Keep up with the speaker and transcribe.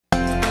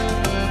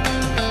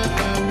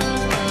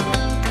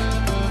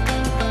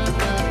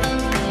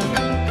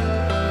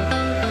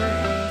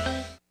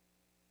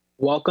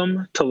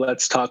Welcome to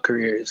Let's Talk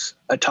Careers,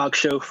 a talk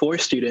show for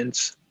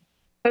students,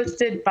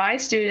 hosted by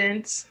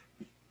students.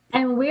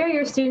 And we're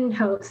your student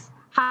hosts.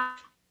 Hi,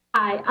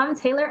 I'm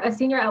Taylor, a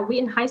senior at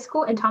Wheaton High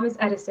School and Thomas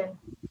Edison.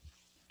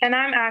 And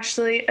I'm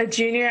Ashley, a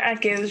junior at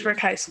Gaithersburg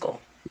High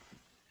School.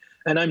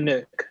 And I'm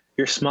Nick,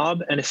 your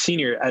SMOB and a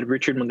senior at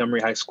Richard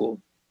Montgomery High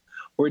School.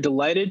 We're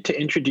delighted to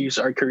introduce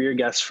our career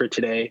guests for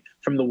today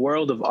from the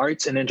world of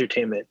arts and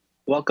entertainment.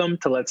 Welcome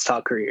to Let's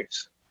Talk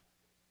Careers.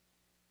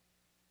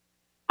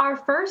 Our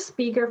first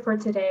speaker for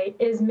today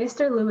is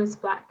Mr. Lewis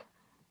Black.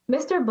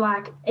 Mr.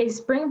 Black, a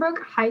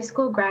Springbrook High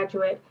School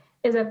graduate,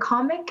 is a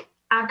comic,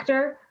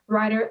 actor,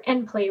 writer,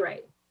 and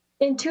playwright.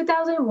 In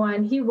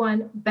 2001, he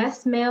won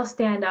Best Male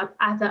Stand-Up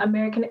at the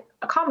American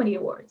Comedy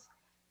Awards.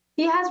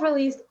 He has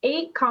released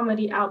 8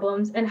 comedy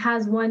albums and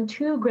has won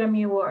 2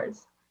 Grammy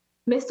Awards.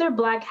 Mr.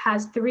 Black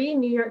has 3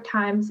 New York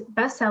Times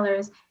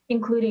bestsellers,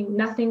 including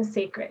Nothing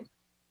Sacred.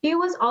 He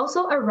was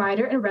also a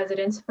writer in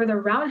residence for the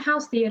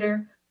Roundhouse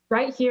Theater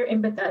right here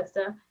in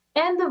Bethesda,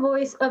 and the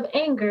voice of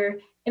Anger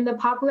in the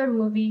popular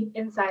movie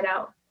Inside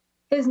Out.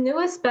 His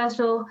newest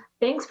special,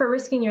 Thanks for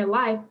Risking Your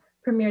Life,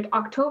 premiered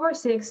October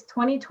 6,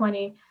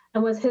 2020,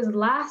 and was his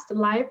last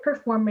live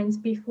performance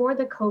before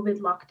the COVID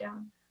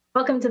lockdown.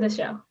 Welcome to the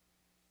show.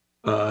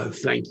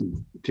 Thank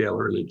you,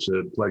 Taylor, and it's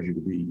a pleasure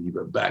to be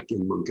back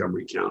in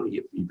Montgomery County,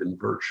 if even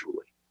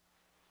virtually.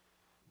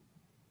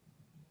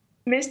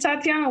 Ms.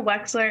 Tatiana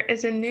Wechsler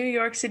is a New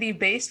York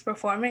City-based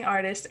performing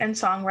artist and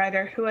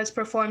songwriter who has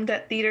performed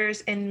at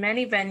theaters in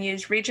many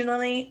venues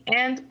regionally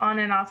and on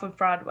and off of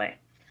Broadway.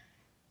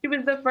 She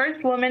was the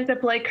first woman to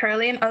play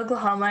Curly in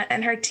Oklahoma,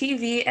 and her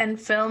TV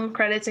and film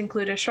credits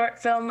include a short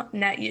film,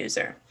 Net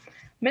User.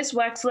 Ms.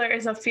 Wechsler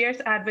is a fierce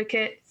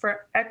advocate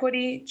for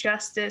equity,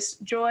 justice,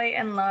 joy,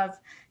 and love,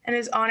 and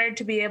is honored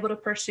to be able to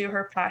pursue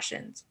her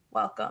passions.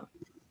 Welcome.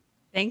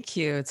 Thank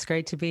you. It's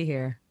great to be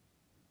here.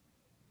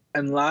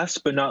 And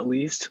last but not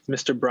least,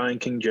 Mr. Brian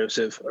King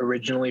Joseph,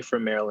 originally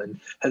from Maryland,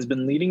 has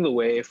been leading the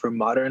way for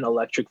modern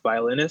electric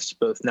violinists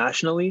both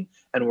nationally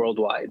and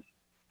worldwide,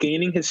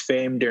 gaining his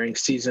fame during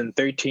season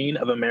 13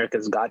 of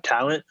America's Got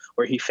Talent,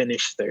 where he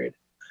finished 3rd.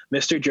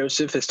 Mr.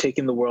 Joseph has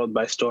taken the world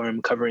by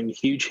storm, covering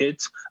huge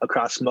hits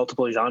across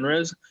multiple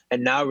genres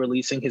and now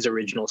releasing his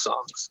original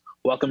songs.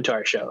 Welcome to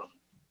our show.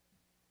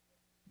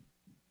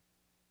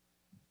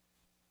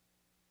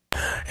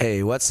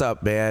 Hey, what's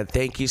up, man?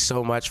 Thank you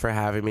so much for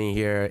having me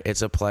here.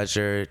 It's a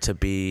pleasure to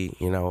be,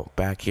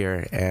 back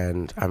here,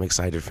 and I'm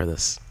excited for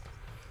this.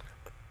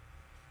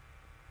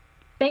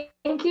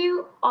 Thank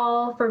you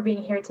all for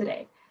being here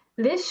today.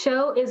 This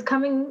show is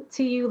coming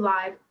to you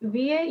live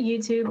via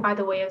YouTube by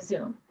the way of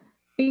Zoom.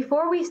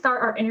 Before we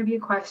start our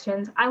interview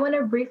questions, I want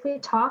to briefly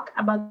talk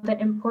about the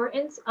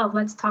importance of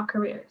Let's Talk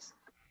Careers.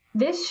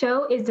 This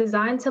show is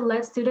designed to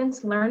let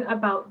students learn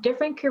about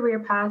different career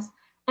paths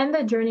and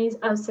the journeys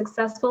of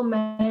successful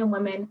men and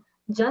women,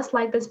 just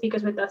like the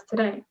speakers with us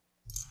today.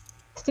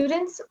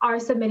 Students are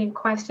submitting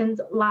questions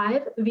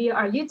live via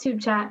our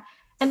YouTube chat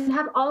and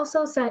have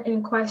also sent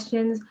in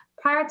questions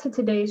prior to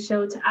today's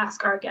show to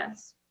ask our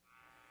guests.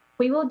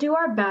 We will do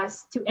our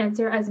best to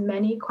answer as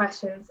many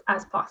questions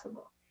as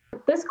possible.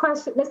 This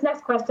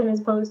next question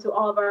is posed to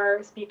all of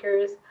our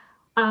speakers.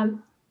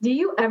 Do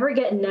you ever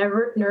get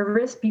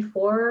nervous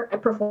before a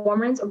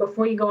performance or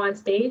before you go on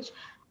stage?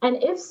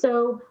 And if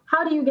so,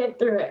 how do you get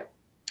through it?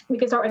 We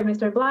can start with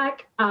Mr.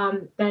 Black,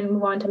 then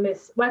move on to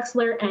Ms.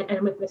 Wechsler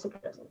and with Mr.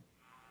 Peterson.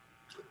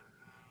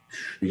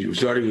 You're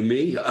starting with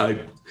me.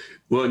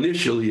 Well,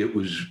 initially it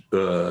was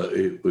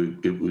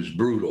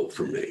brutal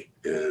for me,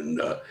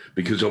 and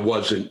because it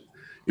was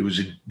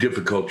a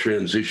difficult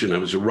transition. I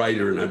was a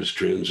writer and I was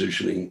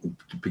transitioning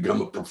to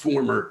become a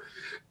performer,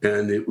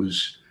 and it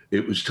was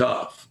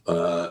tough.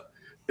 I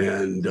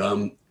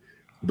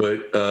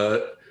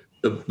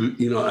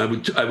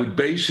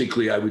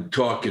would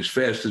talk as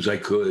fast as I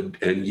could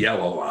and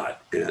yell a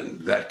lot,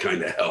 and that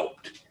kind of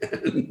helped.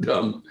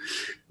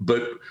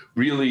 But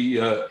really,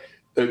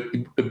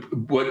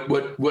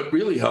 what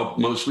really helped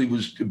mostly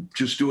was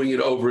just doing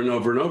it over and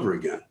over and over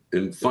again,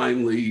 and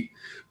finally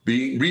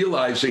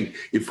realizing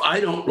if I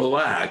don't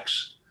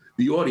relax,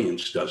 the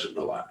audience doesn't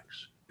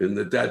relax, and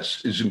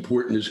that's as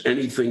important as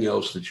anything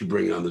else that you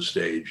bring on the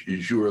stage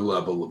is your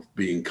level of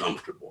being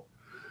comfortable.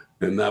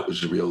 And that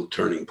was a real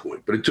turning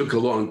point, but it took a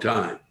long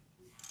time.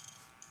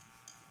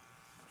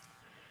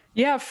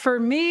 Yeah, for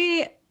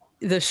me,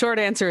 the short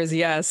answer is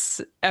yes,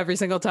 every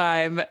single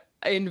time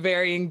in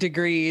varying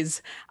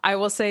degrees. I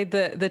will say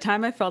the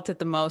time I felt it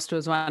the most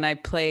was when I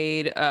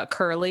played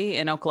Curly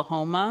in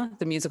Oklahoma,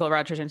 the musical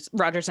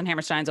Rodgers and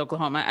Hammerstein's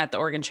Oklahoma at the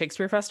Oregon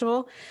Shakespeare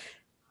Festival.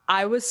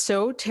 I was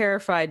so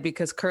terrified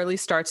because Curly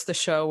starts the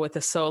show with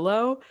a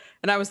solo,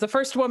 and I was the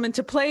first woman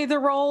to play the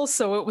role.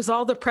 So it was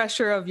all the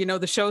pressure of,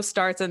 the show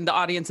starts and the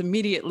audience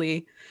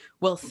immediately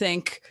will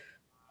think,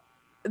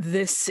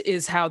 this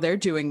is how they're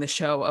doing the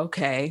show.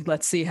 Okay,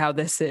 let's see how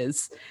this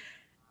is.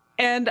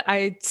 And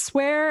I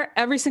swear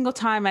every single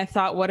time I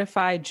thought, what if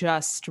I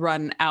just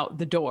run out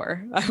the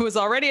door? I was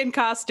already in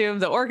costume.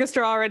 The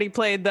orchestra already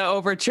played the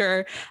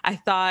overture. I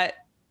thought,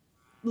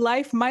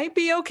 life might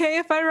be okay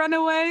if I run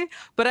away,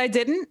 but I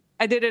didn't.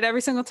 I did it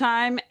every single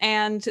time.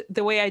 And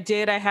the way I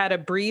did, I had a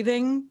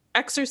breathing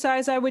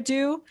exercise I would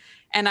do.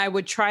 And I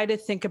would try to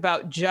think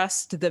about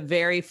just the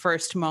very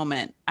first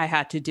moment I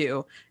had to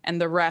do, and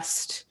the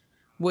rest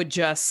would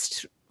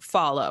just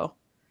follow.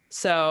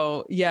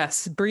 So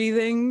yes,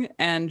 breathing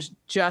and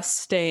just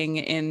staying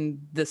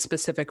in the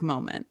specific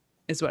moment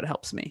is what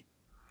helps me.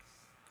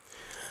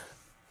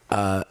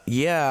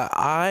 Yeah,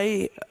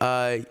 I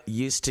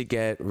used to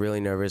get really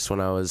nervous when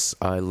I was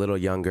a little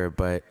younger,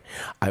 but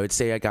I would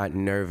say I got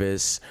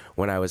nervous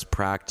when I was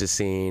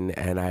practicing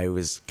and I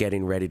was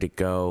getting ready to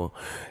go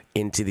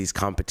into these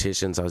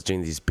competitions. I was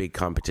doing these big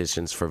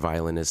competitions for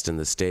violinists in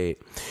the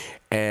state.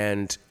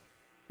 And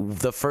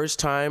the first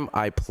time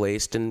I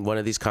placed in one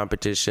of these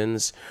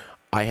competitions,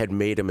 I had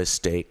made a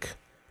mistake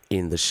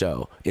in the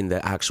show, in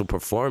the actual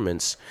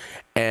performance.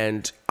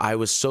 And I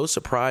was so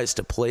surprised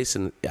to place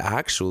in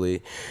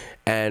actually,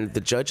 and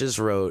the judges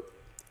wrote,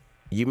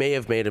 "You may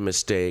have made a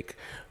mistake,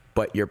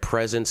 but your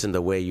presence and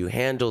the way you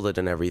handled it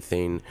and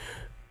everything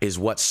is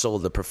what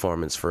sold the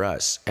performance for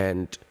us."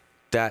 And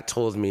that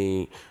told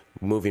me,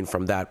 moving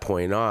from that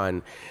point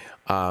on,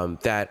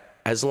 that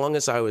as long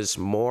as I was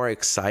more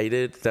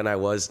excited than I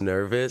was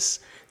nervous,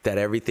 that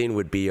everything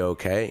would be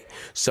okay.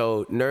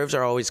 So nerves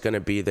are always going to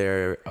be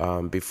there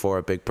before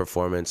a big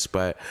performance,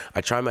 but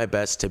I try my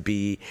best to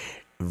be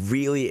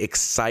really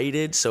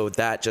excited so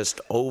that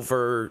just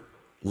overtops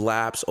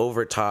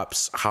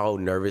how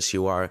nervous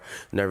you are,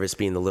 nervous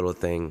being the little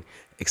thing,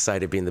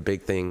 excited being the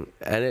big thing,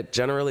 and it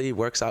generally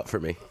works out for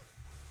me.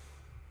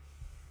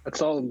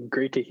 That's all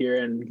great to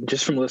hear. And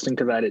just from listening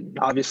to that, it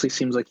obviously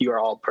seems like you are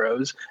all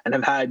pros and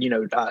have had,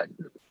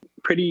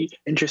 pretty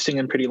interesting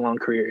and pretty long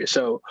careers.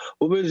 So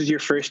what was your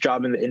first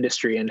job in the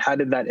industry and how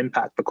did that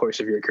impact the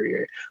course of your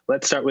career?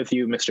 Let's start with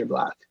you, Mr.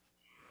 Black.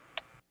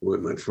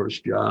 With my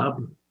first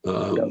job,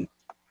 Yep.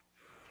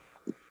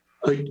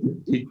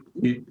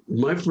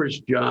 my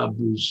first job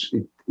was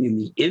in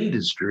the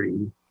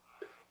industry.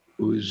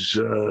 Was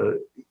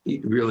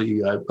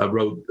really I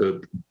wrote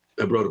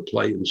a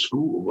play in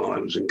school while I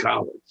was in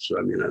college. So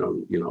I mean, I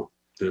don't,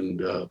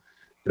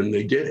 and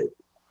they did it,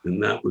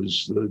 and that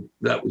was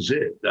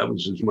it.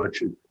 That's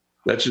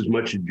as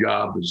much a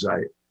job as I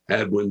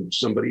had when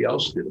somebody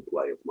else did a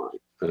play of mine.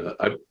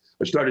 I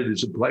started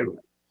as a playwright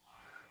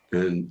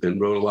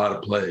and wrote a lot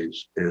of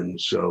plays, and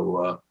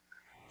so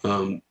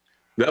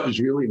that was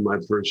really my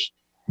first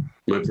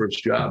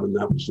job, and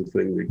that was the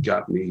thing that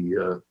got me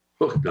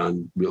hooked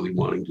on really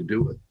wanting to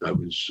do it. I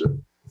was,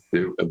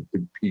 I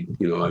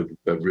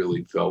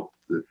really felt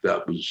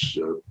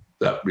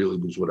that really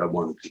was what I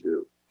wanted to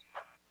do.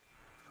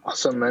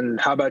 Awesome. And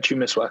how about you,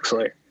 Miss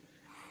Wechsler?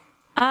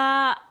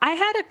 I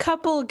had a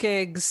couple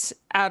gigs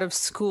out of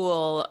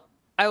school.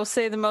 I will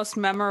say the most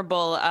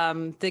memorable,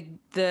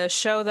 the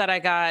show that I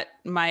got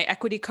my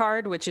equity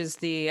card, which is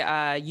the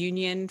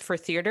union for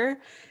theater.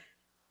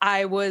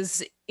 I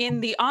was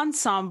in the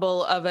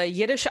ensemble of a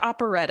Yiddish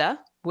operetta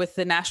with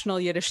the National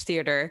Yiddish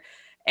Theater,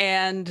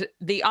 and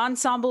the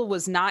ensemble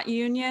was not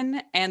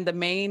union, and the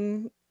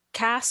main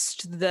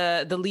cast,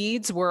 the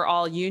leads were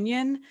all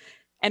union,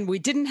 and we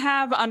didn't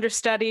have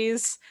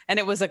understudies, and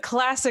it was a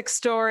classic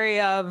story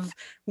of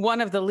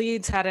one of the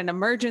leads had an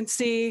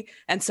emergency,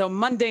 and so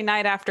Monday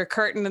night after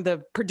curtain,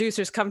 the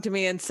producers come to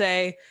me and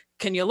say,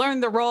 "Can you learn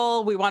the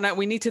role?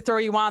 We need to throw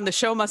you on. The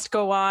show must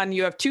go on.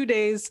 You have 2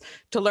 days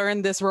to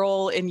learn this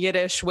role in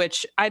Yiddish,"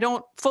 which I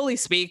don't fully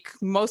speak.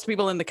 Most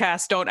people in the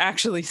cast don't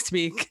actually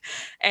speak.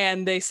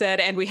 And they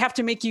said, "And we have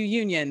to make you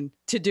union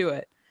to do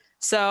it."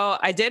 So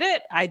I did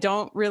it. I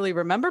don't really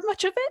remember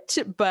much of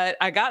it, but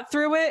I got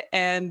through it.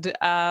 And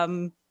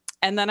then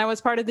I was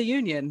part of the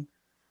union.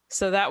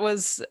 So that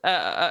was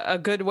a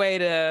good way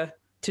to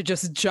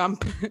just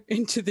jump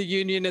into the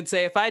union and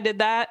say, if I did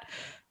that,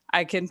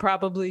 I can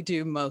probably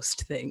do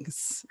most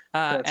things.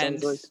 That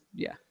sounds like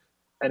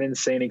an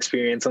insane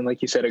experience. And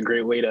like you said, a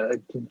great way to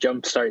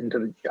jumpstart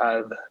into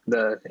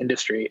the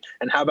industry.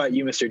 And how about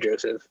you, Mr.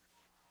 Joseph?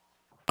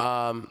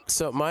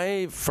 So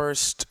my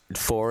first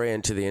foray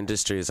into the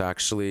industry is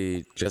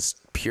actually just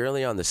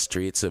purely on the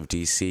streets of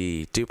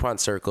DC, DuPont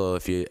Circle,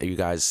 if you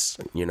guys,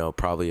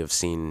 probably have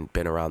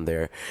been around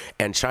there,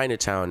 and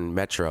Chinatown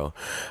Metro.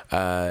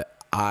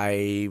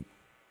 I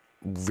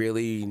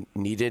really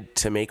needed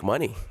to make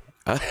money.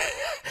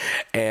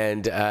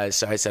 And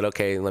so I said,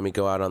 okay, let me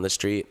go out on the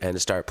street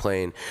and start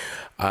playing.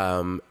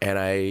 And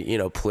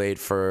I, played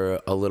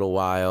for a little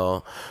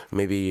while,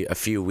 maybe a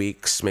few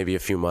weeks, maybe a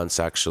few months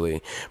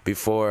actually,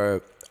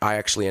 before I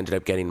actually ended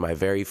up getting my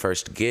very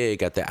first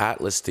gig at the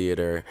Atlas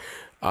Theater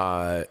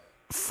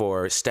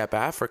for Step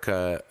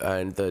Africa.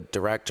 And the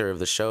director of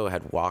the show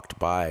had walked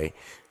by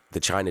the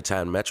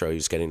Chinatown Metro. He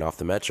was getting off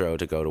the Metro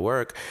to go to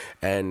work.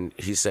 And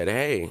he said,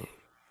 "Hey,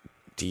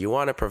 do you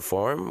want to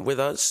perform with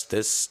us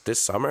this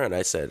summer?" And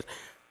I said,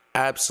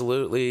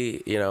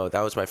 absolutely.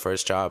 That was my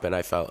first job, and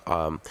I felt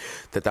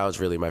that was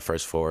really my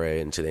first foray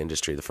into the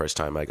industry, the first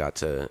time I got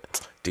to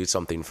do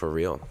something for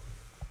real.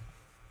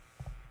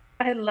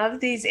 I love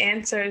these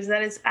answers.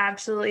 That is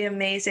absolutely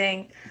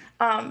amazing.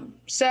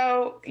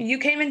 So you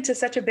came into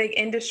such a big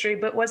industry,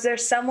 but was there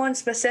someone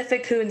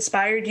specific who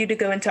inspired you to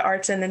go into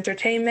arts and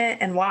entertainment,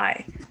 and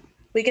why?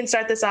 We can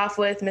start this off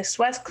with Miss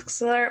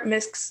Wechsler,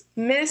 Miss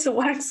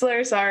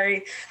Wechsler,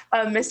 sorry,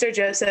 Mr.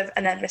 Joseph,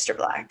 and then Mr.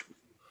 Black.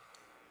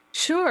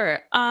 Sure.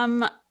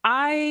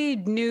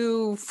 I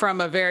knew from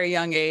a very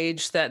young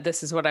age that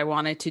this is what I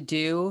wanted to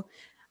do.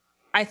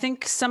 I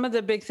think some of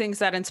the big things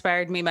that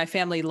inspired me, my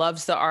family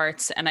loves the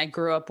arts, and I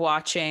grew up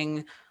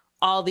watching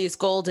all these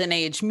golden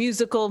age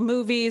musical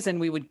movies, and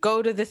we would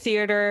go to the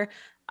theater.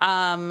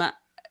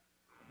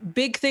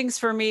 Big things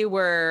for me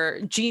were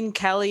Gene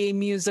Kelly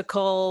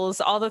musicals,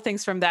 all the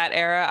things from that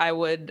era. I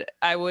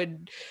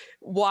would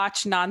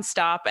watch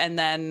nonstop, and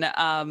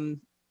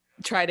then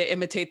try to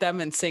imitate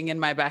them and sing in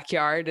my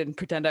backyard and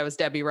pretend I was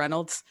Debbie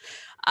Reynolds.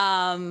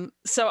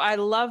 So I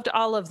loved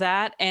all of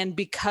that. And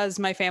because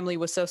my family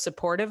was so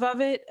supportive of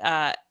it,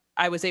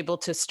 I was able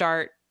to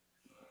start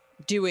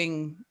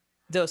doing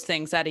those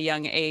things at a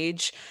young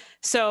age.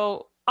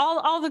 So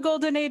all the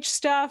golden age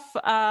stuff,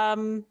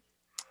 and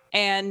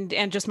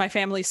just my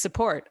family's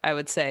support, I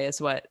would say,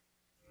 is what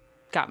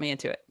got me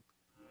into it.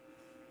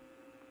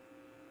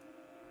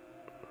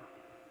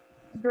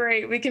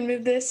 Great. We can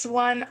move this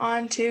one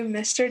on to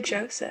Mr.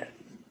 Joseph.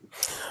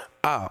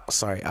 Oh,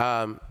 sorry.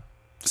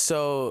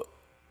 So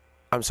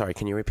I'm sorry,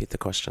 can you repeat the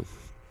question?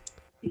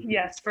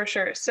 Yes, for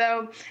sure.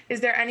 So is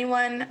there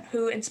anyone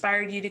who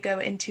inspired you to go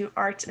into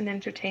arts and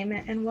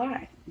entertainment, and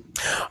why?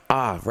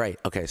 Right.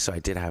 Okay, so I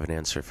did have an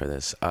answer for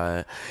this.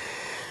 I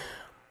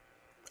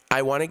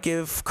want to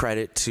give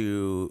credit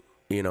to,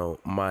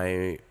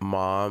 my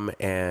mom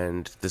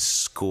and the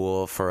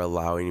school for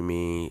allowing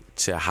me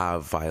to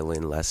have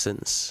violin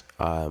lessons,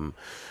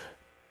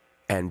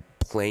 and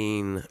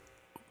playing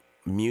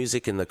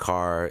music in the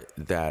car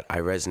that I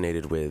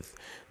resonated with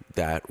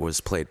that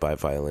was played by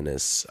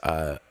violinists.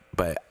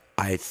 But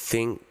I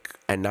think,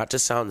 and not to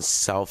sound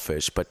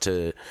selfish, but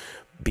to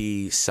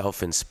be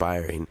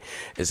self-inspiring,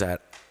 is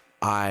that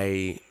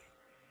I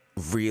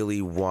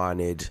really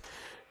wanted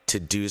to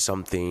do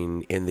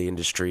something in the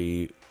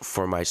industry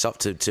for myself,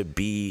 to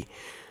be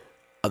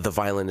the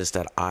violinist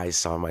that I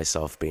saw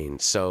myself being.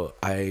 So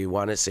I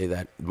want to say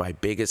that my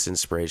biggest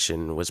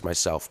inspiration was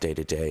myself day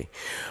to day,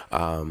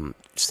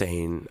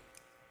 saying,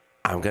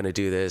 I'm going to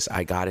do this.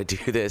 I got to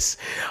do this.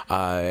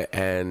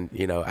 And,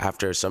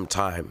 after some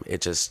time,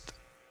 it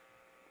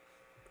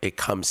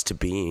comes to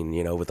being,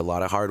 with a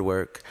lot of hard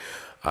work,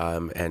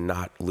 and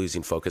not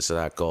losing focus of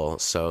that goal.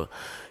 So,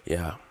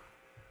 yeah.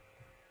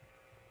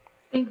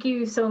 Thank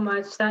you so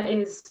much.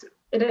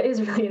 It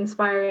is really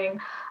inspiring.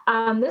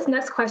 This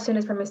next question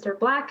is from Mr.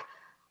 Black.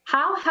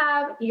 How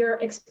have your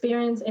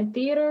experience in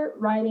theater,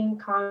 writing,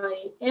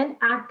 comedy, and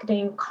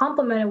acting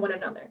complemented one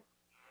another?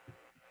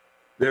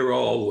 They're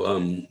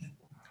all,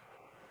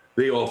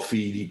 they all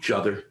feed each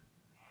other.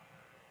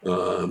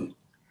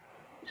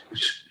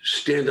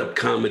 Stand-up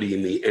comedy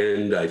in the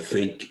end, I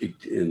think,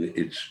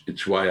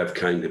 it's why I've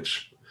kind of,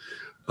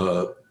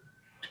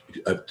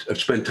 I've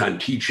spent time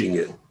teaching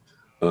it.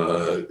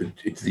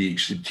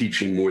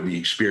 Teaching more the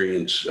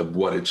experience of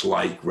what it's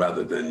like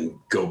rather than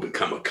go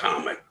become a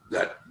comic.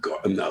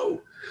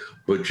 No,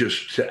 but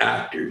just to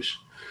actors,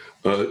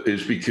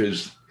 is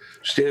because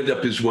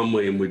stand-up is one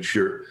way in which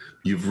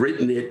you've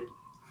written it,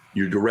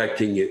 you're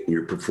directing it, and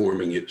you're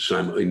performing it,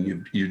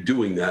 and you're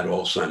doing that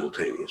all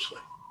simultaneously.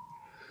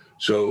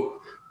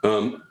 So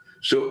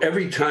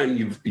every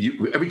time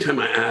every time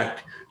I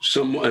act,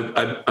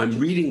 I'm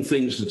reading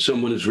things that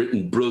someone has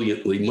written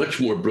brilliantly, much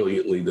more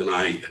brilliantly than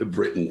I have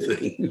written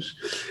things,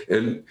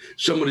 and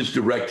someone is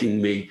directing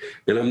me.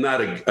 And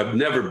I've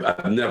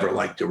never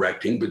liked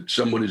directing, but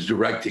someone is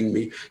directing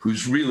me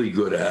who's really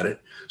good at it.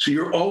 So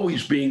you're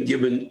always being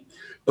given,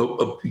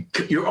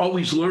 you're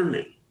always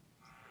learning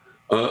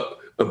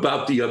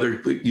about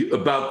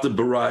the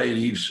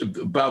varieties,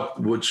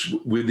 about what's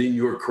within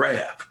your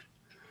craft.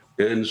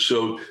 And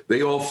so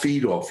they all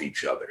feed off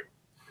each other.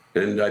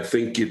 And I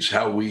think it's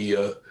how we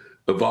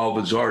evolve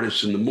as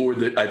artists. And the more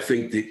that I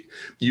think that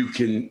you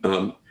can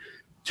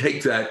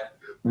take that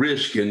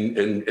risk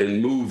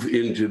and move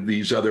into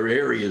these other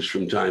areas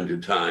from time to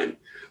time,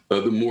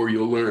 the more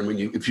you'll learn.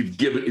 If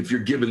you're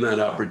given that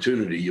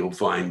opportunity, you'll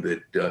find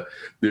that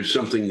there's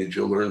something that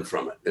you'll learn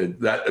from it. And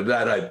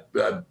that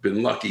I've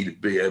been lucky to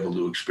be able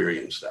to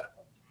experience that.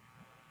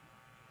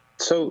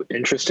 So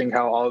interesting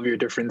how all of your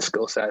different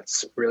skill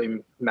sets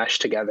really mesh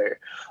together.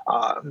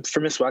 For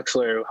Ms.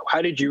 Wechsler,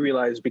 how did you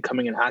realize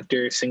becoming an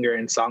actor, singer,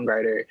 and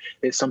songwriter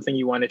is something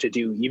you wanted to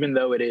do, even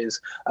though it is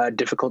a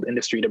difficult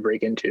industry to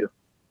break into?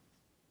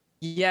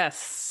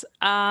 Yes.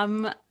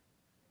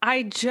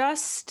 I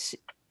just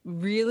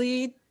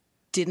really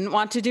didn't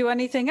want to do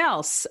anything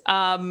else,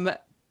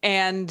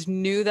 and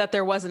knew that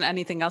there wasn't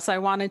anything else I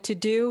wanted to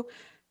do.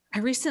 I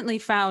recently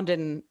found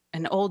an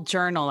old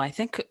journal. I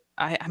think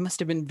I must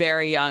have been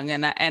very young,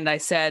 and I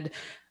said,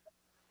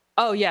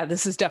 oh yeah,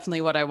 this is definitely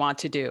what I want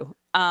to do.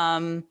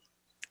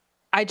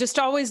 I just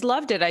always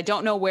loved it. I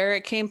don't know where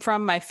it came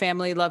from. My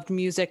family loved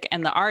music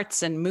and the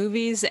arts and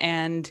movies,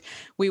 and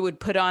we would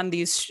put on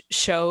these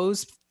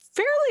shows,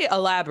 fairly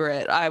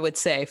elaborate, I would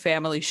say,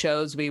 family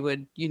shows. We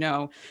would,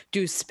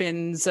 do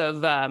spins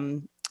of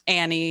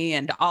Annie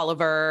and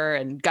Oliver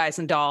and Guys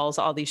and Dolls,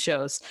 all these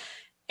shows.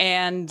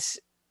 And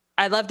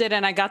I loved it.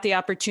 And I got the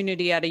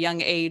opportunity at a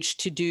young age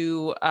to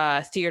do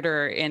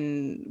theater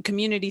in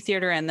community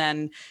theater and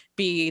then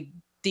be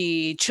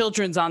the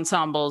children's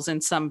ensembles in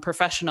some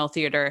professional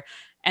theater.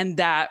 And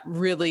that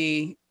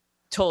really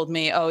told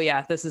me, oh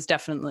yeah, this is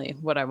definitely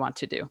what I want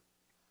to do.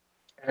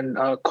 And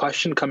a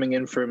question coming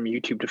in from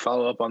YouTube to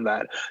follow up on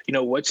that,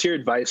 what's your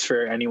advice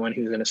for anyone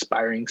who's an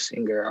aspiring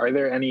singer? Are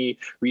there any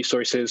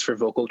resources for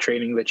vocal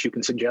training that you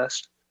can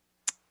suggest?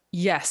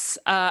 Yes,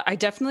 I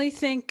definitely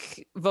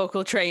think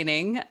vocal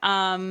training.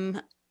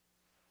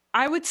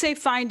 I would say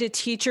find a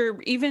teacher.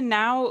 Even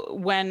now,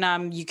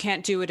 when you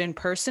can't do it in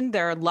person,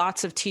 there are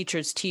lots of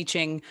teachers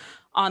teaching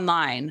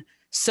online.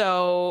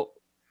 So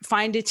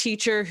find a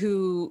teacher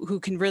who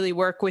can really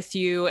work with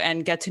you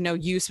and get to know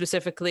you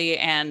specifically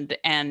and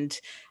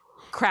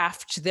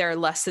craft their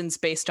lessons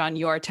based on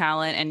your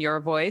talent and your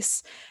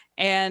voice,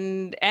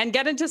 and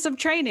get into some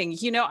training.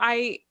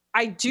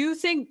 I do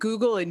think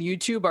Google and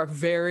YouTube are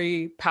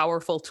very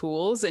powerful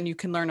tools and you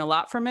can learn a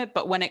lot from it.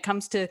 But when it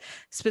comes to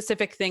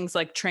specific things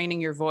like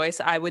training your voice,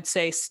 I would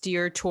say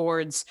steer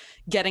towards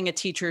getting a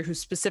teacher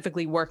who's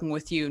specifically working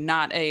with you,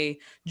 not a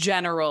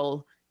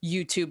general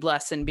YouTube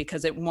lesson,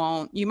 because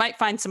you might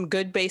find some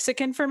good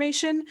basic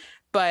information,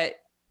 but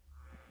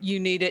you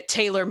need it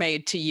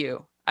tailor-made to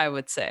you, I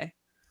would say.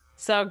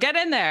 So get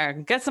in there,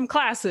 get some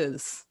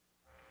classes.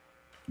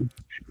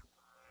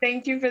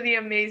 Thank you for the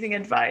amazing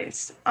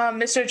advice.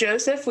 Mr.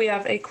 Joseph, we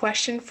have a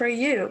question for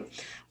you.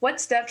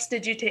 What steps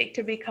did you take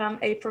to become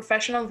a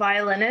professional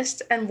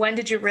violinist, and when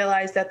did you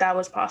realize that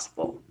was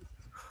possible?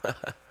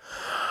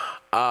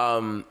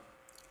 I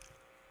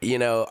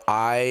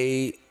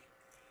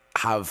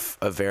have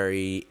a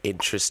very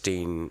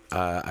interesting,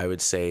 I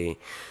would say,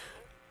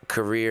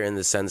 career in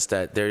the sense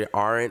that there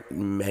aren't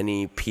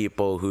many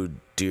people who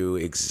do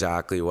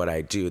exactly what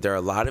I do. There are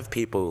a lot of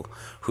people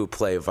who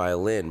play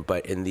violin,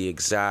 but in the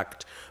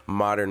exact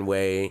modern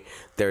way,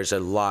 it's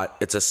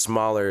a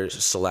smaller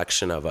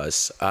selection of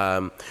us.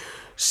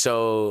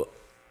 So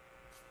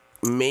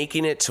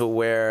making it to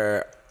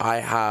where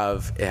it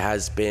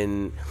has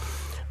been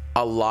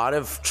a lot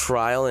of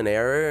trial and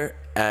error,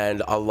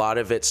 and a lot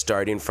of it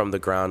starting from the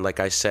ground. Like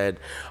I said,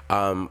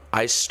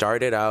 I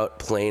started out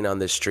playing on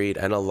the street,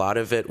 and a lot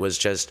of it was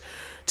just,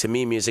 to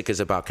me, music is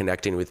about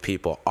connecting with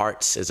people.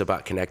 Arts is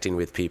about connecting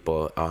with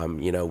people.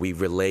 We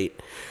relate,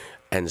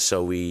 and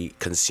so we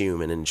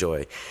consume and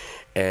enjoy.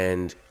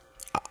 And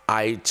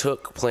I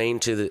took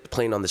playing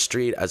on the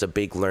street as a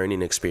big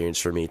learning experience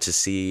for me to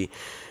see,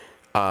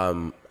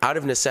 out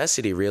of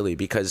necessity, really,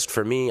 because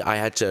for me, I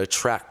had to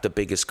attract the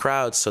biggest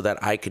crowds so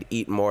that I could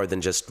eat more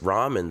than just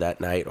ramen that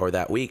night or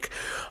that week.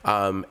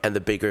 And the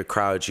bigger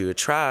crowds you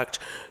attract,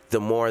 the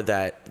more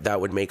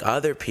that would make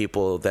other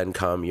people then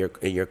come.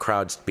 Your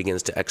crowd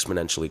begins to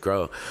exponentially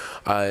grow.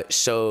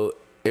 So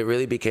it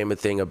really became a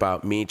thing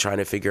about me trying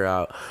to figure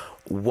out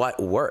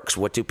what works,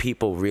 what do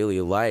people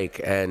really like,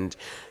 and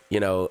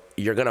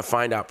you're going to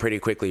find out pretty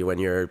quickly when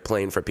you're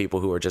playing for people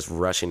who are just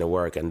rushing to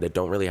work and they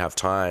don't really have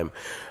time.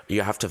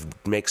 You have to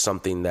make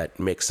something that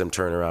makes them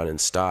turn around and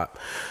stop.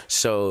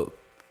 So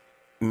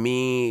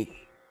me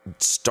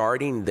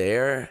starting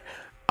there,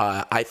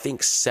 I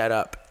think set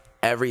up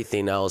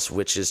everything else,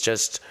 which is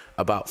just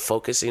about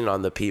focusing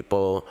on the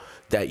people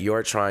that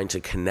you're trying to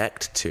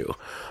connect to.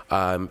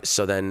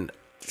 So then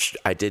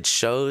I did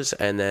shows,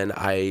 and then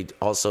I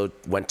also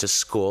went to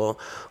school.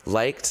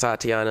 Like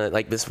Tatiana,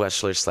 like Miss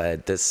Wechsler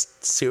said, this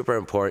super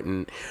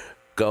important,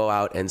 go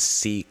out and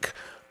seek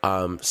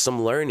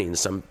some learning,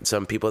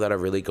 some people that are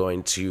really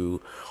going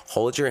to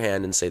hold your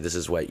hand and say, this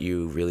is what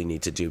you really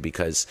need to do,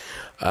 because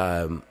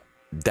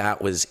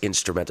that was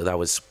instrumental. That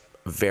was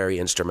very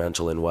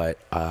instrumental in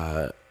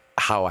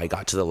how I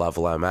got to the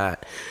level I'm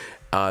at.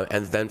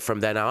 And then from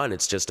then on,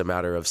 it's just a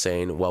matter of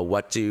saying, well,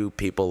 what do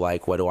people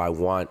like? What do I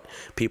want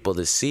people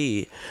to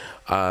see?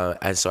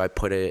 And so I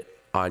put it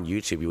on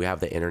YouTube. We have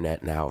the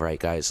internet now, right,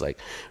 guys? Like,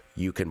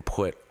 you can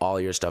put all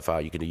your stuff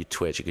out. You can do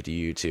Twitch, you can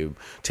do YouTube,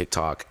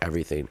 TikTok,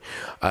 everything.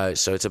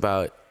 So it's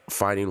about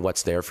finding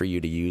what's there for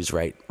you to use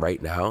right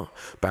now.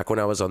 Back when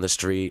I was on the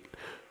street,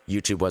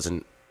 YouTube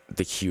wasn't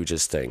the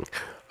hugest thing.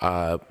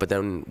 But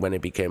then when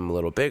it became a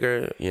little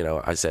bigger,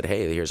 I said,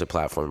 hey, here's a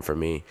platform for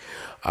me.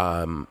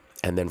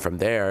 And then from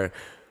there,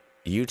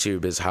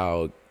 YouTube is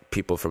how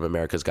people from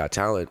America's Got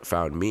Talent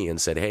found me and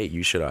said, hey,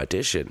 you should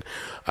audition.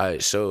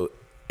 So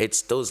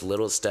it's those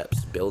little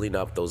steps, building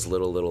up those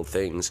little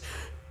things.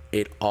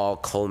 It all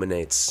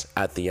culminates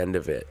at the end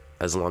of it,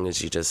 as long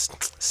as you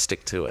just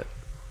stick to it.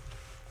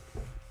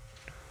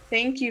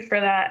 Thank you for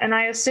that. And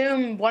I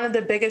assume one of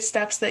the biggest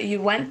steps that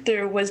you went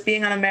through was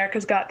being on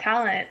America's Got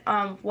Talent.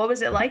 What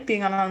was it like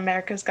being on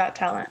America's Got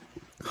Talent?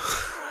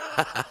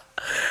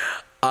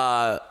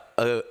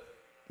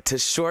 to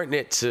shorten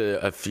it to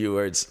a few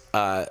words,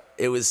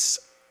 it was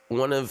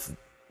the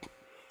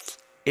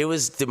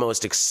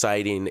most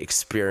exciting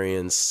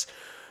experience,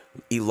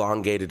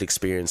 elongated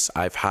experience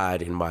I've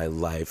had in my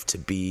life,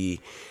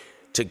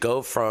 to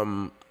go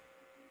from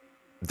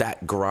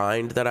that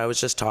grind that I was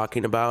just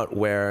talking about,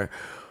 where,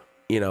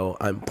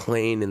 I'm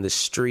playing in the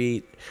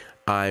street,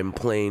 I'm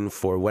playing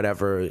for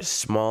whatever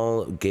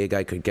small gig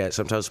I could get.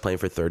 Sometimes playing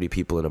for 30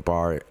 people in a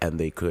bar, and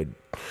they could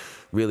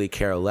really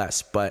care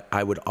less. But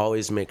I would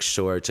always make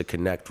sure to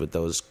connect with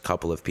those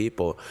couple of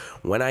people.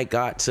 When I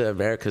got to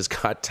America's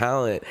Got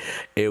Talent,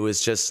 it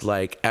was just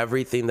like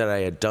everything that I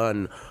had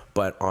done,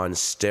 but on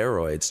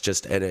steroids.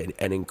 Just an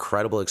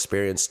incredible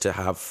experience to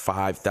have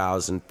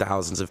 5,000,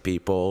 thousands of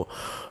people,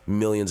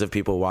 millions of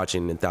people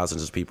watching, and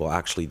thousands of people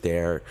actually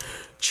there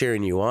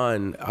cheering you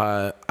on.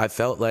 I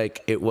felt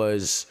like it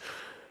was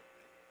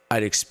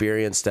an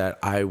experience that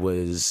I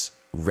was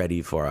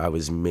ready for. I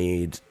was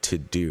made to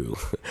do.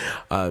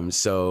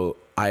 So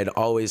I'd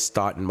always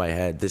thought in my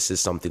head, this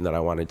is something that I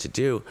wanted to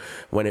do.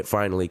 When it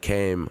finally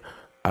came,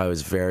 I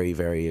was very,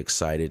 very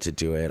excited to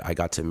do it. I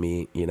got to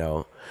meet,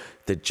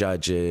 the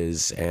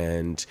judges,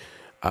 and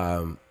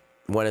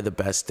one of the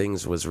best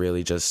things was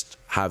really just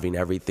having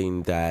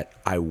everything that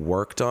I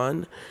worked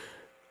on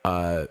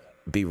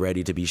be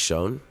ready to be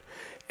shown,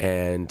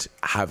 and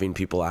having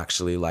people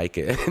actually like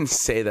it and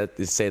say that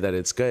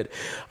it's good,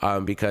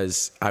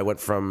 because I went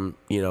from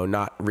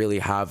not really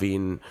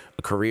having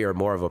a career,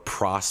 more of a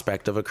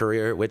prospect of a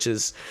career, which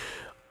is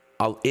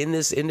in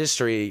this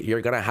industry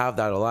you're gonna have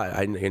that a lot.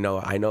 I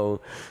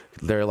know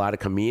there are a lot of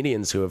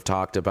comedians who have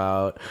talked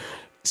about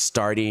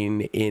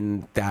starting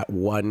in that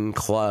one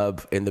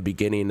club in the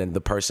beginning, and the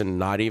person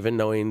not even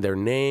knowing their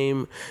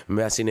name,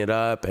 messing it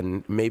up.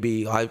 And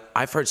maybe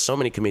I've heard so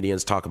many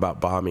comedians talk about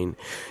bombing,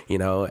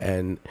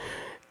 and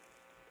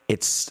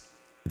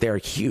they're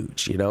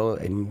huge,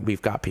 and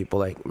we've got people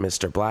like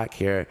Mr. Black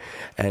here,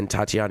 and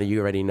Tatiana,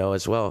 you already know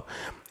as well.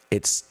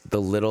 It's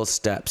the little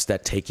steps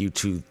that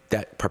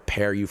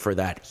prepare you for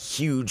that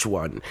huge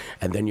one.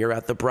 And then you're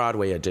at the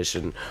Broadway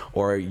audition,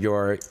 or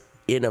you're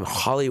in a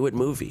Hollywood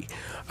movie,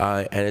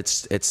 and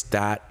it's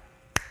that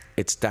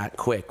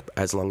quick,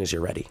 as long as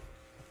you're ready.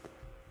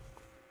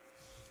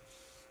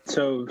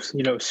 So,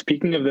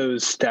 speaking of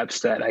those steps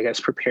that I guess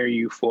prepare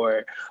you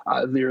for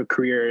your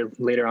career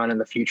later on in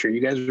the future, you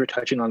guys were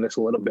touching on this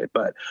a little bit,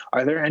 but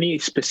are there any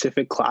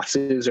specific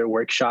classes or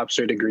workshops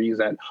or degrees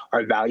that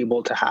are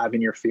valuable to have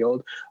in your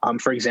field?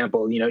 For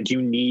example, do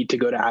you need to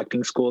go to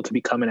acting school to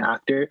become an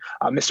actor?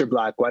 Mr.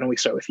 Black, why don't we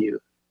start with you?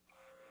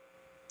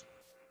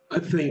 I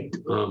think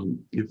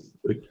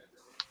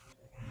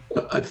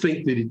I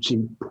think that it's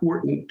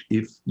important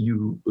if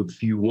you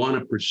want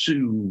to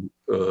pursue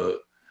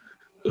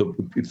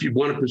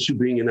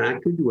being an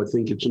actor. Do I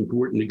think it's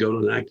important to go to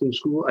an acting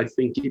school? I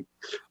think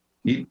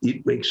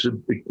it makes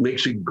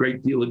a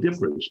great deal of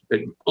difference,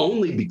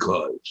 only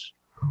because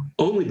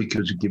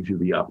it gives you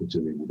the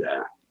opportunity to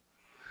act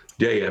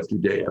day after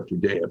day after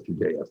day after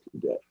day after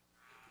day.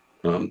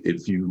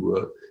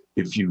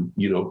 If you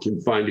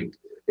can find it.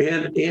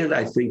 And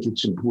I think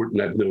it's important.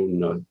 I've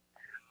known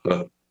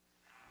I've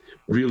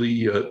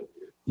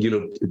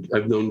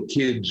known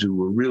kids who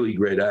were really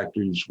great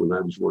actors when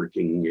I was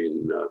working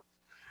in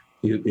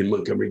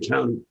Montgomery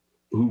County,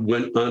 who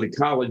went on to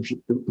college,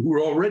 who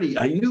were already,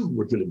 I knew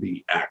were going to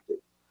be acting,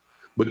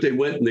 but they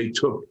went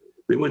to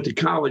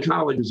college.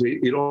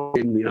 It all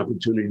gave them the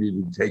opportunity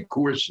to take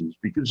courses,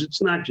 because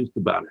it's not just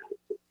about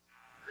acting.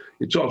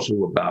 It's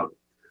also about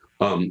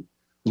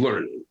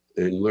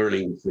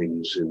learning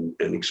things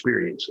and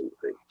experiencing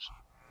things.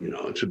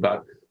 It's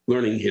about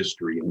learning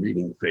history and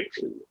reading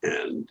fiction,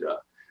 and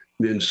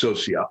then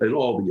and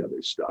all the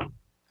other stuff.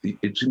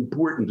 It's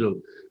important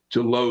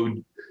to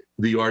load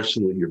the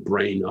arsenal of your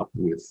brain up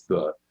with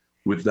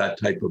that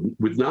type of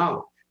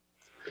knowledge.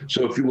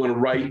 So if you want to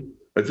write,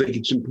 I think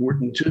it's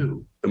important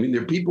too. I mean,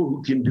 there are people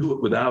who can do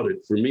it without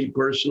it. For me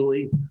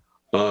personally,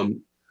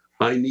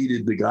 I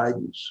needed the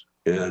guidance,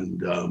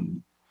 and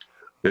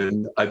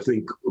I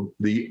think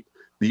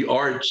the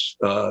arts,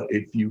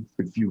 if you're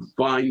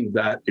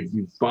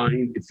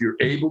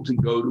able to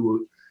go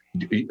to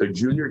a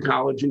junior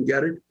college and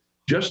get it,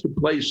 just a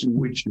place in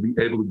which to be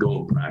able to go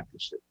and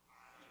practice it.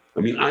 I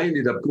mean, I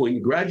ended up going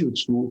to graduate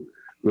school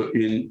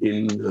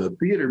in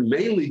theater,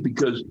 mainly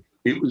because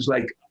it was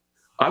like,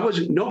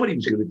 nobody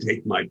was going to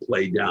take my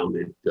play down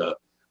at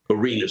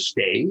Arena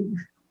Stage,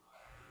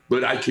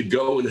 but I could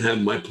go and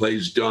have my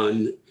plays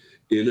done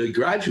in a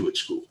graduate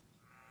school.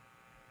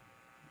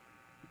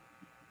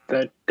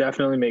 That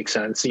definitely makes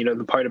sense.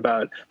 The part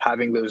about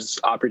having those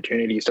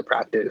opportunities to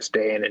practice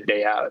day in and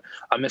day out.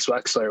 Ms.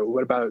 Wechsler,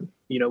 what about,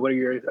 what are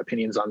your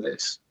opinions on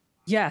this?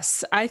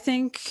 Yes, I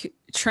think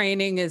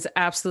training is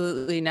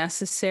absolutely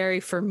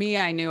necessary. For me,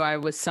 I knew I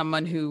was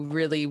someone who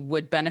really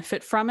would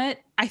benefit from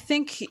it. I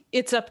think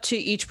it's up to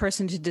each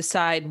person to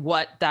decide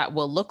what that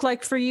will look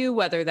like for you,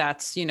 whether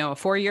that's, a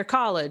 4-year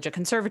college, a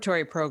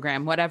conservatory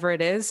program, whatever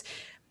it is.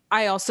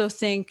 I also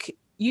think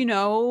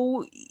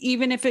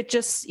even if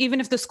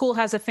the school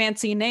has a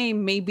fancy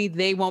name, maybe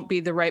they won't be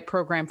the right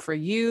program for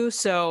you.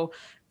 So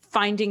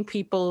finding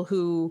people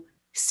who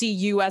see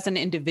you as an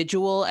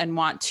individual and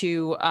want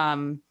to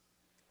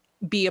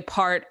be a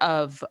part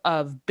of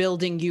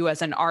building you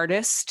as an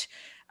artist,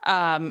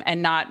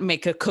 and not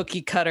make a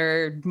cookie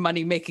cutter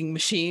money making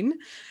machine.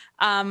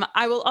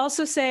 I will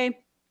also say,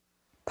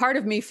 part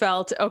of me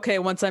felt, okay,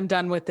 once I'm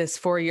done with this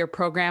 4-year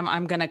program,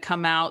 I'm going to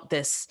come out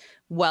this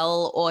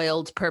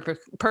well-oiled,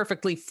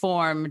 perfectly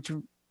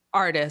formed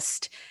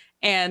artist.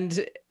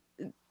 And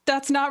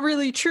that's not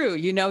really true.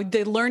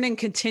 The learning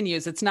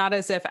continues. It's not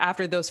as if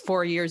after those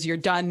 4 years, you're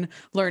done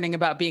learning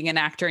about being an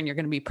actor and you're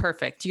going to be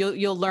perfect.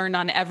 You'll learn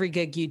on every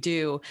gig you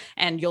do,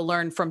 and you'll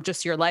learn from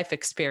just your life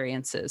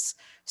experiences.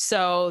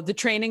 So the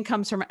training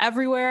comes from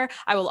everywhere.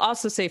 I will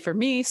also say, for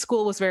me,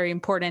 school was very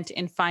important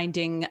in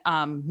finding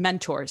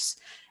mentors.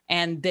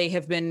 And they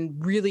have been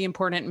really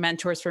important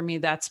mentors for me.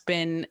 That's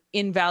been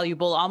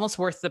invaluable, almost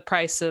worth the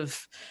price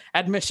of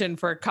admission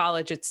for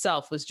college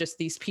itself, was just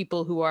these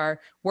people who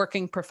are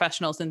working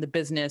professionals in the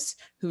business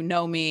who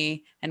know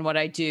me and what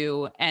I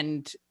do.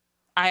 And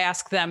I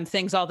ask them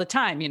things all the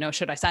time,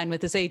 should I sign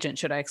with this agent?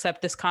 Should I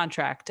accept this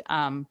contract?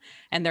 And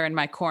they're in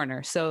my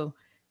corner. So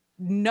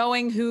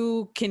knowing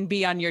who can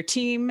be on your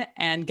team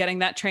and getting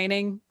that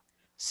training,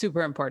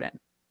 super important.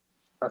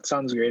 That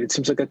sounds great. It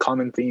seems like a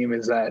common theme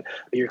is that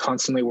you're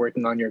constantly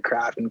working on your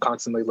craft and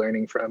constantly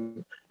learning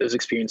from those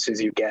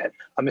experiences you get.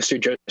 Mr.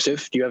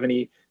 Joseph, do you have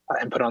any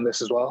input on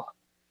this as well?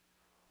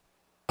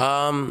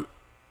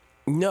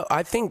 No,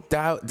 I think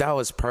that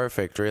was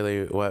perfect.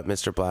 Really, what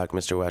Mr. Black,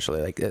 Mr.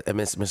 Wechsler,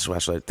 Mrs.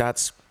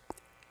 Wechsler,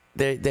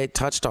 they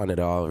touched on it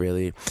all.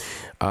 Really,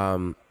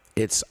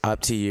 it's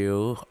up to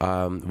you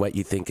what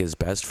you think is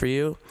best for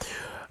you.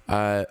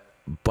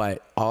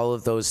 But all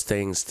of those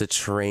things, the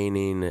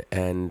training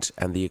and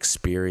the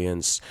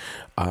experience,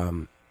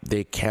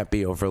 they can't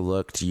be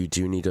overlooked. You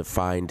do need to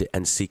find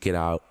and seek it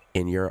out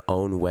in your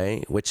own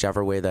way,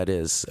 whichever way that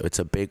is. It's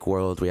a big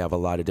world. We have a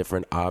lot of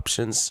different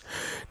options.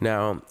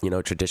 Now,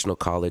 traditional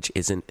college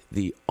isn't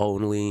the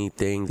only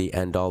thing, the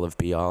end all of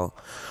be all.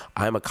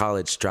 I'm a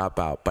college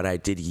dropout, but I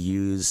did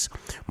use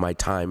my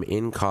time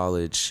in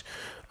college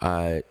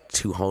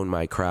to hone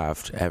my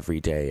craft every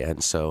day.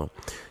 And so,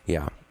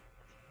 yeah.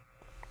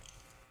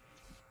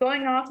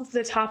 Going off of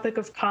the topic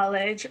of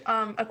college,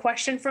 a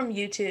question from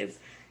YouTube.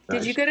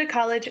 Did you go to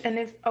college?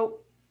 And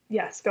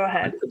yes, go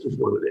ahead. I just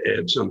wanted to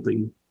add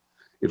something,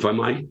 if I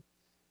might.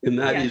 And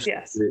that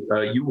yes.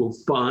 You will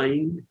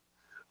find,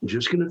 I'm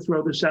just going to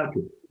throw this out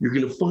there, you're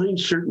going to find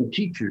certain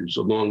teachers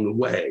along the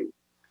way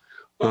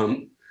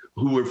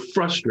who are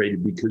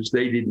frustrated because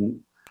they didn't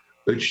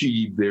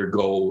achieve their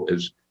goal,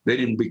 as they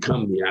didn't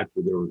become the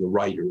actor or the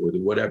writer or the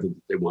whatever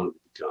that they wanted to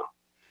become.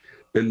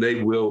 And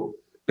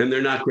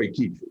they're not great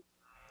teachers.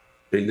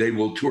 And they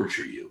will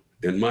torture you.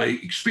 And my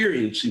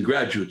experience in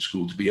graduate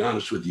school, to be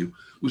honest with you,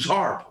 was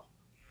horrible.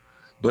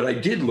 But I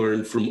did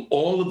learn from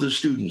all of the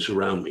students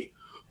around me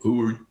who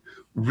were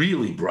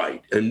really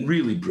bright and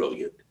really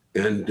brilliant.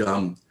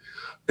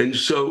 And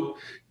so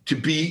to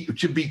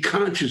be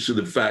conscious of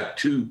the fact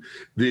too,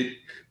 that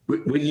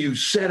when you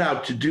set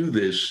out to do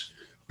this,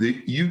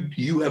 that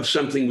you have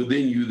something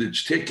within you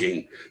that's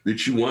ticking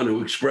that you want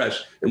to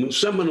express. And when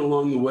someone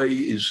along the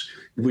way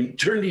when you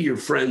turn to your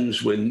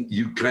friends when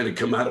you kind of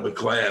come out of a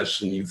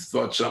class and you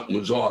thought something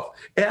was off,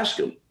 ask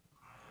them,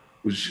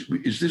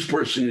 is this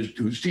person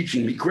who's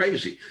teaching me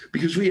crazy?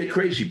 Because we had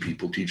crazy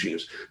people teaching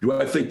us. Do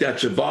I think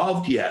that's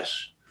evolved?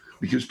 Yes.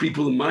 Because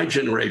people in my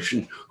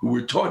generation who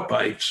were taught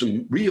by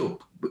some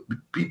real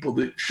people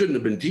that shouldn't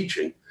have been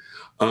teaching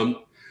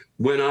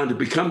went on to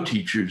become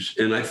teachers.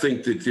 And I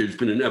think that there's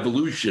been an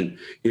evolution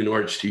in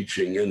arts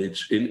teaching, and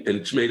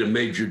it's made a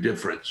major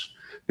difference.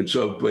 And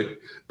so,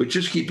 but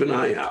just keep an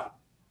eye out,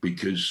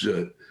 because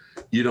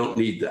you don't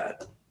need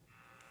that.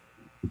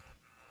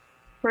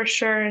 For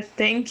sure.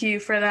 Thank you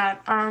for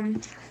that.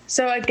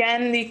 So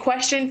again, the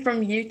question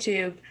from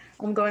YouTube,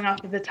 I'm going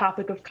off of the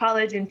topic of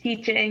college and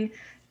teaching.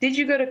 Did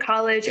you go to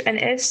college? And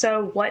if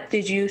so, what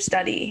did you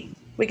study?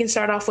 We can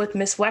start off with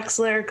Ms.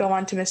 Wechsler, go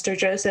on to Mr.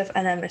 Joseph,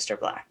 and then Mr.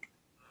 Black.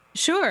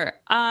 Sure.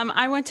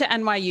 I went to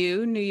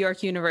NYU, New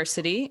York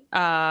University,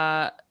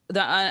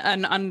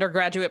 an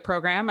undergraduate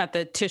program at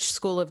the Tisch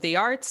School of the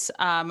Arts.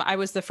 I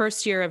was the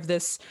first year of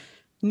this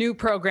new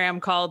program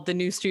called the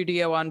New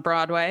Studio on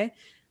Broadway.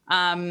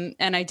 And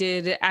I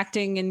did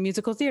acting and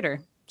musical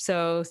theater.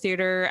 So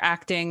theater,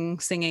 acting,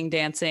 singing,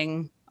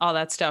 dancing, all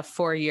that stuff,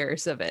 4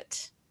 years of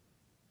it.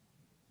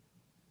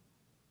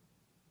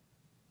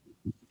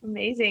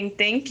 Amazing.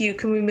 Thank you.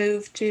 Can we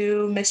move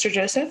to Mr.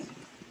 Joseph?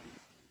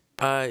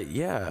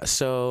 Yeah.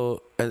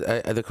 So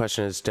the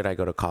question is, did I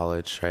go to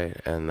college, right?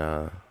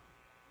 And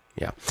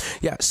yeah.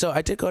 So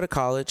I did go to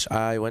college.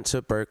 I went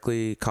to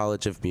Berklee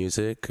College of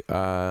Music.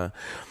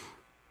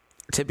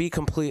 To be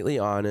completely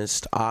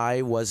honest,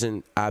 I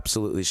wasn't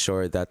absolutely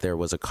sure that there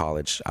was a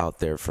college out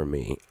there for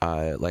me.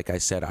 Like I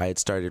said, I had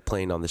started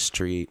playing on the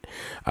street.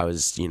 I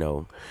was,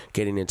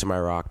 getting into my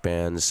rock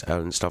bands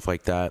and stuff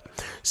like that.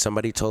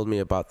 Somebody told me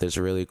about this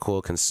really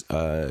cool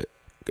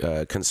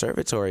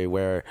conservatory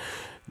where,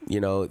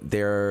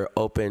 they're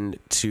open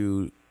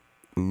to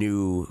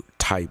new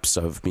types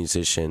of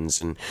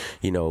musicians and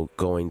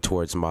going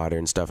towards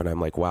modern stuff, and I'm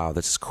like, wow,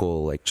 this is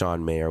cool. Like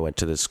John Mayer went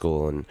to this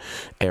school and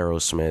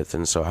Aerosmith,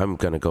 and so I'm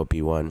gonna go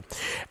be one.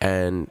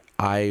 And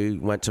I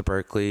went to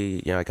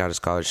Berkeley. I got a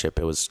scholarship.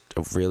 It was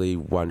a really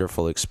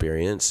wonderful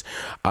experience.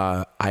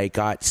 I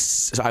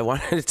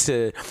wanted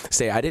to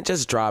say I didn't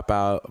just drop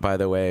out, by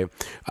the way,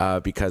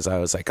 because I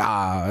was like,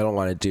 I don't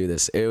want to do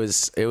this. It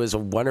was a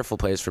wonderful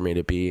place for me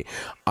to be.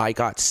 I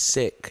got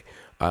sick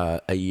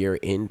a year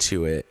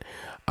into it.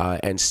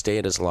 And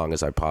stayed as long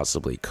as I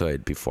possibly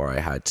could before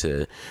I had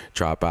to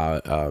drop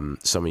out.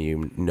 Some of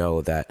you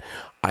know that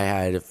I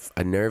had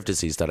a nerve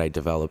disease that I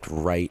developed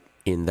right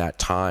in that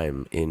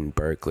time in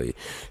Berkeley.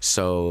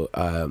 So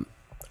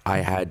I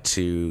had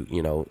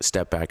to,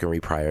 step back and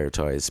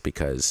reprioritize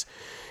because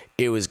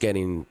it was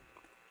getting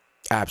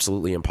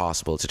absolutely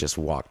impossible to just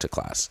walk to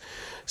class.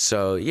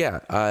 So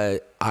yeah,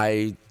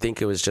 I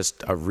think it was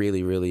just a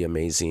really, really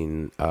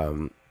amazing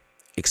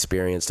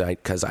experience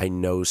because I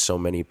know so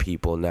many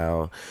people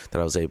now that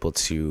I was able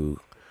to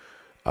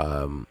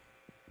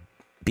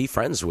be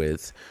friends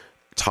with,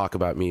 talk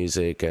about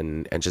music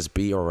and just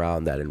be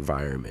around that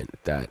environment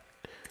that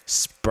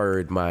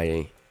spurred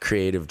my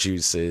creative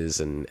juices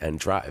and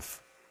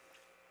drive.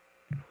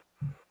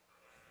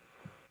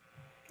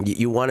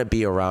 You want to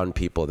be around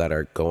people that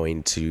are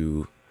going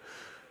to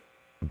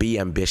be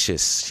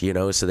ambitious,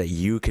 so that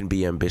you can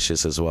be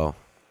ambitious as well.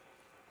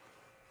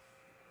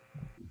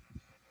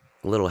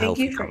 A little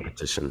healthy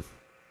competition.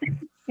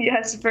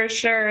 Yes, for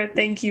sure.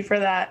 Thank you for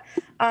that.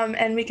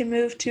 And we can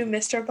move to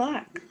Mr.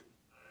 Black.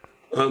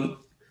 One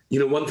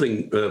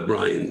thing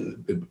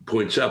Brian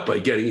points out by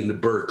getting into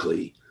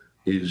Berkeley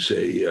is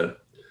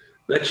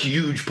that's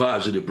huge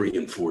positive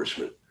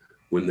reinforcement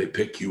when they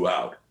pick you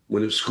out.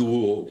 When a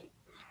school,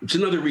 it's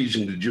another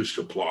reason to just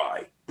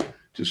apply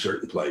to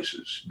certain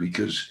places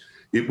because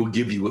it will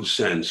give you a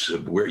sense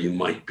of where you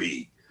might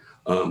be.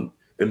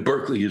 And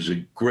Berkeley is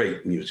a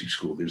great music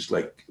school. There's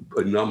like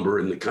a number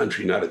in the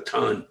country, not a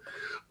ton.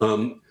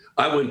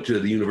 I went to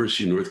the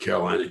University of North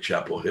Carolina,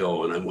 Chapel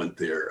Hill, and I went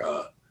there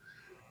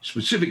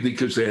specifically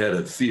because they had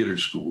a theater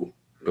school,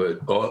 but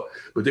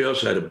they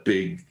also had a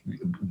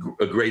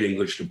great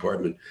English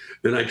department.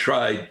 And I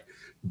tried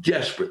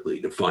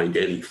desperately to find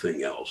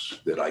anything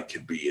else that I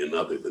could be in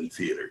other than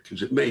theater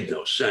because it made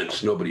no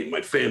sense. Nobody in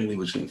my family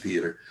was in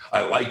theater.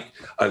 I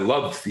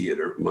loved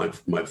theater. My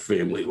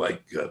family,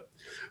 like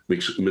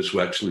Miss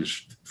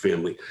Wechsler's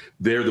family,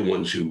 they're the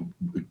ones who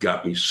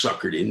got me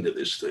suckered into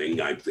this thing.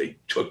 They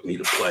took me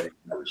to play.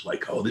 I was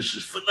like, oh, this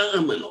is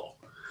phenomenal.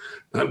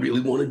 I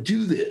really want to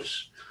do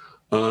this.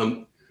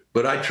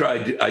 But I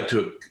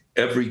took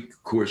every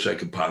course I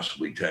could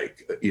possibly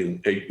take,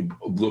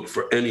 looked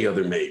for any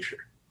other major.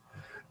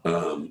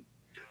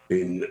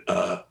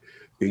 It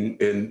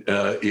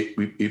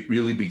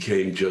really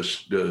became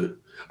just,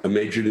 I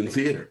majored in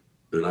theater.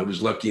 And I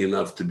was lucky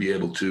enough to be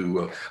able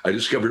to, I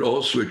discovered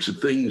all sorts of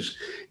things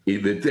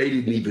that they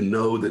didn't even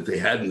know that they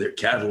had in their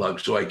catalog,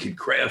 so I could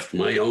craft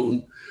my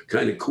own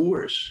kind of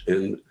course.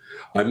 And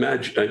I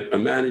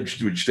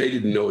managed, which they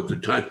didn't know at the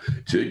time,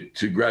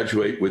 to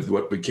graduate with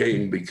what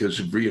became,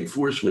 because of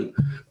reinforcement,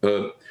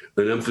 an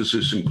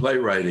emphasis in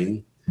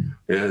playwriting.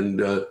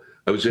 And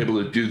I was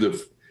able to do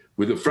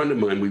with a friend of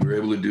mine, we were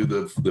able to do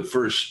the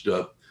first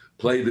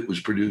play that was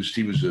produced.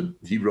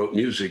 He wrote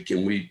music,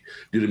 and we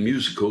did a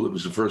musical. It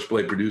was the first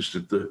play produced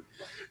at the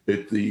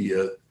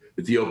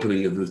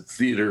opening of the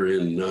theater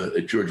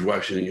at George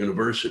Washington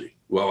University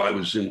while I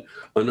was an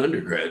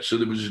undergrad. So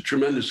there was a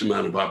tremendous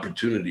amount of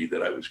opportunity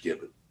that I was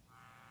given.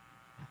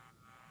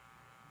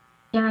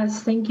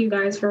 Yes, thank you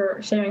guys for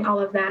sharing all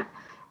of that.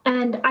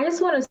 And I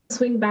just want to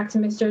swing back to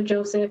Mr.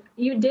 Joseph.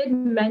 You did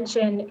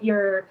mention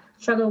your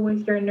struggle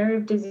with your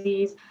nerve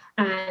disease,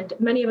 and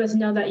many of us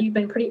know that you've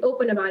been pretty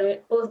open about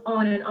it, both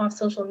on and off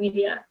social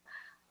media.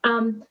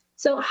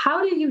 So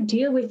how do you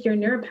deal with your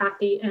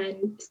neuropathy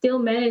and still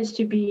manage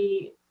to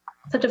be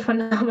such a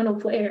phenomenal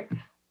player?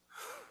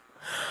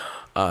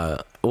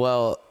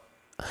 Well,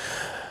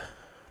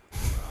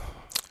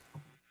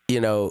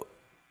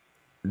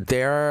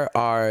 there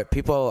are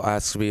people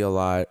ask me a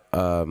lot.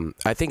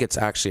 I think it's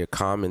actually a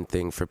common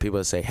thing for people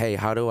to say, hey,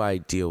 how do I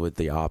deal with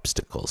the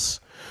obstacles?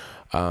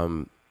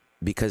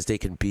 Because they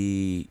can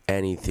be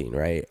anything,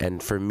 right?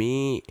 And for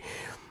me,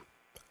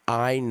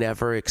 I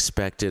never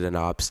expected an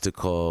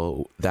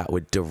obstacle that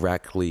would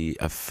directly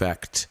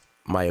affect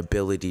my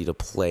ability to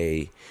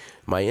play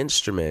my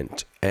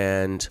instrument.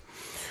 And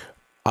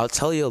I'll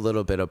tell you a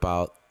little bit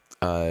about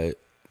the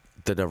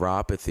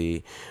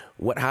neuropathy.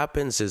 what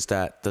happens is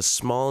that the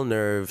small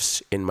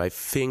nerves in my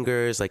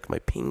fingers, like my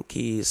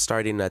pinky,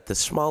 starting at the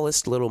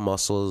smallest little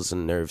muscles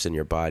and nerves in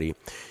your body,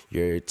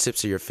 your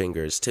tips of your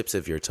fingers, tips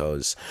of your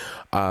toes,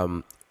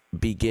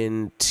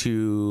 begin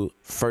to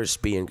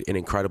first be in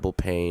incredible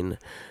pain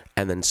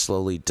and then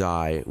slowly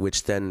die,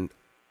 which then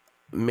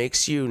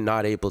makes you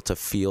not able to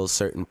feel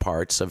certain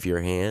parts of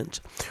your hand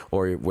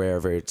or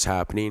wherever it's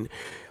happening.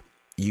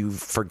 You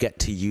forget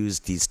to use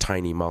these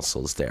tiny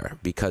muscles there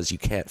because you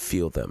can't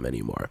feel them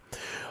anymore.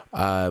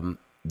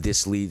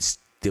 This leads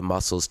the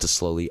muscles to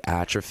slowly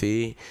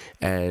atrophy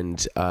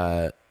and,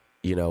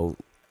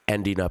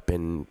 ending up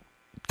in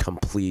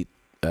complete,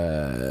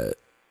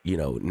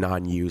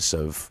 non-use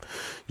of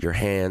your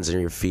hands and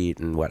your feet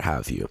and what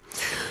have you.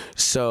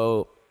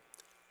 So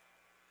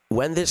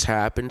when this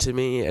happened to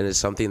me, and it's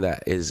something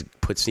that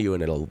puts you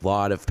in a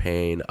lot of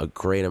pain, a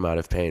great amount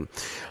of pain,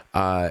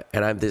 and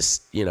I'm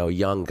this,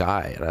 young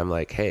guy, and I'm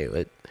like, hey,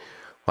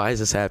 why is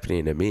this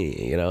happening to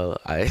me?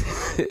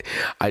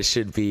 I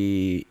should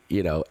be,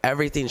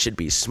 everything should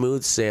be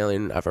smooth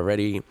sailing. I've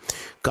already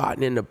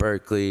gotten into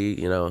Berkeley,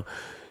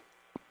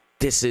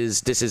 this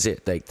is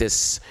it. Like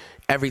this,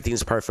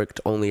 everything's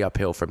perfect, only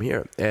uphill from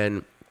here.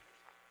 And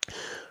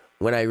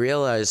when I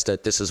realized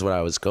that this is what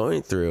I was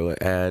going through,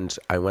 and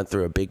I went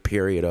through a big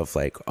period of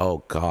like,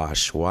 oh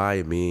gosh,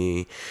 why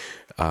me?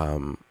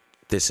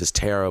 This is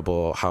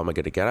terrible. How am I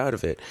going to get out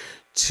of it?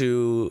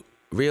 To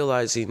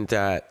realizing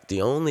that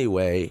the only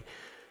way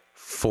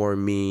for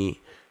me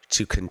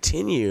to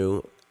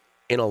continue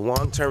in a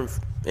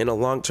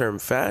long-term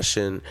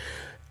fashion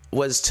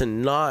was to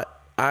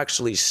not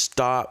actually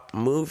stop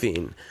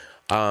moving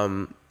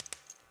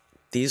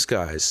these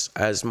guys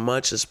as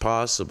much as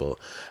possible.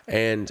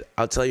 And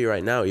I'll tell you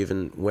right now,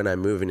 even when I'm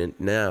moving it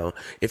now,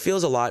 it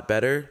feels a lot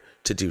better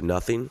to do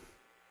nothing,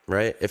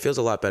 right? It feels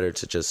a lot better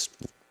to just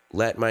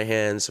let my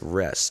hands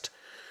rest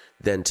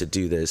than to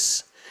do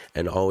this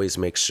and always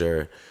make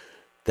sure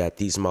that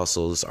these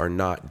muscles are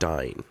not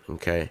dying,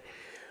 okay?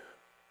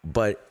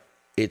 But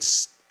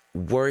it's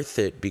worth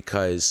it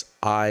because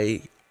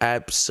I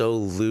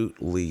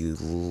absolutely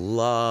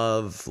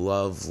love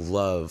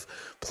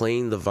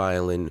playing the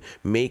violin,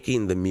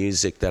 making the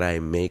music that I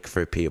make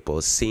for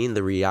people, seeing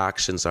the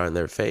reactions on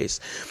their face.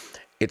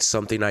 It's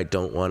something I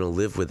don't want to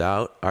live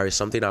without, or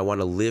something I want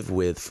to live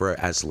with for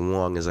as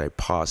long as I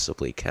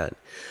possibly can.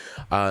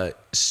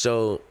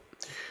 So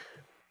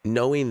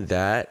knowing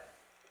that,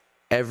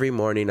 every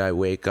morning I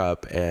wake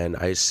up and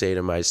I say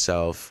to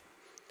myself,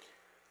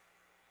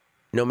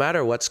 no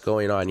matter what's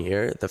going on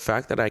here, the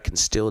fact that I can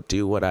still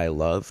do what I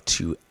love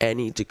to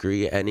any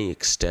degree, any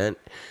extent,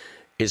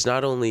 is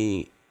not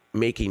only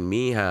making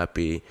me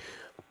happy,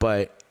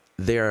 but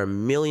there are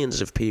millions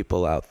of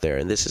people out there,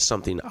 and this is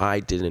something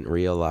I didn't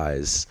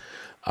realize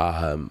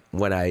until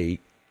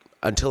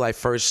I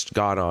first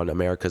got on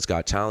America's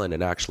Got Talent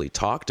and actually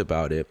talked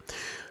about it.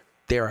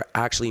 There are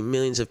actually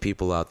millions of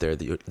people out there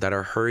that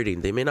are hurting.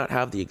 They may not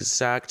have the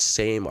exact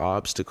same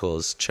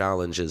obstacles,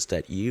 challenges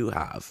that you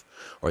have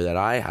or that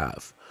I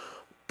have,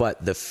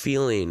 but the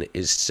feeling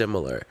is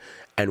similar.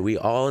 And we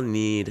all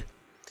need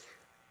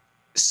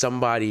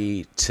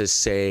somebody to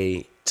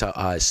say to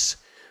us,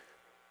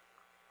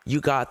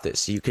 you got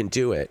this, you can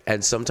do it.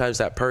 And sometimes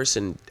that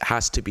person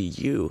has to be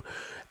you.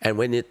 And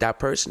when that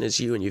person is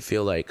you and you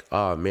feel like,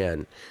 oh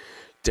man,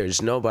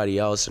 there's nobody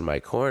else in my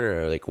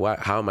corner, like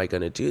how am I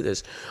going to do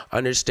this?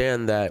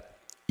 Understand that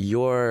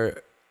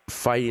you're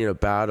fighting a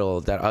battle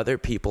that other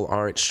people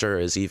aren't sure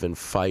is even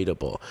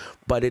fightable,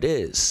 but it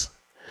is.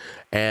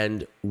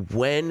 And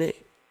when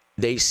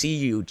they see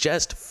you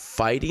just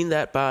fighting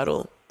that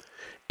battle,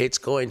 it's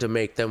going to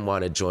make them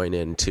want to join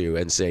in too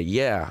and say,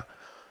 yeah,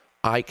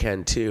 I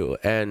can too.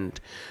 And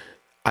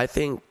I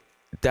think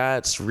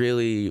that's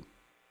really,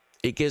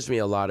 it gives me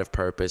a lot of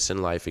purpose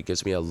in life. It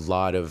gives me a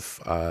lot of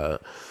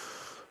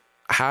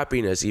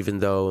happiness, even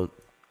though,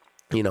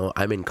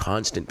 I'm in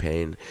constant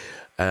pain.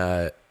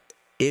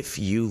 If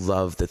you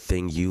love the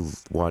thing you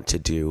want to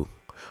do,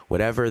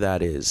 whatever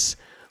that is,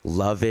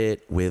 love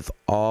it with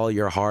all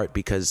your heart,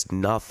 because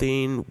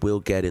nothing will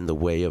get in the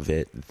way of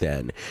it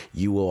then.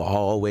 You will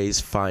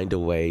always find a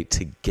way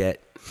to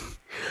get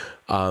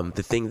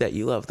the thing that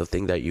you love, the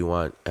thing that you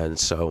want. And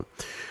so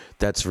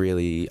that's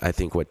really, I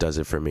think, what does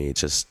it for me.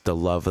 Just the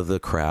love of the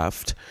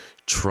craft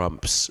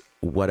trumps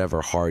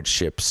whatever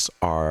hardships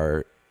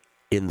are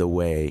in the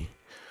way.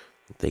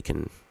 They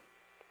can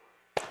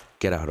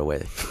get out of the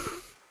way.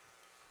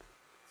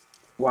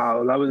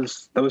 Wow, that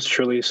was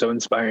truly so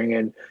inspiring.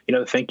 And,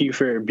 thank you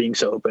for being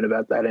so open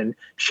about that and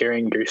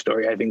sharing your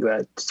story. I think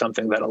that's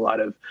something that a lot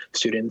of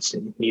students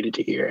needed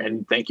to hear.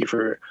 And thank you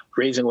for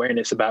raising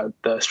awareness about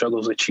the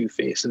struggles that you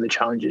faced and the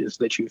challenges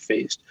that you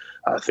faced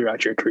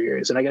throughout your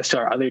careers. And I guess to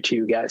our other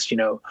two guests,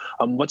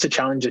 what's a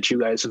challenge that you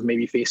guys have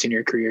maybe faced in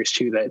your careers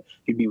too that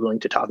you'd be willing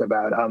to talk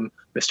about?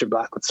 Mr.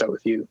 Black, let's start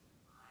with you.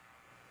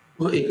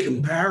 Well, in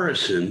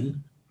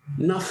comparison,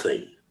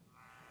 nothing.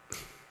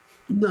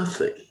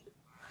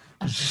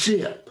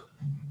 Zip.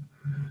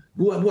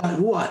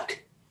 What?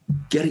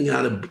 getting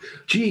out of,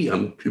 the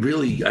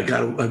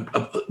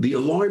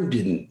alarm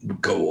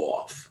didn't go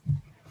off.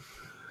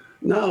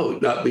 No,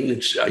 I mean,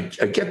 I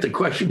get the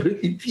question, but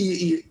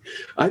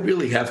I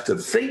really have to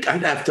think.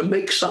 I'd have to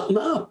make something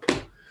up.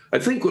 I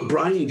think what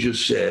Brian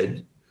just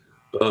said,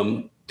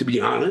 to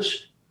be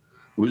honest,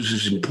 was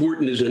as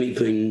important as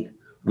anything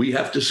we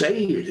have to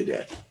say here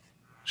today.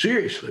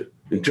 Seriously,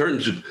 in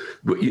terms of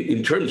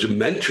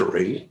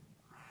mentoring, in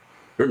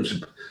terms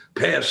of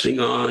passing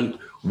on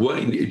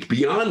it's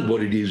beyond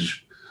what it is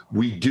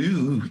we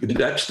do.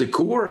 That's the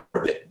core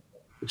of it.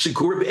 It's the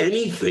core of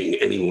anything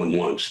anyone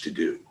wants to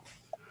do.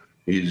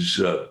 Is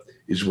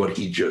what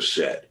he just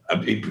said.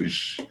 It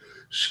was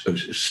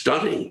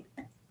stunning.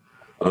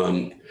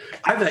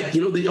 I've had,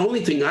 the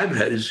only thing I've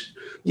had is,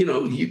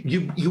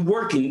 you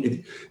work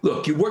in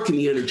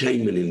the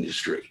entertainment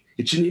industry.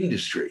 It's an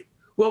industry.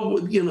 Well,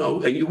 and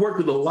you work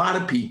with a lot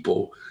of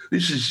people.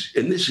 This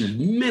is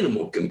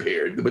minimal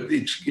compared, but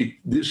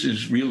this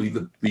is really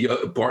the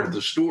other part of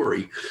the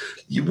story.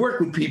 You work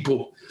with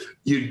people,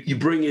 you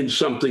bring in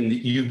something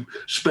that you've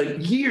spent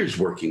years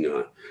working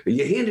on, and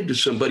you hand it to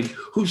somebody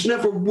who's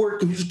never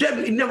worked, who's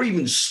definitely never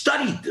even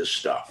studied this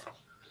stuff.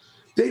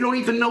 They don't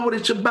even know what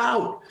it's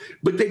about,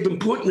 but they've been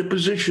put in a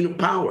position of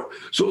power.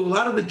 So a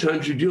lot of the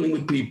times you're dealing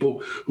with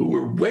people who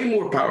are way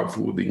more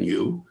powerful than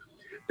you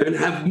and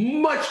have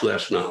much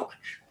less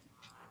knowledge.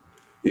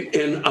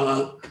 And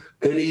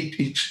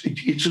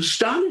it's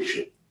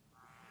astonishing.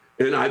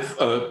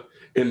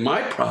 And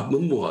my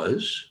problem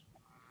was,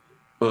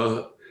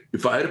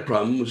 if I had a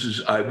problem,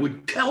 is I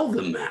would tell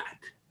them that.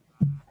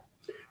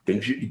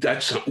 And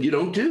that's something you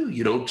don't do.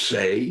 You don't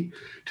say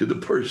to the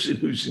person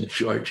who's in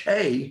charge,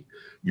 hey,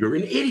 you're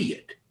an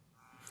idiot.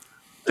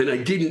 And I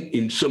didn't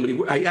in so many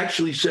words. I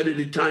actually said it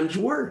at times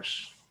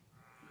worse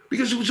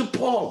because it was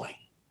appalling.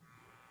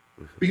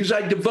 Because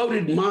I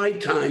devoted my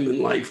time and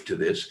life to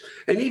this.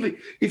 And even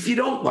if you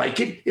don't like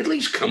it, at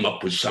least come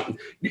up with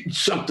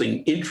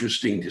something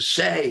interesting to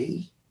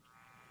say.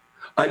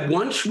 I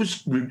once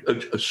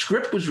a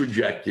script was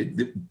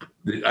rejected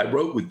that I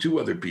wrote with two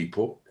other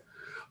people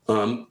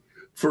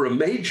for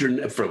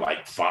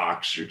like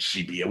Fox or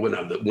CBS,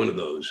 one of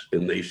those.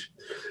 And they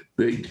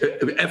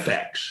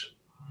FX.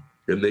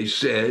 And they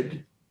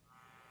said,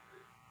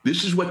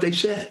 this is what they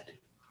said,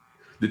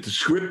 that the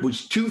script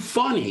was too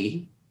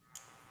funny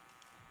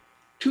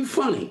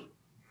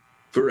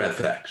for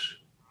FX.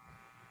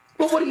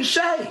 Well, what do you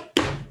say?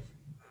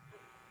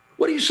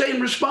 What do you say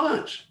in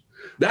response?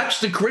 That's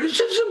the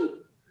criticism?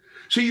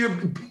 So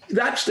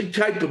that's the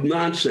type of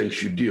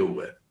nonsense you deal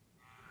with.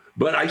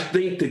 But I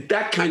think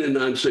that kind of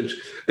nonsense,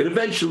 and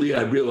eventually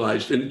I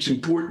realized, and it's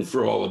important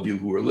for all of you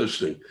who are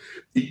listening,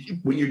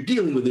 when you're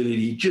dealing with an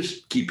idiot,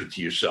 just keep it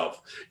to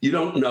yourself. You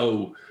don't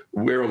know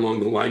where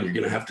along the line you're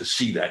going to have to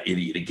see that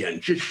idiot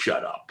again. Just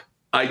shut up.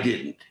 I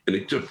didn't. And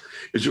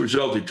as a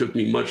result, it took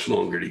me much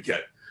longer to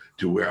get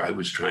to where I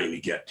was trying to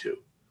get to.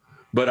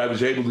 But I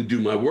was able to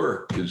do my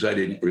work because I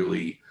didn't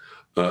really,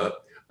 I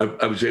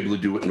was able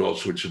to do it in all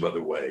sorts of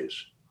other ways.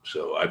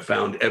 So I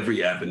found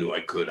every avenue I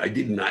could. I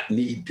did not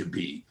need to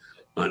be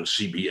on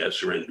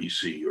CBS or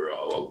NBC or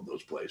all of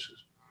those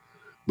places.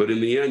 But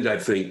in the end, I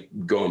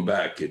think going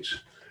back,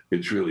 it's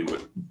really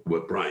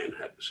what Brian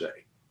had to say.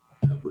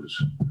 That was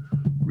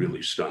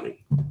really stunning.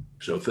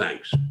 So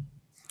thanks.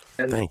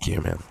 Thank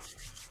you, man.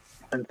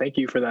 And thank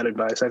you for that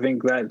advice. I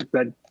think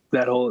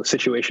that whole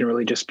situation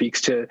really just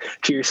speaks to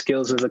your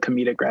skills as a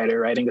comedic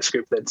writer, writing a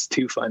script that's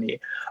too funny.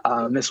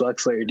 Ms.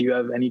 Wechsler, do you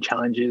have any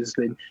challenges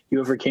that you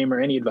overcame or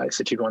any advice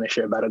that you'd want to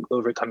share about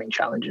overcoming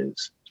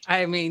challenges?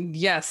 I mean,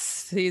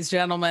 yes, these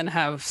gentlemen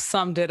have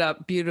summed it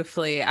up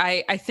beautifully.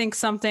 I think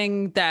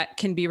something that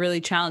can be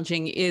really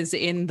challenging is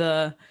in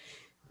the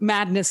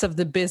madness of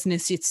the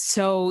business. It's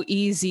so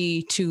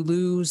easy to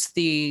lose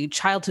the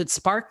childhood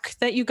spark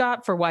that you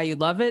got for why you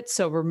love it.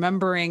 So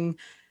remembering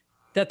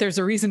that there's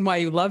a reason why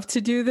you love to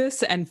do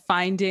this and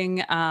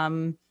finding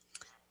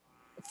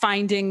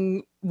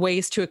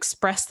ways to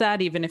express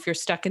that, even if you're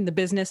stuck in the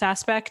business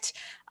aspect.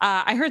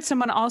 I heard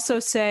someone also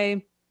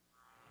say,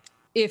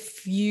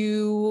 if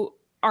you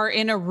are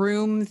in a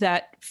room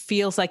that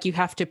feels like you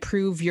have to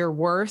prove your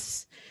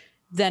worth,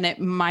 then it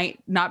might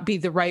not be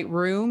the right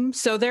room.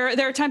 So there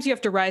are times you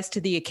have to rise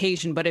to the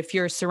occasion, but if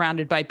you're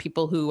surrounded by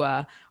people who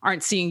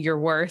aren't seeing your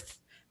worth,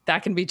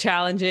 that can be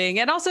challenging.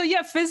 And also,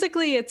 yeah,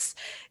 physically,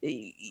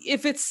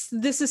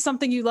 this is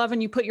something you love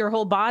and you put your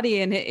whole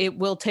body in, it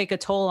will take a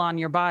toll on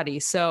your body.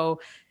 So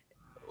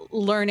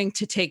learning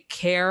to take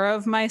care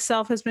of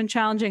myself has been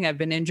challenging. I've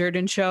been injured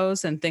in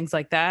shows and things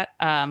like that.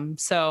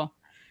 So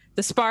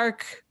the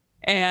spark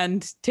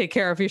and take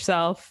care of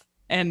yourself.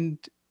 And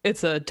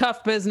it's a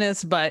tough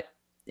business, but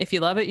if you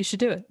love it, you should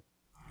do it.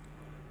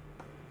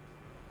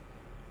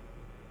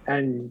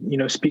 And,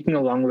 speaking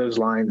along those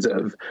lines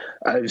of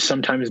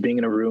sometimes being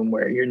in a room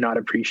where you're not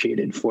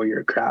appreciated for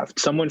your craft,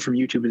 someone from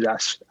YouTube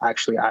is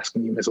actually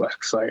asking you, Ms.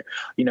 Wechsler,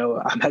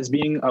 has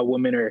being a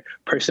woman or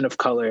person of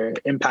color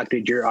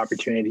impacted your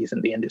opportunities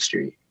in the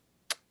industry?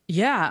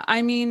 Yeah,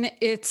 I mean,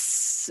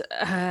 it's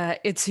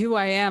who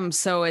I am,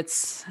 so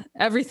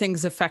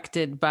everything's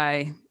affected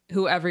by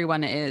who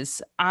everyone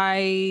is.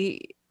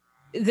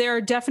 There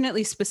are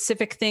definitely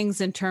specific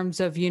things in terms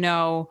of,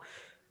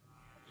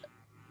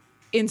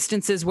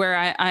 instances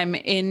where I'm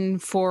in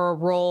for a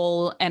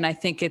role and I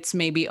think it's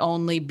maybe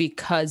only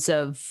because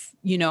of,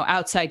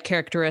 outside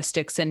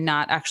characteristics and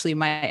not actually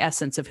my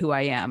essence of who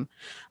I am.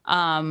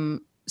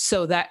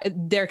 So that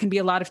there can be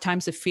a lot of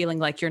times of feeling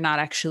like you're not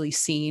actually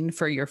seen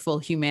for your full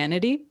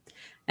humanity.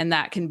 And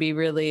that can be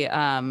really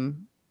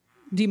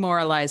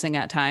demoralizing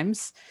at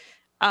times.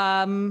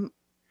 Yeah.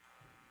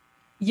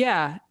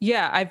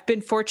 I've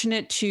been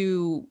fortunate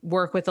to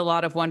work with a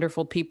lot of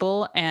wonderful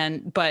people.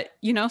 But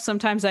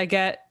sometimes I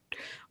get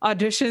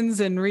auditions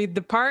and read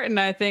the part and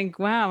I think,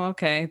 wow,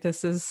 okay,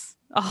 this is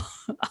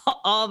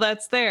all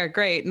that's there.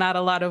 Great. Not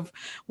a lot of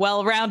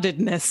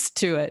well-roundedness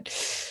to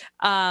it.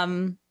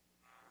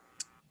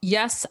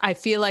 Yes, I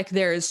feel like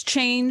there's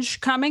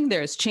change coming.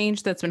 There's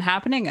change that's been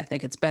happening. I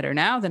think it's better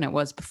now than it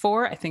was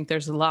before. I think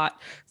there's a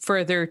lot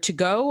further to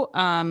go.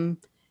 And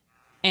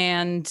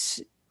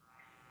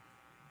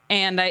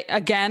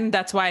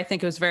that's why I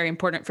think it was very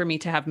important for me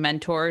to have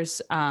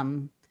mentors,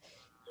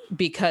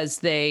 because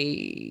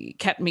they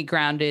kept me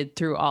grounded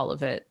through all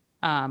of it.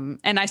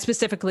 And I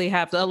specifically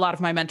have a lot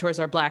of my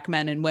mentors are Black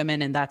men and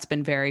women, and that's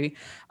been very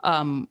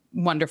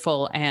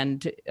wonderful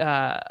and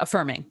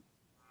affirming.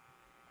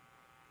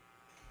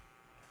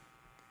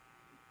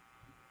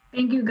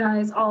 Thank you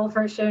guys all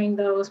for sharing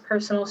those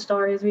personal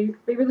stories. We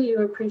really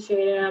do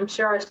appreciate it, and I'm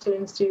sure our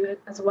students do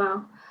as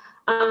well.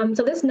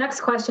 So this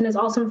next question is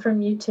also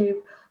from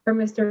YouTube from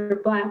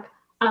Mr. Black.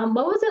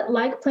 What was it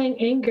like playing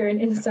Anger in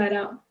Inside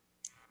Out?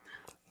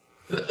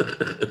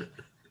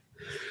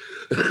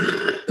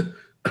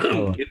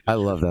 Oh, I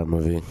love that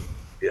movie.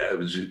 Yeah,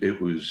 it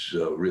was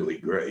really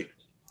great.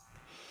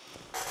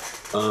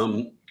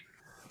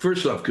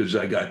 First off, because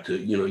I got to,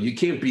 you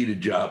can't beat a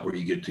job where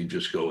you get to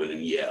just go in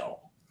and yell.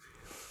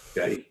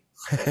 Okay.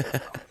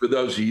 For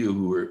those of you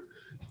who are,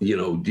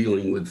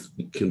 dealing with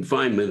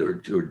confinement or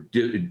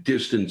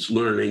distance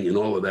learning and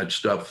all of that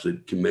stuff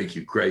that can make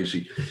you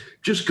crazy,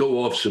 just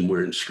go off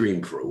somewhere and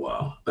scream for a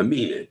while. I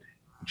mean it.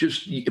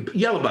 Just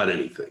yell about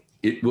anything.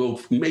 It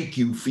will make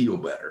you feel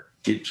better.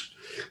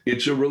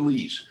 It's a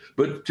release.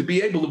 But to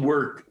be able to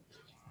work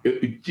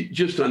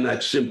just on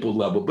that simple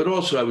level, but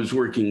also I was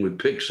working with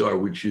Pixar,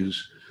 which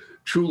is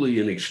truly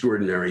an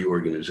extraordinary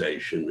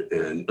organization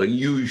and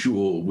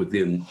unusual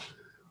within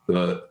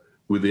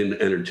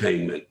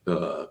entertainment.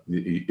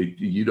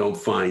 You don't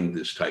find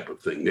this type of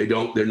thing.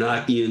 They're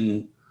not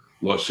in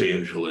Los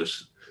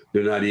Angeles.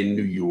 They're not in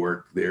New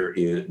York. They're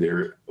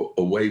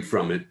away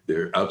from it.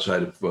 They're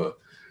outside of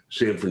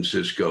San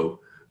Francisco.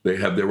 They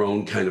have their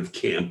own kind of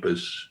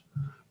campus.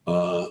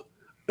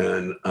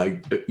 And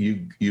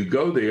you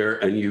go there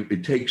and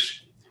it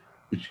takes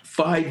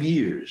 5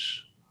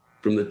 years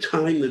from the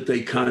time that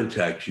they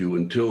contact you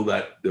until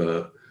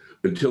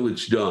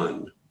it's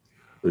done.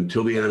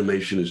 Until the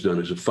animation is done,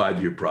 is a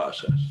 5-year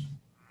process.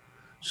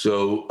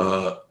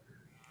 So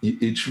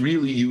it's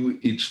really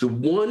it's the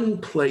one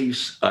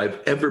place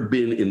I've ever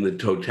been in the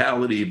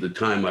totality of the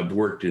time I've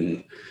worked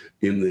in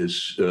doing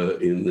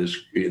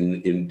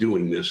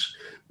this,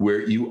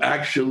 where you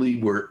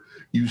actually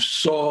you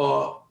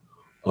saw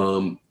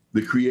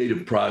the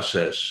creative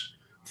process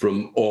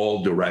from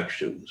all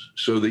directions,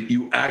 so that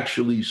you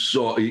actually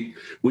saw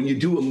when you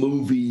do a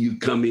movie, you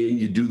come in,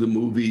 you do the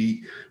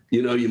movie.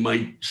 You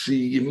might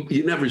see,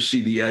 you never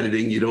see the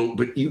editing,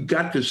 but you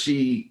got to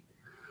see,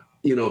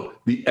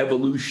 the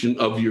evolution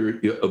of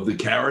the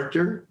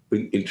character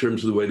in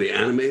terms of the way they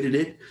animated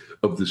it,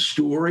 of the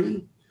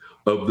story,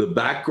 of the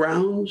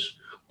backgrounds,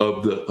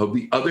 of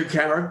the other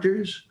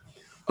characters.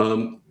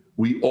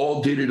 We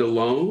all did it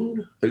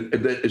alone.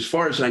 As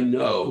far as I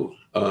know,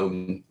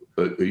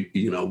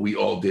 we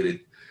all did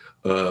it.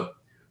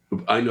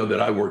 I know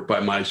that I worked by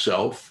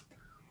myself.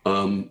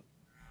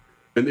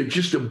 And they're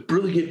just a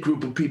brilliant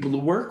group of people to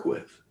work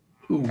with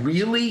who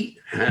really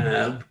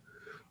have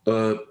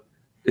an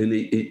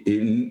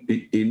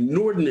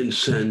inordinate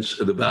sense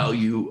of the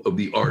value of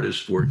the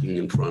artist working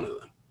in front of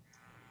them.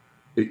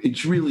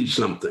 It's really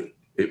something,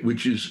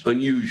 which is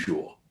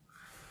unusual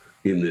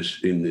in this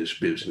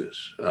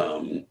business,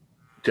 to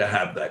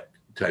have that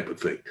type of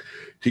thing.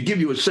 To give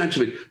you a sense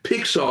of it,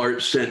 Pixar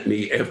sent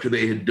me, after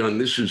they had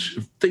done,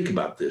 think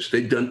about this,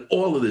 they'd done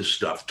all of this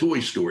stuff,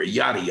 Toy Story,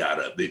 yada,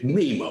 yada,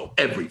 Nemo,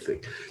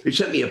 everything. They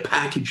sent me a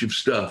package of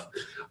stuff.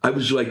 I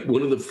was like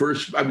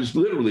I was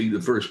literally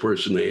the first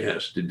person they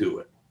asked to do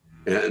it.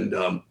 And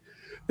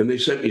they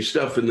sent me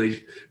stuff, and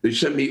they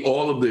sent me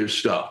all of their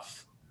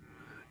stuff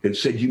and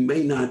said, you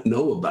may not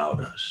know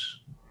about us.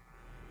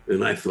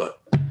 And I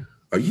thought,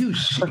 are you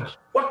serious?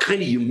 What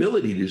kind of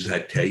humility does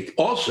that take?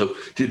 Also,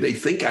 did they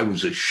think I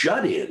was a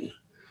shut-in,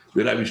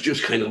 that I was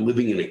just kind of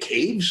living in a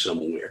cave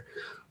somewhere?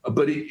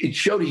 But it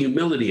showed a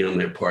humility on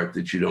their part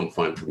that you don't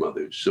find from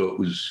others. So it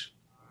was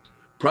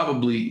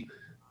probably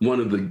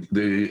one of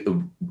the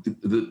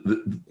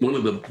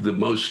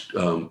most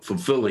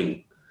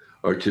fulfilling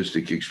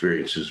artistic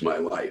experiences in my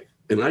life.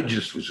 And I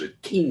just was a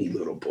teeny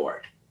little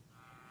part.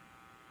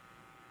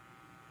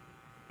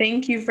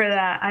 Thank you for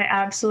that. I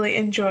absolutely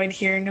enjoyed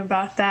hearing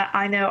about that.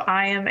 I know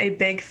I am a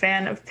big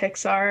fan of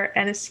Pixar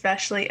and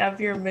especially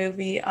of your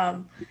movie.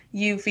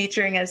 You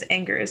featuring as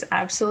Anger is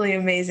absolutely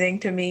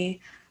amazing to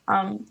me.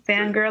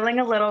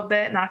 Fangirling a little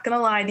bit, not going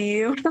to lie to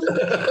you.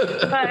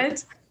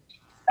 But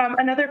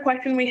another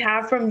question we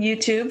have from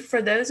YouTube,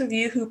 for those of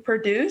you who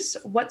produce,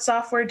 what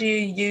software do you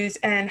use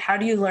and how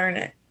do you learn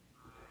it?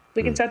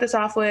 We can start this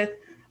off with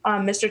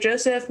Mr.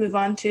 Joseph, move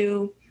on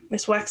to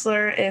Ms.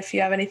 Wechsler, if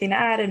you have anything to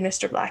add, and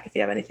Mr. Black, if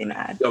you have anything to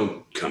add.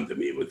 Don't come to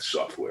me with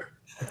software.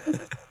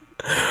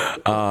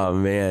 Oh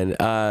man,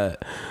 I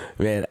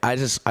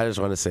just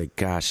want to say,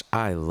 gosh,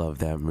 I love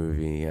that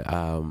movie.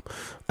 I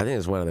think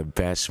it's one of the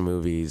best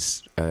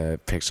movies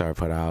Pixar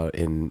put out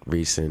in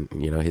recent,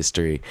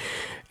 history.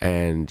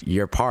 And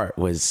your part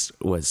was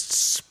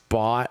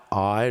spot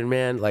on,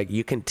 man. Like,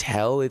 you can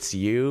tell it's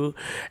you.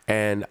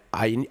 And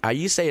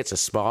you say it's a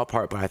small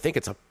part, but I think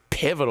it's a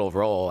pivotal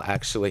role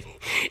actually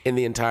in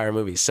the entire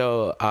movie.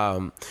 So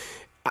I'm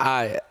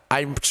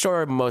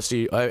sure most of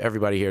you,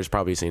 everybody here has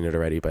probably seen it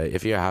already, but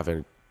if you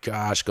haven't,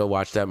 gosh, go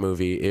watch that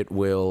movie. It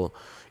will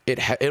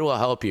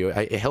help you.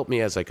 It helped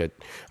me as I'm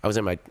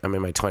in my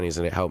 20s,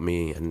 and it helped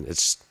me, and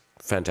it's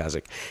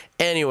fantastic.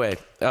 Anyway,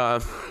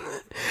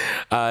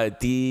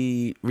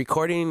 the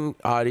recording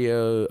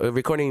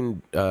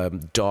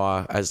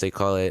DAW, as they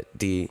call it,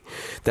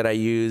 that I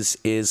use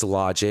is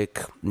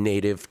Logic,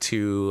 native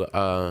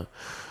to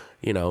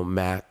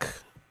Mac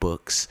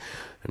books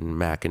and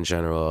Mac in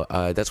general.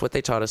 That's what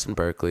they taught us in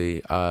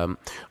Berkeley.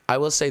 I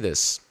will say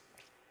this.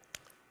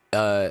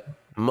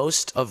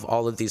 Most of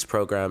all of these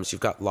programs,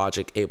 you've got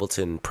Logic,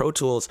 Ableton, Pro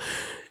Tools.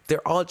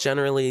 They're all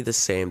generally the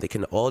same. They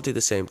can all do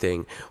the same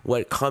thing.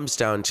 What it comes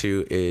down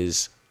to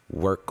is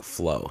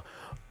workflow.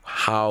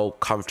 How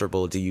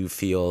comfortable do you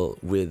feel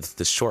with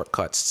the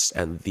shortcuts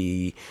and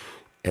the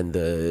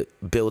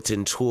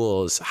built-in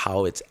tools,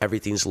 how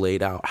everything's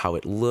laid out, how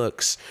it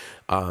looks.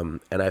 And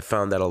I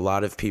found that a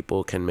lot of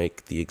people can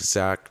make the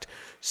exact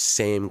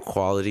same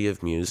quality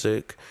of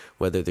music,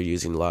 whether they're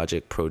using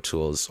Logic, Pro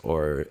Tools,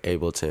 or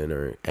Ableton,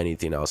 or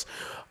anything else.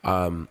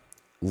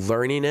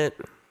 Learning it,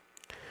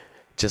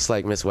 just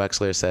like Miss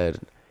Wechsler said,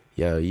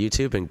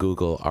 YouTube and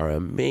Google are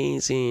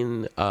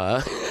amazing,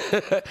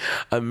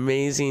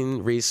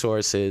 amazing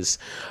resources.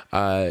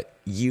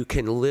 You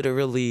can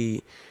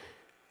literally,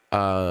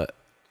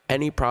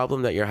 any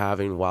problem that you're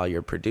having while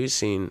you're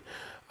producing,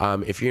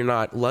 if you're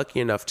not lucky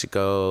enough to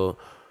go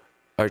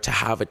or to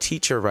have a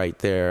teacher right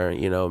there,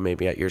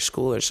 maybe at your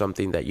school or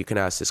something, that you can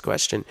ask this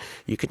question,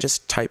 you can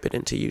just type it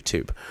into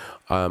YouTube,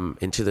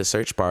 into the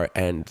search bar,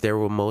 and there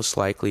will most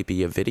likely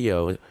be a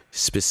video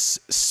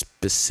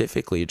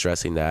specifically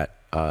addressing that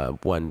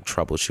one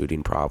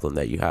troubleshooting problem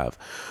that you have.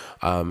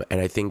 And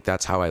I think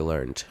that's how I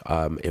learned.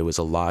 It was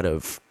a lot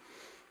of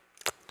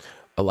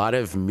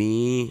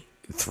me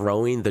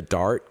throwing the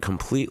dart,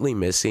 completely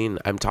missing.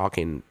 I'm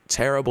talking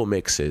terrible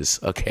mixes,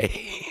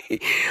 okay?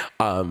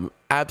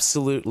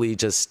 Absolutely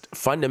just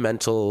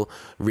fundamental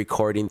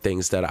recording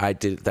things that I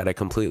did that I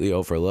completely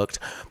overlooked,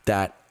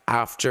 that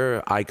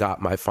after I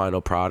got my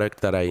final product,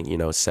 that I,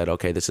 said,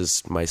 okay, this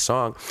is my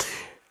song.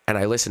 And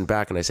I listened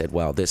back and I said,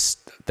 well,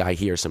 I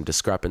hear some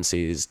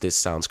discrepancies. This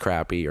sounds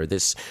crappy, or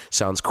this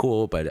sounds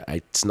cool, but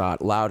it's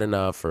not loud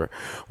enough, or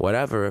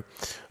whatever.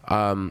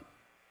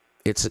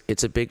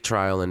 It's a big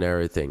trial and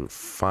error thing,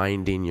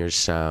 finding your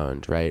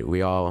sound, right?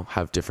 We all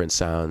have different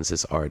sounds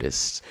as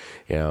artists,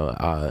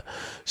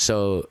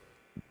 so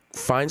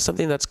find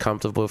something that's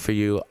comfortable for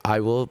you. I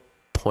will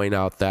point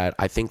out that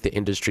I think the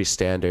industry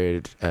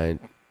standard, and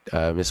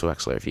Ms.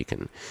 Wechsler, if you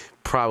can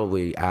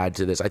probably add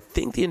to this, I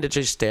think the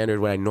industry standard,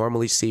 what I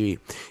normally see,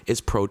 is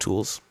Pro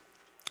Tools,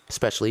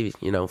 especially,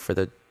 for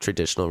the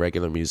traditional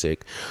regular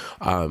music.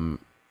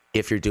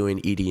 If you're doing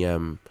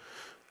EDM,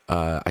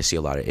 I see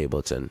a lot of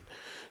Ableton.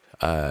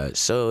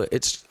 So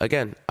it's,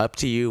 again, up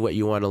to you what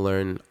you want to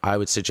learn. I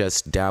would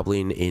suggest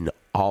dabbling in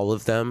all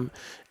of them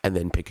and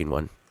then picking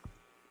one.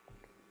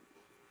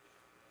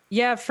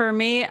 Yeah, for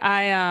me,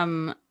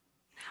 I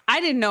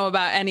didn't know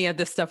about any of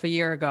this stuff a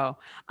year ago.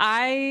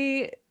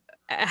 I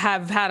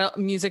have had a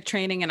music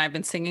training and I've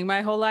been singing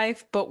my whole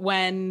life. But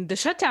when the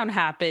shutdown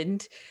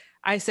happened,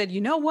 I said,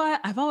 you know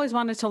what? I've always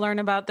wanted to learn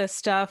about this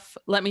stuff.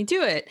 Let me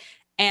do it.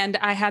 And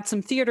I had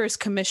some theaters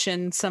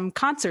commission some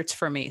concerts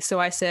for me. So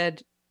I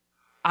said,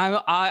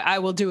 I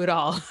will do it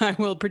all. I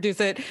will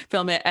produce it,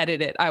 film it,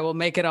 edit it. I will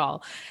make it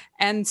all.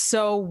 And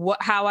so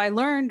how I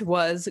learned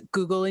was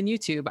Google and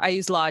YouTube. I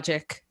use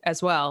Logic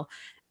as well.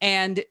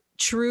 And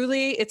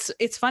truly,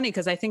 it's funny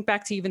because I think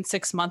back to even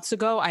 6 months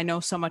ago, I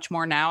know so much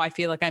more now. I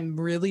feel like I'm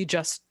really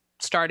just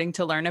starting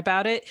to learn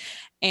about it.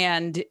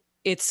 And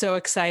it's so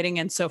exciting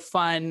and so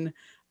fun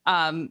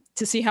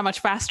to see how much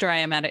faster I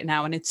am at it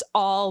now. And it's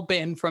all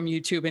been from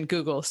YouTube and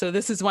Google. So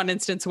this is one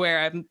instance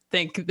where I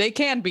think they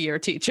can be your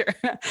teacher.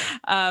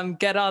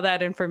 Get all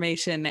that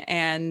information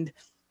and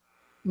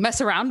mess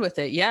around with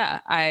it.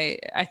 Yeah,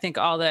 I think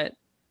all that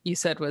you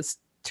said was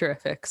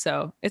terrific.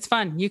 So it's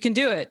fun. You can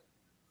do it.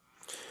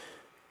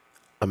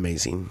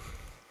 Amazing.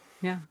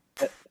 Yeah.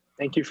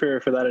 Thank you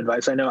for that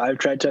advice. I know I've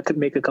tried to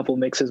make a couple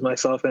mixes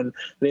myself, and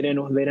they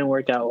didn't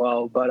work out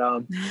well. But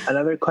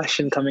another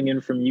question coming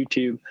in from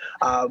YouTube: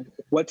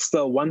 what's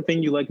the one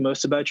thing you like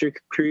most about your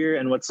career,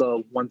 and what's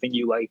the one thing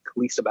you like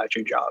least about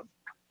your job?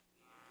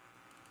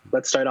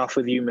 Let's start off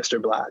with you,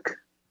 Mr. Black.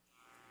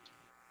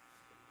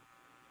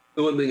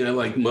 The one thing I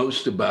like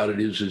most about it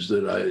is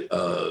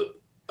that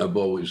I've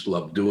always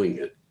loved doing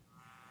it.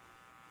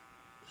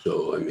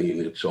 So I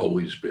mean, it's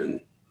always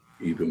been,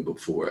 even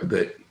before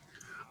that.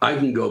 I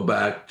can go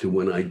back to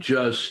when I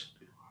just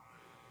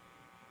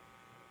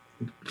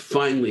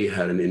finally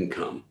had an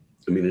income.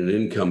 I mean, an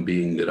income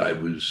being that I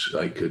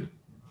could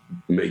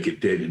make it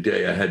day to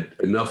day. I had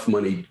enough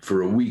money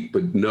for a week,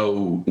 but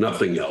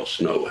nothing else,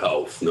 no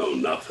health, no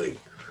nothing.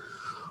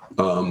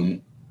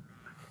 And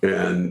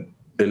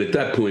at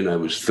that point I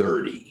was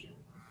 30,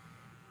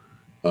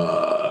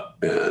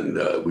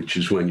 which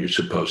is when you're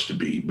supposed to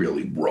be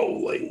really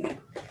rolling.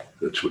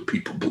 That's what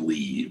people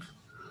believe.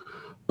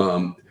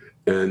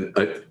 And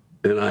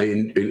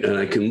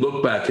I can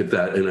look back at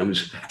that, and I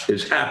was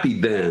as happy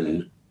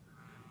then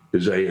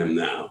as I am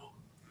now.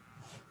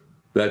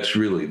 That's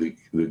really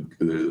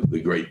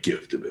the great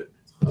gift of it,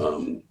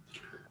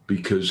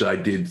 because I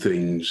did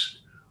things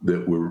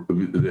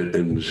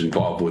and was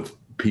involved with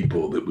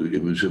people that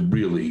it was a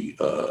really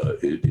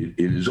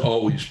it has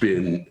always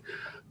been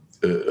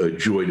a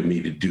joy to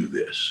me to do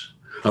this.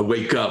 I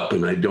wake up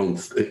and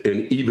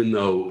and even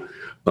though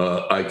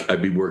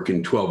I'd be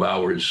working 12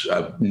 hours,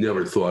 I've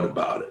never thought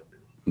about it.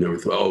 Never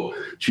thought, oh,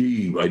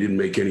 gee, I didn't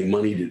make any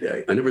money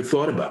today. I never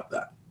thought about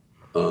that.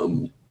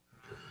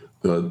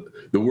 The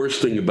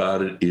worst thing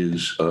about it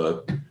is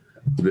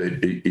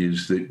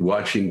that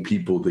watching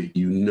people that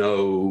you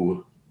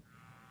know,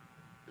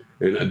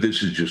 and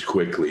this is just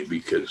quickly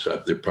because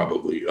there are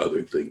probably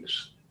other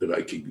things that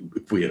I could,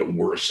 if we had a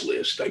worse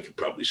list, I could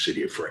probably sit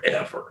here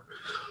forever.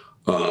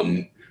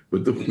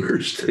 But the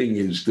worst thing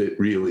is that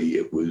really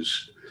it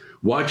was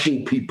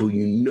watching people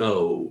you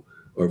know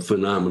are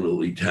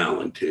phenomenally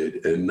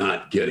talented and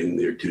not getting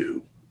their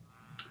due.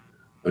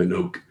 I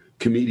know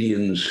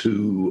comedians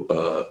who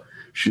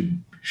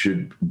should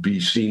be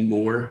seen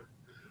more,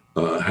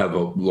 have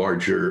a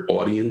larger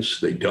audience.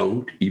 They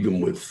don't,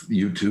 even with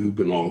YouTube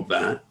and all of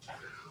that.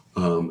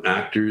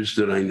 Actors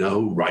that I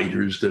know,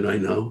 writers that I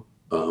know,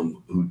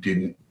 who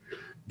didn't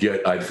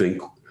get, I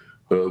think,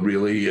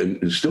 really,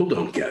 and still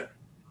don't get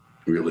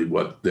really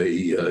what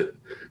they,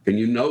 and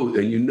you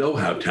know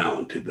how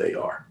talented they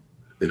are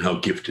and how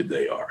gifted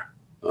they are.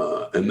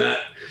 And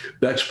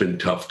that's been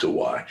tough to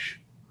watch,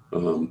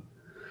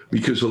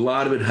 because a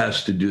lot of it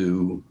has to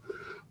do,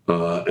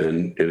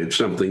 and it's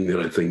something that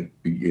I think,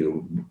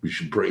 we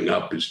should bring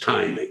up, is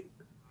timing.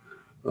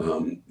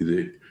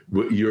 That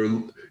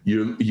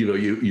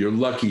you're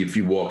lucky if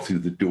you walk through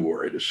the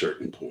door at a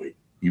certain point.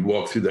 You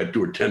walk through that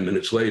door 10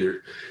 minutes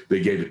later,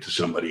 they gave it to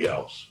somebody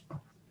else.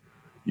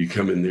 You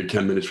come in there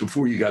 10 minutes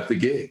before you got the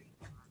gig.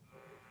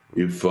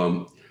 If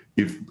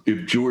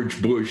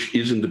George Bush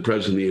isn't the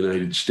president of the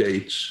United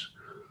States,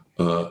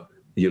 the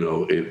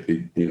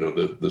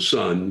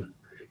son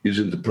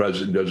isn't the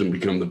president, doesn't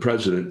become the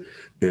president,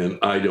 and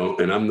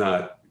I'm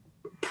not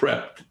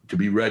prepped to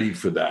be ready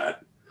for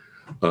that,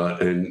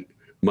 and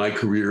my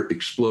career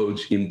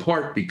explodes in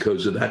part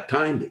because of that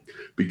timing,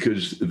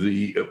 because of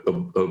the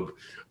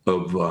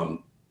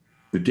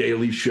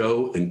Daily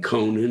Show and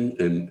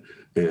Conan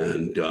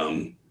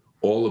and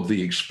all of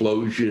the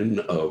explosion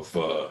of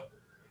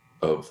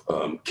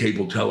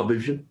cable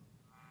television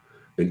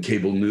and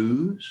cable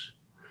news,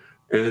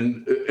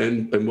 and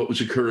what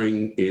was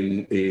occurring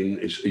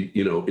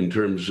in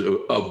terms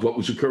of what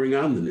was occurring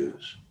on the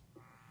news,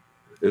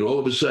 and all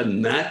of a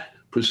sudden that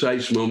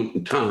precise moment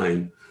in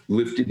time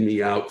lifted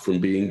me out from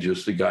being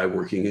just a guy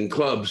working in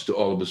clubs to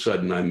all of a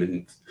sudden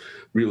I'm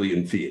really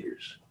in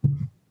theaters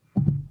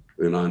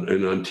and on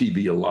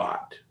TV a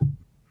lot.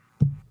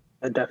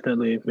 That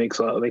definitely makes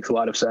a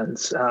lot of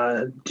sense.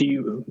 Do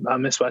you,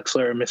 Ms.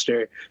 Wechsler or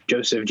Mr.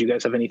 Joseph, do you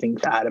guys have anything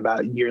to add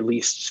about your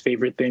least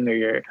favorite thing or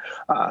your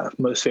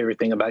most favorite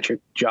thing about your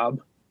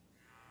job?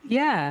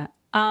 Yeah.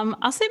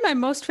 I'll say my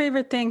most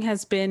favorite thing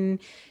has been,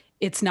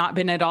 it's not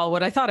been at all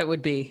what I thought it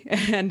would be.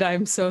 And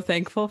I'm so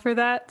thankful for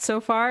that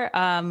so far.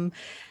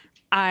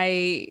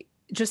 I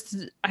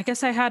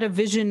guess I had a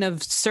vision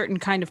of certain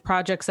kind of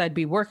projects I'd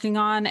be working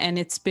on, and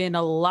it's been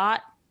a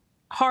lot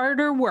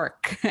harder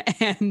work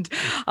and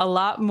a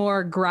lot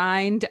more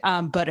grind,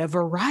 but a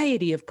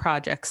variety of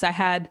projects. I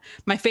had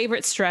my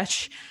favorite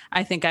stretch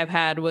I think I've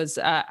had was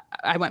I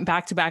went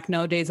back to back,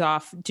 no days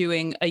off,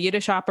 doing a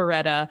Yiddish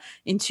operetta,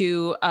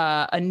 into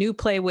a new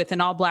play with an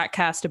all black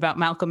cast about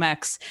Malcolm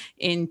X,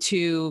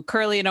 into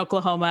Curly in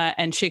Oklahoma,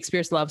 and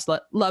Shakespeare's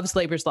Love's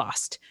Labor's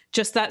Lost.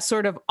 Just that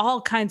sort of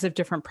all kinds of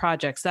different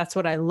projects. That's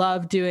what I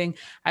love doing.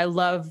 I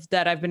love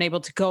that I've been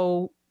able to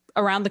go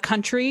around the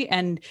country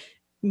and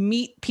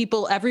meet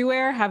people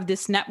everywhere, have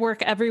this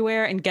network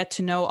everywhere, and get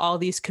to know all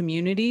these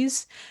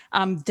communities.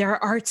 There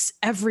are arts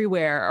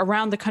everywhere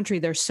around the country.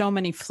 There's so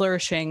many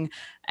flourishing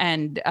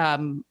and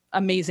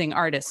amazing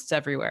artists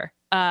everywhere.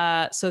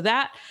 So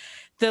that,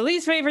 the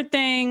least favorite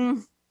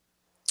thing,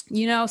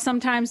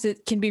 sometimes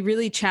it can be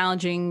really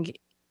challenging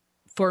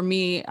for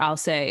me, I'll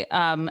say,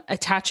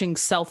 attaching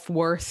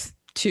self-worth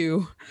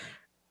to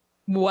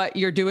what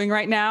you're doing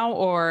right now,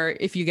 or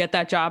if you get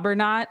that job or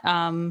not.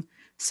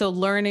 So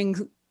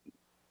learning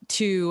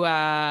to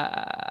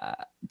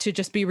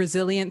just be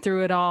resilient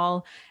through it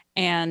all.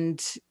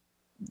 And,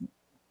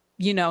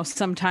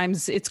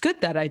 sometimes it's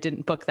good that I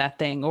didn't book that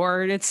thing,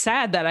 or it's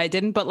sad that I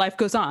didn't, but life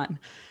goes on.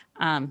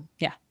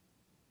 Yeah.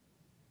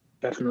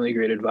 Definitely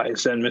great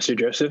advice. And Mr.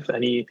 Joseph,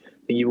 anything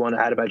you want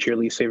to add about your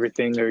least favorite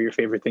thing or your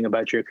favorite thing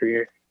about your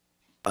career?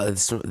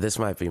 This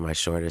might be my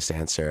shortest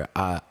answer.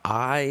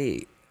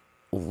 I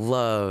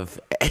love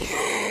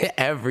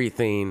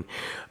everything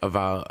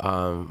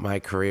about my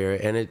career,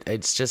 and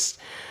it's just,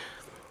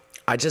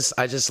 I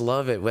just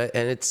love it.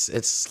 And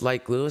it's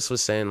like Lewis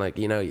was saying, like,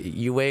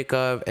 you wake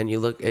up and you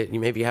look at, you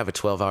maybe have a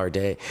 12-hour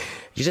day.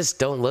 You just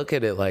don't look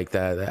at it like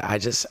that.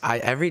 I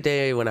every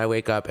day when I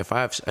wake up, if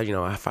I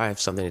have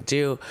something to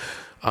do,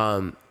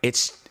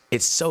 it's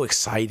so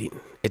exciting.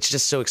 It's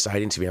just so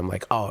exciting to me. I'm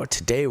like, oh,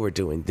 today we're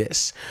doing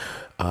this.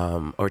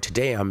 Or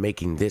today I'm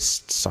making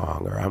this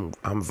song, or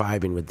I'm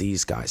vibing with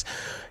these guys.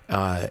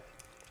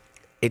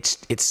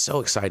 It's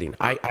so exciting.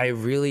 I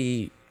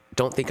really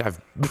don't think I've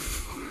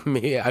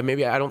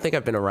maybe I don't think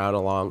I've been around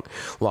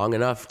long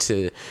enough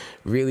to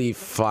really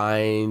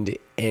find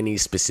any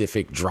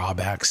specific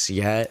drawbacks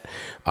yet.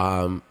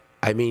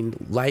 I mean,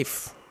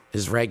 life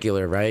is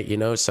regular, right?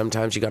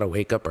 Sometimes you got to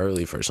wake up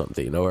early for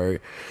something, or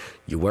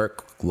you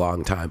work a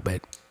long time,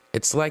 but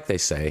it's like they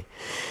say,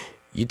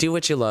 you do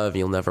what you love,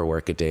 you'll never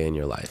work a day in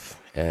your life.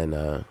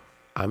 And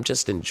I'm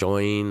just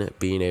enjoying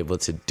being able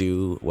to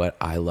do what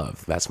I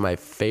love. That's my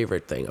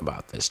favorite thing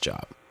about this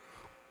job.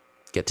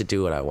 Get to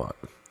do what I want.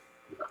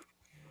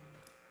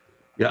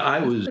 Yeah, I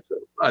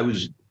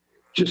was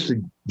just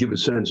to give a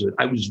sense of it,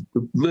 I was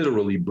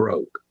literally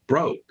broke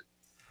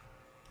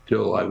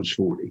till I was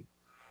 40.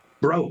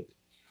 Broke.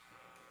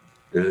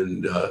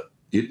 And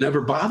it never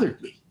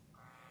bothered me,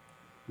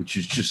 which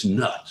is just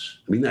nuts.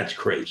 I mean, that's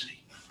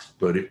crazy.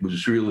 But it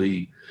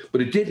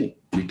didn't,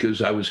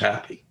 because I was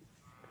happy.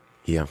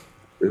 Yeah.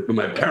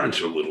 My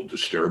parents are a little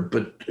disturbed,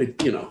 but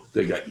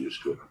they got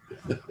used to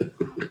it.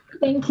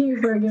 Thank you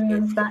for giving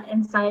us that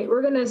insight.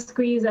 We're going to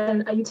squeeze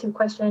in a YouTube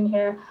question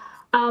here.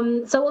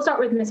 So we'll start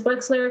with Ms.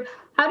 Wechsler.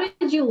 How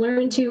did you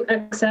learn to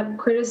accept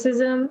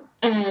criticism?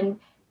 And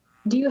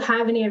do you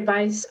have any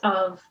advice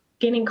of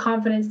gaining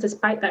confidence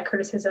despite that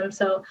criticism?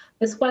 So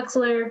Ms.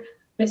 Wechsler,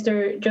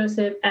 Mr.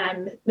 Joseph,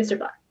 and Mr.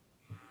 Black.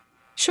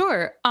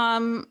 Sure.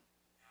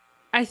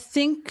 I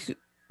think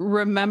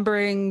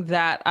remembering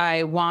that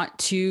I want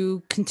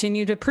to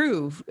continue to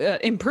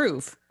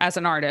improve as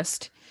an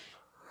artist,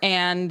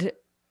 and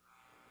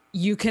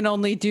you can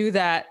only do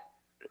that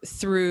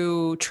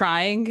through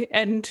trying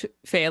and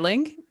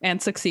failing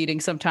and succeeding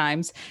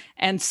sometimes.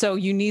 And so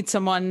you need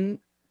someone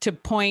to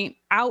point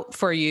out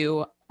for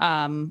you,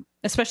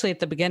 especially at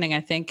the beginning,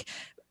 I think,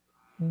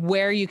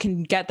 where you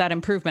can get that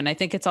improvement. I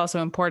think it's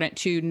also important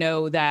to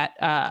know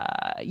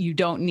that you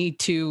don't need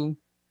to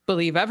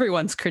believe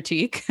everyone's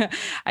critique.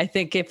 I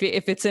think if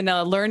it's in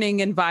a learning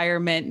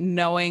environment,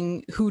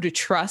 knowing who to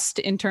trust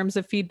in terms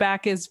of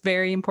feedback is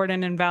very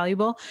important and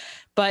valuable.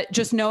 But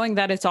just knowing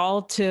that it's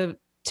all to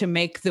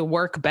make the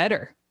work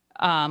better.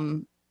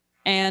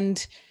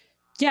 And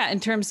yeah, in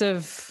terms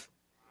of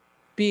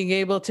being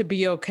able to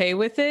be okay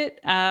with it,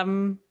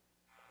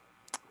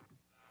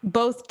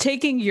 both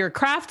taking your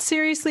craft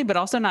seriously, but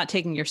also not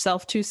taking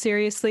yourself too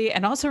seriously.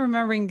 And also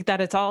remembering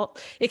that it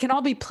can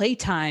all be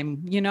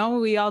playtime.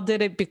 We all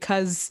did it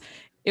because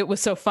it was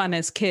so fun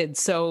as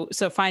kids. So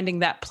finding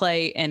that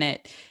play in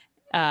it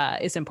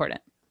is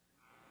important.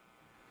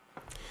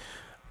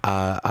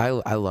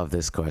 I love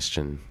this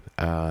question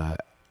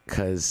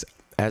because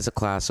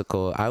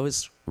I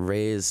was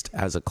raised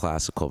as a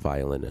classical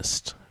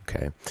violinist.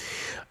 Okay.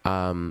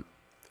 In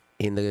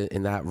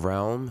that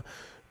realm,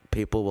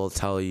 people will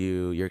tell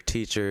you, your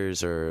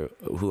teachers or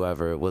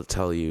whoever will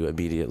tell you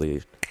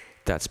immediately,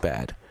 that's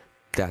bad.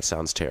 That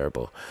sounds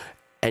terrible.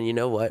 And you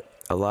know what?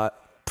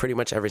 Pretty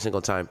much every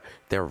single time,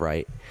 they're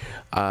right.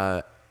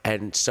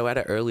 And so at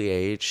an early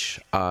age,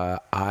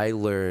 I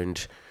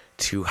learned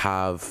to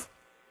have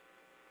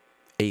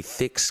a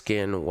thick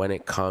skin when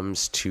it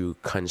comes to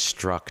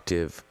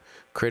constructive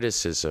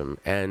criticism.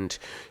 And,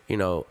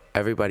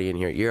 everybody in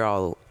here, you're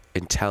all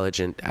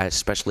intelligent,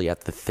 especially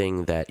at the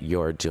thing that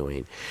you're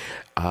doing.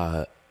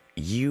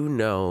 You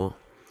know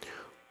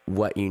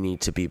what you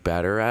need to be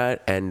better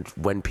at, and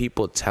when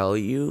people tell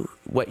you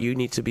what you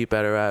need to be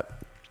better at,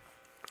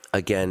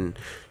 again,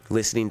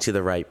 listening to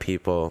the right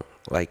people,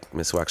 like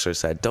Ms. Wechsler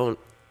said, don't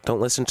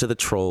listen to the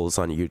trolls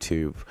on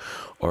YouTube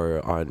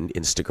or on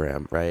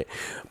Instagram, right?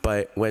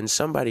 But when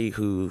somebody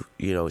who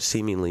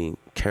seemingly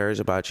cares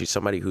about you,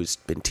 somebody who's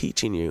been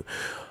teaching you,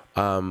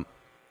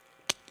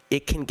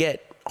 it can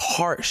get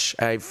harsh.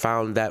 I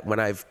found that when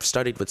I've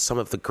studied with some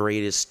of the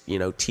greatest,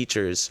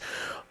 teachers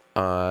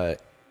in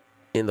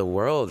the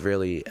world,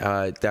 really,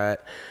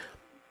 that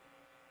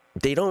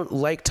they don't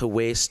like to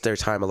waste their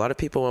time. A lot of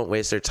people won't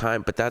waste their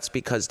time, but that's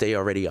because they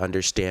already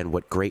understand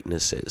what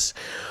greatness is.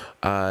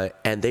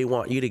 And they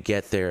want you to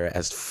get there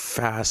as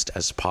fast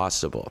as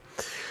possible.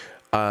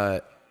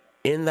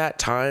 In that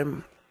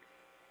time,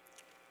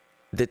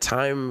 the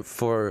time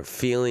for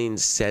feeling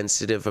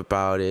sensitive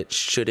about it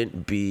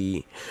shouldn't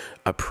be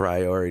a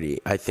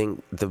priority. I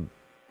think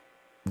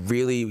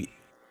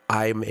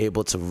I'm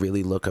able to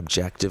really look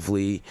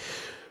objectively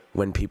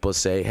when people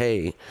say,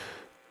 hey,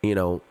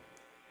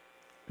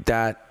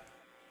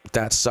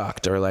 that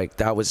sucked, or like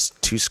that was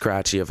too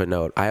scratchy of a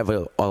note. I have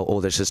an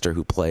older sister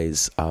who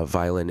plays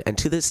violin, and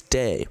to this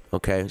day,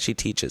 okay, she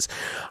teaches.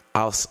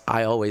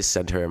 I always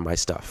send her my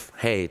stuff.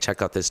 Hey,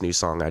 check out this new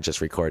song I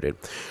just recorded.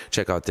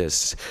 Check out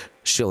this.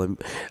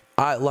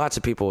 Lots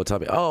of people will tell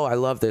me, oh, I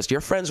love this.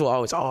 Your friends will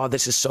always, oh,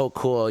 this is so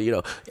cool,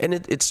 and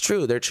it's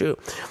true. They're true.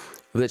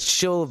 That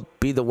she'll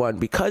be the one,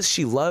 because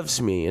she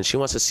loves me and she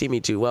wants to see me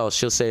do well.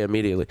 She'll say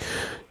immediately,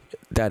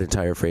 that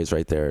entire phrase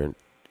right there,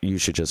 you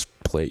should just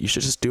play. You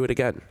should just do it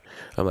again.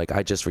 I'm like,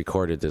 I just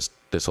recorded this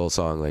whole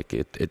song. Like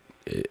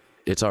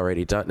it's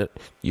already done.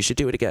 You should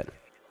do it again.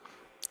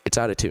 It's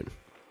out of tune.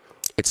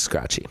 It's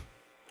scratchy.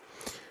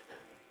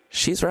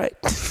 She's right.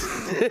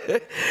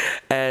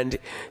 And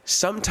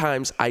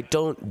sometimes I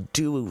don't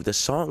do the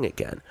song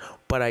again,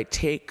 but I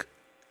take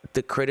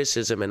the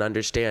criticism and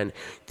understand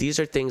these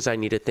are things I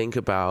need to think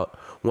about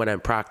when I'm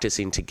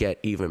practicing to get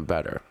even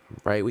better,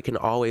 right? We can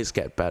always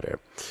get better.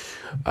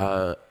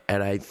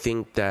 And I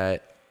think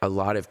that a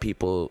lot of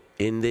people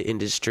in the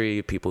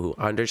industry, people who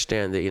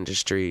understand the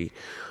industry,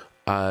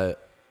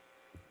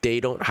 they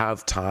don't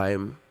have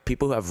time.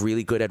 People who have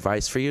really good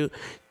advice for you,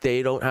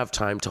 they don't have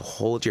time to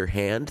hold your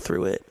hand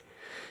through it.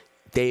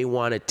 They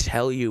want to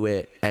tell you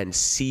it and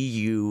see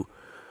you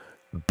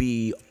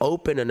be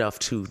open enough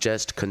to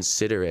just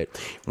consider it.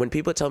 When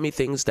people tell me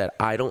things that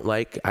I don't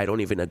like, I don't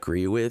even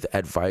agree with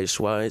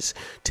advice-wise,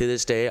 to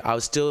this day,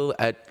 I'll still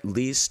at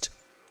least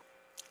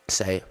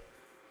say,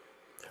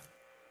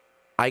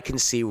 I can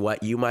see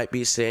what you might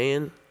be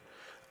saying.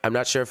 I'm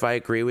not sure if I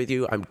agree with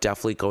you. I'm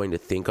definitely going to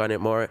think on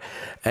it more.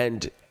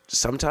 And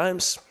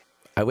sometimes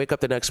I wake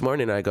up the next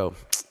morning and I go,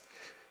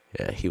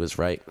 yeah, he was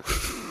right.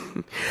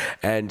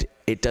 And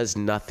it does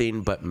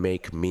nothing but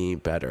make me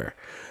better.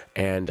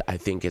 And I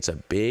think it's a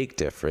big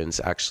difference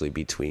actually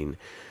between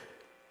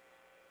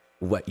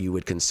what you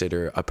would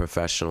consider a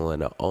professional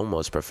and an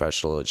almost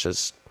professional. It's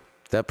just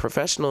that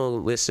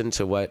professional listened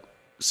to what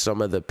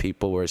some of the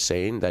people were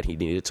saying that he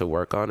needed to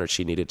work on or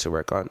she needed to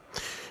work on,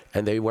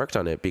 and they worked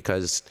on it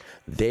because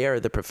they are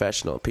the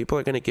professional. People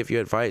are going to give you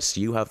advice.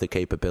 You have the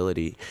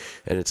capability,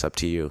 and it's up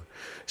to you.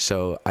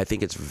 So I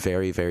think it's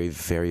very, very,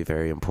 very,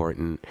 very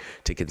important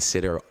to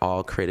consider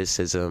all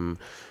criticism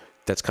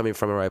that's coming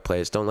from the right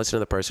place. Don't listen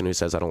to the person who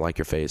says, I don't like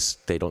your face.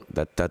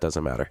 That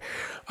doesn't matter.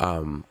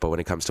 But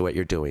when it comes to what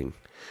you're doing,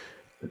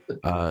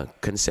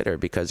 consider,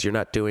 because you're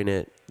not doing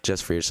it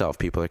just for yourself.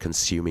 People are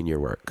consuming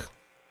your work.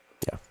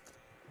 Yeah.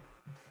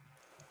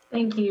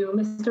 Thank you.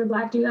 Mr.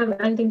 Black, do you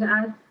have anything to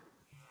add?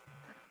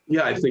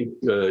 Yeah, I think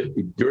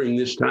during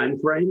this time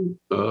frame,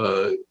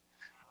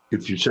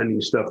 if you're sending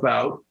stuff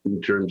out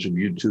in terms of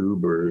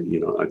YouTube or,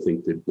 I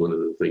think that one of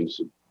the things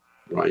that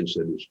Brian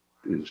said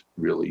is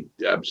really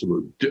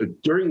absolute.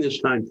 During this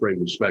time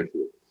frame,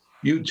 especially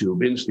YouTube,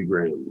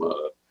 Instagram,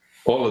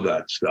 all of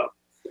that stuff,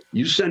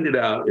 you send it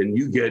out and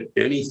you get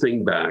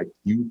anything back.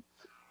 You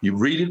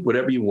read it,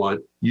 whatever you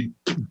want. You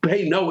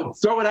pay no,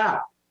 throw it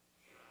out.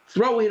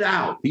 Throw it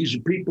out. These are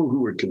people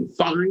who are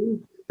confined.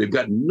 They've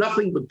got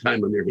nothing but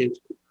time on their hands.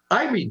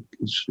 I read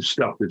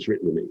stuff that's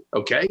written to me,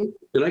 okay?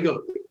 And I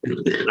go,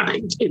 and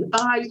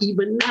I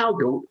even now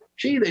go,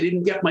 gee, they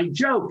didn't get my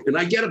joke. And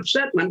I get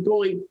upset and I'm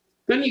going,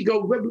 then you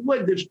go,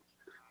 what,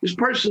 this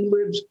person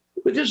lives,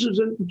 but this is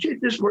and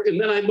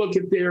then I look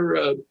at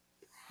their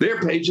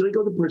page and I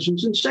go, the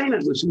person's insane.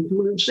 I'm listening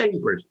to an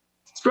insane person.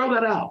 Throw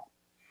that out.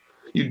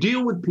 You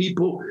deal with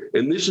people,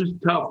 and this is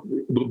tough,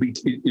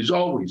 is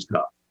always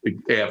tough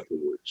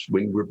afterwards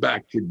when we're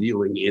back to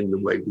dealing in the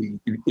way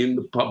in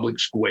the public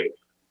square.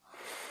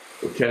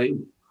 Okay,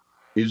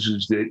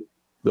 is that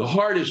the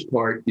hardest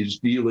part is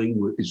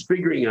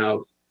figuring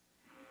out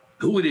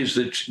who it is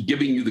that's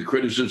giving you the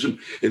criticism,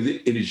 and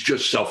it is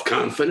just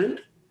self-confident,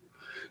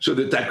 so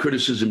that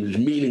criticism is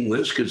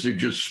meaningless because they're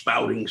just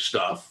spouting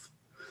stuff,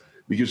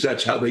 because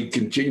that's how they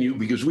continue,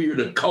 because we are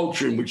in a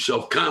culture in which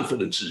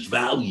self-confidence is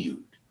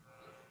valued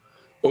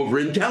over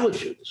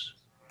intelligence.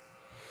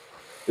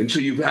 And so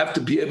you have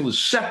to be able to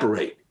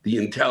separate the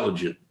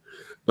intelligent,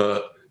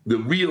 the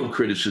real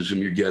criticism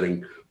you're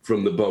getting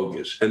from the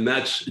bogus. And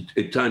that's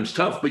at times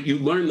tough, but you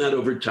learn that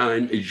over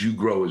time as you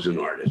grow as an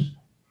artist.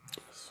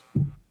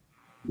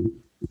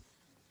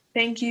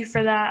 Thank you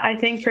for that. I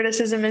think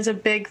criticism is a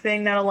big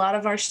thing that a lot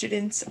of our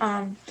students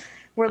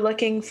were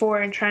looking for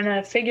and trying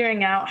to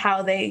figuring out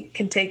how they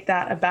can take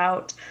that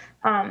about.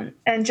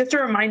 And just a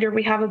reminder,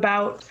 we have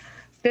about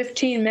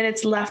 15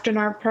 minutes left in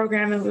our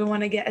program, and we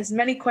want to get as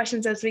many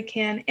questions as we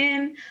can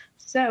in.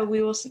 So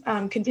we will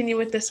continue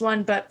with this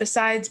one. But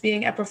besides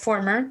being a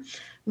performer,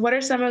 what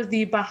are some of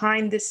the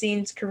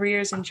behind-the-scenes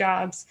careers and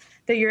jobs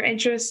that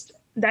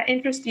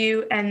interest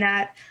you and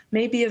that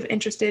may be of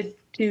interest to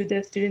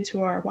the students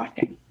who are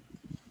watching?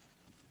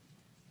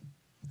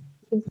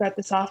 We'll start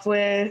this off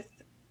with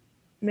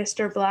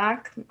Mr.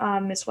 Black,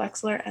 Ms.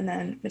 Wechsler, and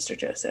then Mr.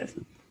 Joseph.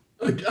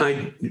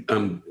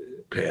 I'm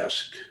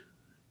past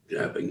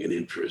having an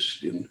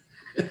interest in,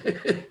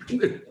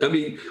 I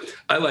mean,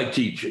 I like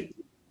teaching,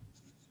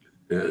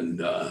 and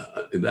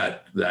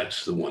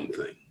that's the one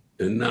thing,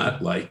 and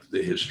not like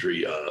the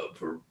history of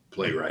or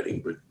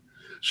playwriting, but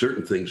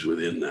certain things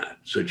within that,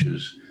 such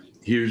as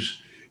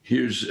here's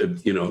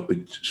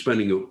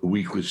spending a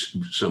week with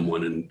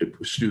someone and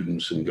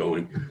students and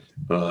going,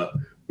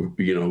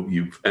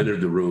 you've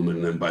entered the room,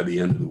 and then by the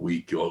end of the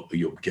week you'll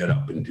get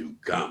up and do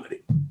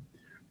comedy.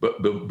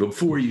 But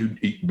before you,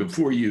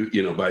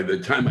 by the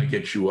time I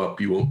get you up,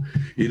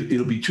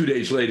 it'll be 2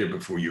 days later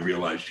before you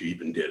realize you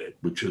even did it,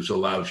 which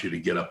allows you to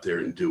get up there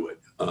and do it.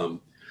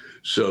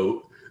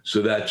 So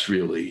that's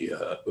really,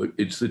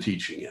 it's the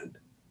teaching end.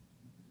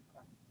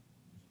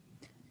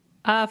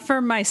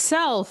 For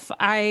myself,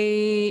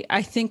 I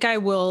think I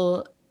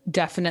will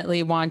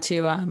definitely want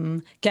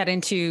to get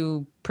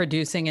into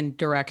producing and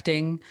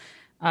directing.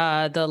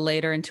 The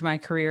later into my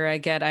career I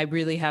get, I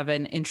really have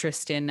an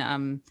interest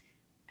in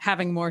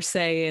having more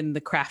say in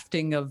the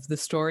crafting of the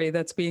story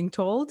that's being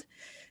told.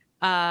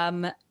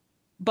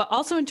 But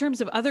also in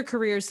terms of other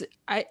careers,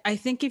 I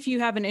think if you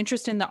have an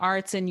interest in the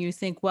arts and you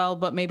think, well,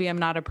 but maybe I'm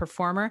not a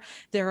performer,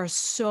 there are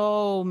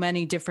so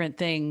many different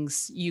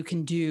things you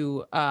can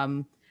do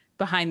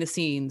behind the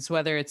scenes,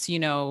 whether it's,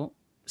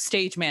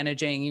 stage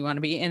managing, you want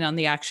to be in on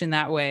the action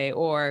that way,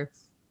 or,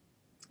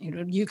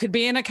 you could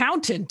be an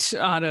accountant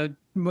on a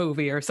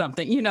movie or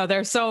something.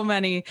 There's so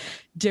many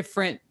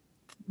different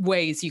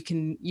ways you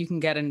can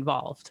get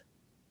involved.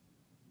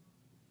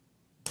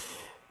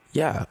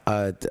 Yeah,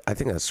 I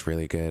think that's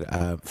really good.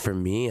 For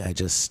me,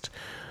 it's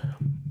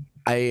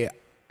kind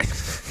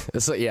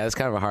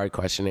of a hard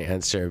question to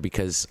answer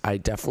because I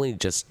definitely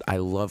I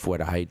love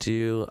what I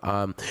do.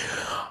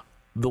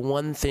 The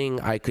one thing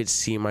I could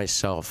see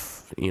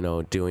myself,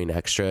 doing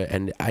extra,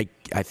 and I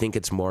think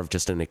it's more of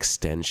just an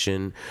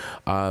extension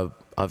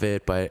of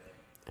it, but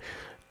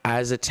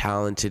as a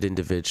talented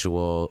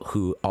individual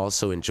who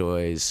also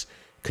enjoys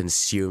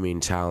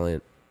consuming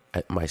talent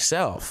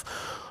myself,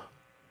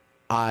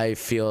 I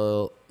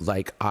feel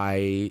like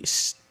I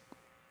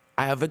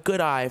have a good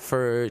eye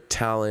for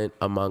talent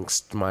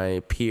amongst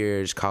my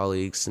peers,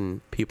 colleagues, and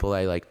people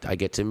I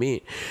get to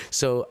meet.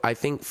 So I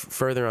think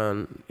further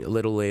on, a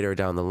little later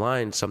down the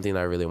line, something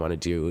I really want to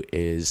do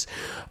is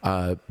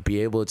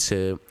be able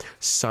to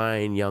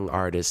sign young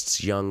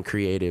artists, young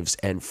creatives,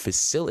 and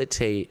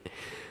facilitate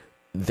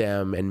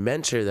them and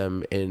mentor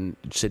them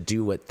to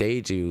do what they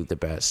do the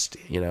best,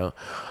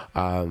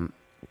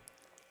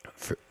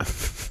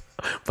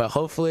 But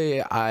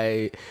hopefully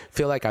I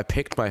feel like I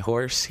picked my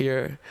horse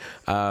here.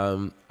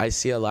 I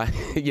see a lot,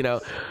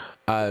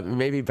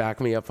 maybe back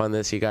me up on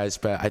this, you guys,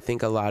 but I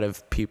think a lot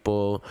of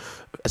people,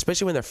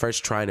 especially when they're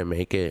first trying to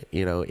make it,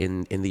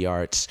 in the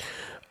arts,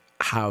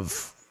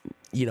 have,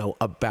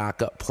 a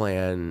backup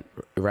plan,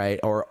 right?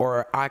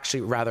 Or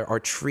actually rather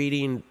are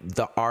treating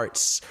the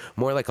arts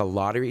more like a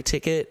lottery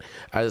ticket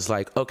as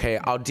like, okay,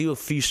 I'll do a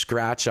few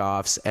scratch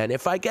offs, and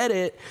if I get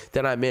it,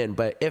 then I'm in.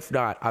 But if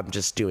not, I'm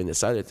just doing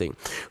this other thing,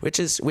 which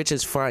is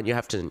fine. You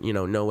have to,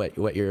 know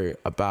what you're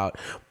about.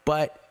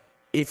 But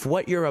if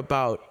what you're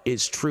about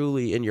is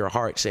truly in your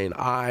heart, saying,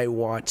 I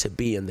want to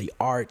be in the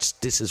arts,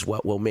 this is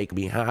what will make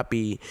me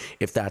happy,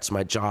 if that's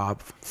my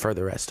job for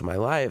the rest of my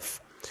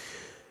life,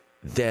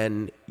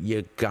 then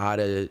you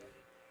gotta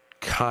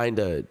kind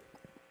of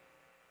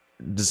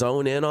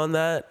zone in on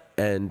that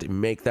and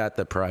make that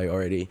the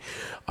priority.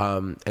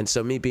 And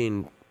so me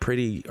being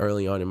pretty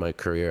early on in my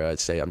career,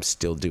 I'd say I'm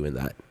still doing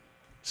that.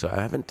 So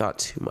I haven't thought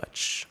too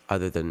much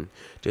other than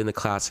doing the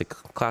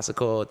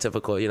classical,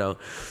 typical,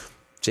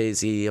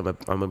 Jay-Z, I'm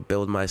gonna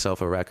build myself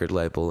a record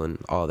label and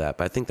all that.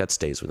 But I think that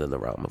stays within the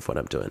realm of what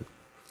I'm doing.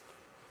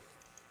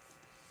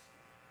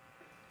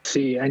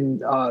 See,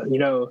 and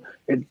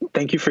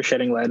thank you for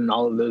shedding light on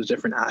all of those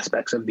different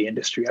aspects of the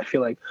industry. I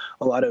feel like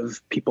a lot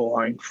of people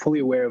aren't fully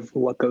aware of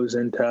what goes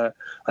into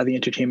the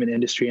entertainment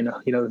industry and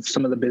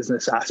some of the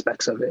business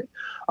aspects of it.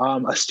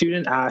 A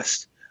student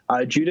asked,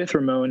 Judith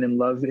Ramon in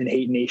Love and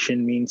Hate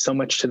Nation means so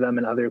much to them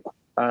and other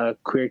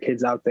queer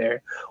kids out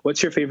there.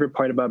 What's your favorite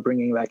part about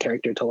bringing that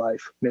character to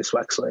life, Miss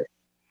Wechsler?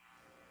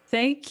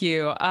 Thank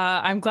you.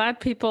 I'm glad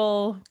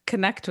people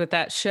connect with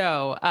that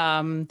show.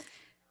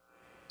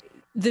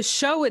 The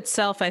show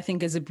itself, I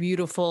think, is a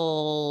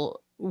beautiful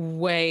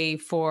way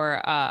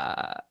for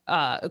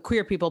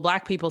queer people,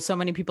 Black people. So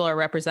many people are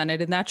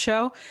represented in that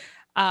show.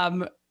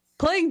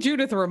 Playing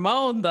Judith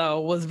Ramon,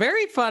 though, was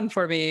very fun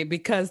for me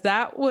because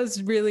that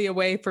was really a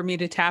way for me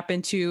to tap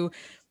into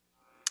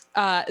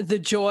the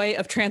joy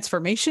of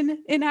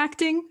transformation in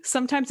acting.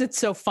 Sometimes it's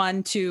so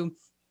fun to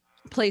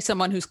play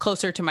someone who's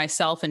closer to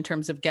myself in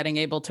terms of getting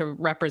able to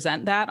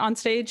represent that on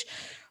stage.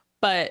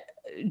 But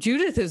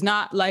Judith is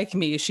not like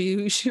me.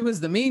 She was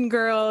the mean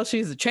girl.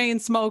 She's a chain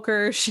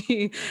smoker.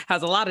 She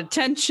has a lot of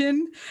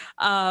tension.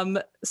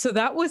 So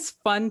that was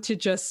fun to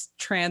just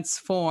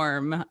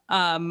transform.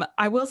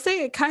 I will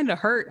say it kind of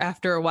hurt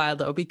after a while,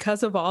 though,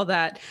 because of all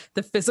that,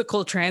 the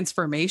physical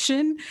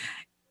transformation.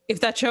 If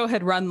that show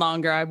had run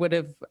longer, I would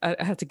have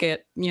had to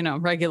get,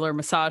 regular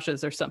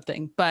massages or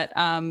something. But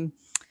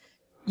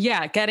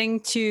yeah, getting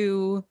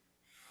to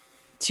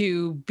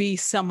be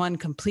someone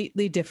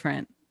completely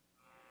different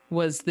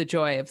was the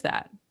joy of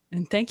that.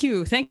 And thank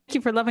you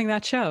for loving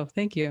that show.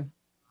 Thank you.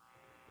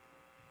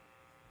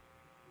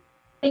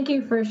 Thank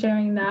you for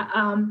sharing that.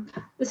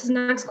 This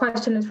next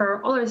question is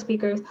for all our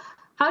speakers.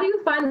 How do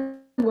you find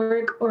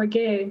work or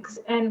gigs,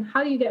 and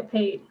how do you get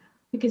paid?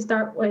 We can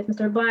start with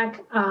Mr.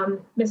 Black,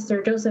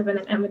 Mr. Joseph, and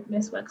then end with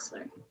Ms.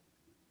 Wechsler.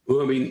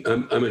 Well, I mean,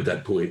 I'm at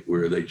that point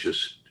where they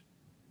just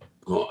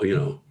call,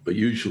 but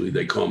usually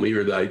they call me,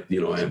 or I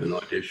have an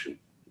audition.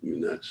 I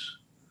mean, that's,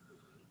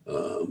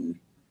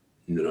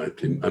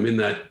 I'm in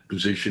that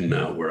position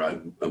now where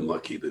I'm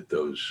lucky that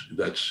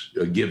that's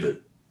a given.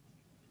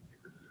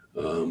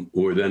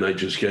 Or then I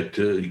just get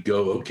to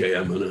go, okay,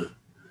 I'm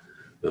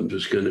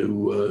just going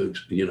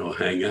to,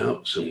 hang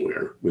out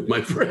somewhere with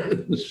my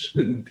friends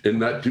and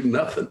not do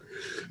nothing.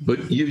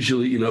 But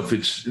usually,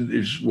 if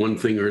there's one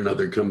thing or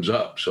another comes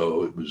up.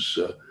 So it was,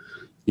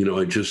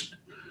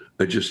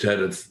 I just had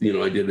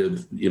I did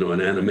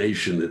an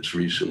animation that's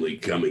recently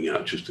coming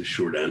out, just a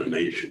short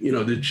animation.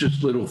 There's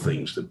just little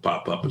things that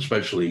pop up,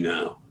 especially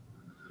now.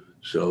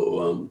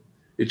 So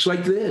it's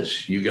like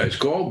this. You guys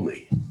called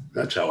me.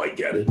 That's how I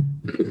get it.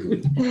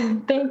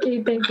 Thank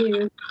you.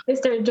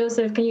 Mr.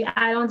 Joseph, can you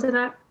add on to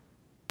that?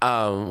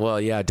 Well,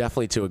 yeah,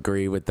 definitely to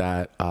agree with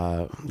that.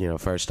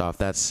 First off,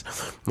 that's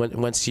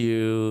once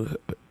you,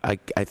 I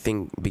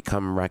think,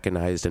 become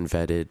recognized and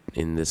vetted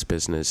in this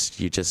business,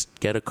 you just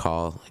get a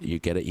call, you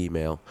get an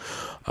email,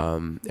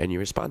 and you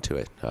respond to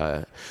it.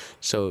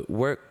 So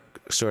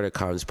work sort of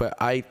comes, but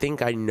I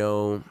think I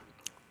know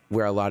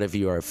where a lot of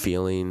you are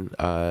feeling,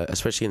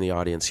 especially in the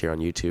audience here on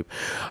YouTube.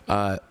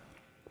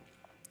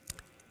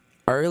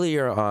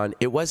 Earlier on,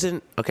 it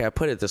wasn't, okay, I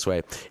put it this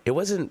way. It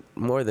wasn't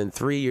more than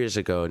 3 years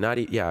ago,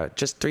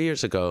 just 3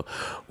 years ago,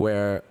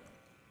 where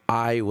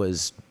I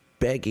was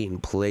begging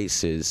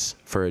places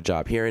for a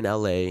job. Here in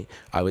LA,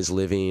 I was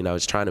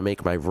trying to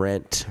make my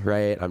rent,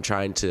 right? I'm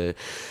trying to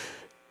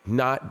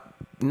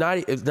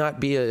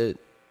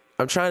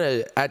I'm trying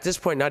to, at this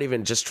point, not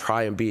even just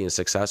try and be a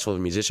successful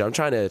musician. I'm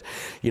trying to,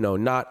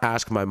 not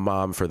ask my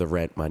mom for the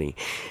rent money.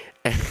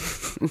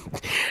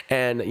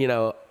 And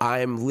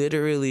I'm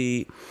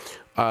literally,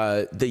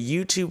 the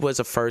YouTube was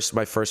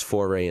my first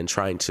foray in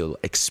trying to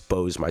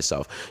expose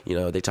myself.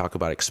 They talk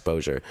about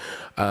exposure.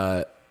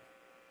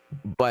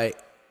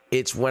 But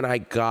it's when I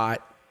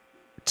got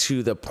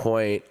to the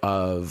point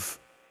of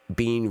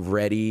being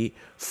ready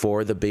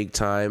for the big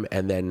time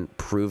and then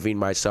proving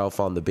myself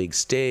on the big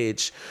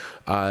stage,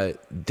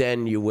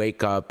 then you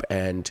wake up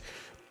and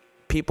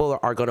people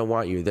are going to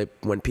want you.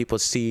 When people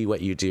see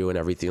what you do and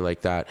everything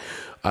like that.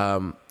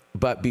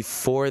 But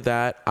before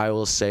that, I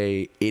will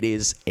say it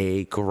is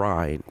a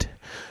grind.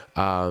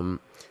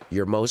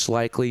 You're most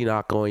likely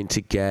not going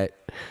to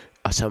get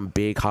some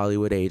big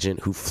Hollywood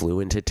agent who flew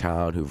into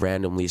town who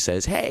randomly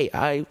says,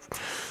 "Hey,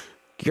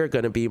 you're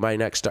going to be my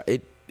next star."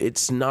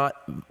 It's not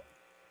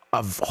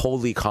a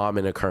wholly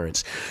common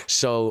occurrence.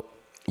 So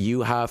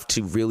you have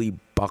to really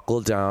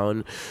buckle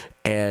down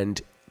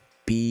and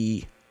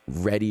be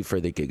ready for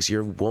the gigs.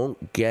 You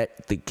won't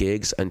get the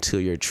gigs until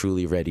you're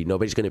truly ready.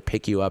 Nobody's going to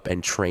pick you up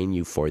and train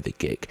you for the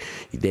gig.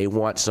 They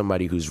want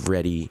somebody who's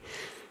ready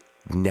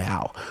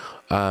now.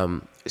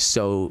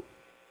 So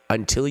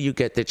until you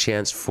get the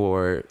chance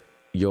for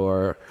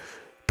your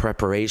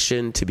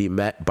preparation to be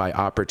met by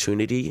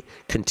opportunity,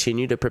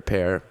 continue to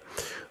prepare.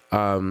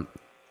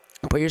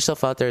 Put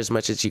yourself out there as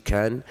much as you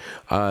can.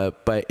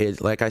 But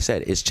like I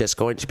said, it's just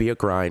going to be a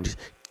grind.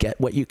 Get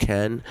what you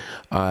can.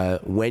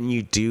 When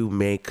you do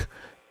make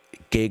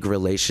gig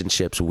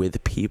relationships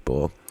with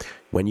people,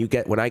 when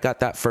I got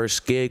that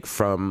first gig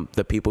from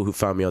the people who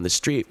found me on the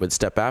street with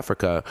Step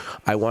Africa,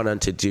 I went on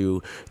to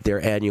do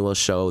their annual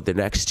show the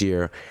next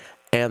year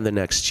and the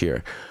next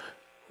year.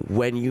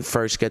 When you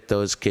first get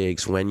those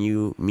gigs, when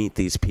you meet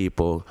these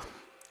people,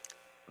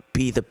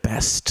 be the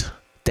best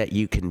that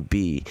you can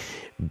be.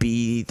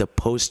 Be the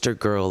poster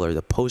girl or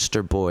the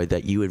poster boy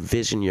that you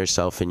envision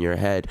yourself in your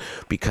head,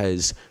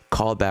 because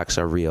callbacks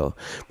are real.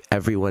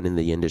 Everyone in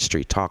the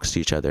industry talks to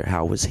each other.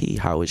 How was he?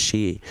 How was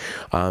she?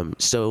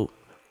 So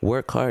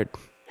work hard,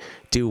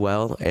 do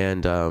well,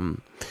 and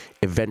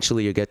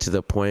eventually you get to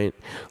the point,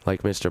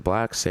 like Mr.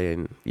 Black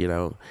saying,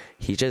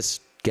 he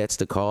just gets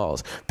the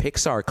calls.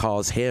 Pixar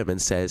calls him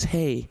and says,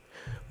 "Hey,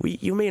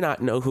 you may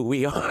not know who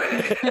we are."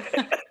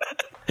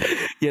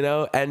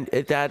 And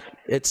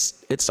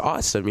it's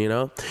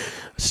awesome,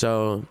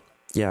 So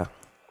yeah.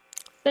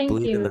 Thank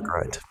Believe you. in the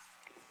grind.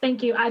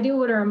 Thank you. I do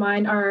want to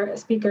remind our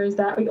speakers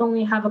that we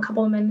only have a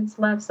couple of minutes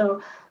left,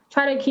 so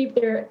try to keep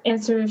their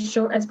answers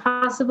short as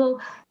possible.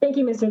 Thank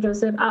you, Mr.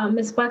 Joseph.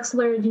 Ms.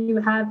 Wechsler, do you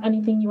have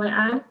anything you want to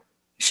add?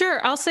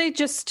 Sure. I'll say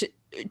just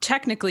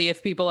technically,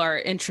 if people are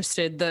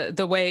interested,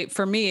 the way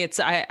for me, it's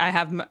I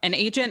have an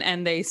agent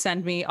and they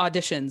send me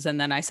auditions and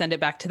then I send it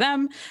back to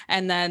them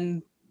and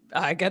then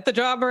I get the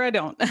job or I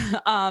don't.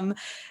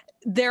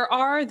 There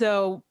are,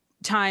 though,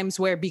 times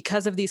where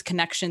because of these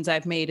connections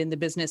I've made in the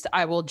business,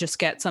 I will just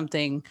get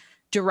something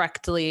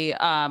directly,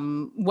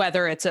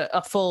 whether it's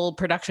a full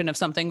production of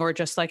something or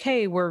just like,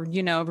 hey, we're,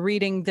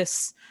 reading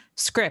this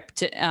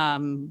script.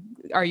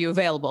 Are you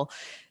available?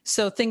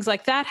 So things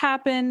like that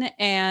happen.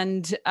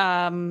 And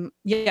so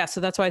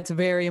that's why it's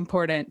very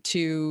important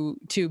to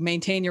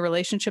maintain your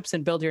relationships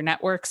and build your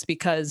networks,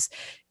 because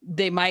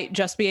they might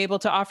just be able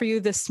to offer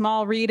you this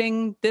small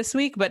reading this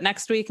week, but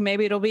next week,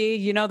 maybe it'll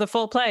be, the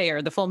full play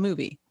or the full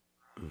movie.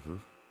 Mm-hmm.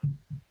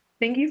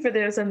 Thank you for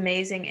those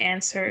amazing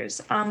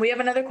answers. We have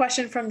another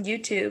question from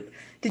YouTube.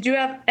 Did you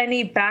have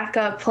any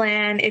backup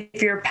plan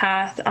if your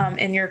path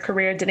in your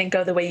career didn't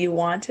go the way you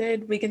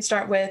wanted? We can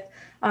start with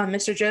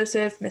Mr.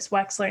 Joseph, Ms.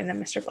 Wechsler, and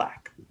then Mr.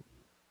 Black.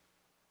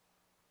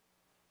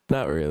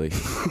 Not really.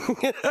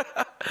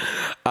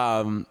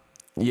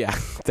 Yeah,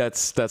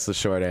 that's the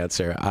short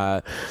answer.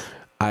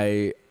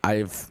 I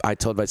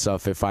told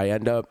myself if I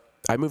end up,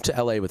 I moved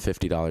to LA with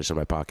 $50 in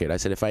my pocket. I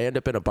said, if I end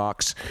up in a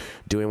box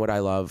doing what I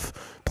love,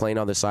 playing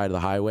on the side of the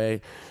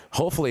highway,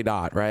 hopefully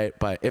not, right?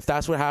 But if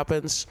that's what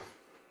happens,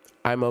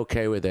 I'm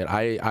okay with it.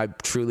 I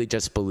truly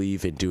just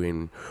believe in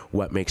doing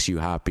what makes you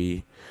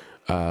happy.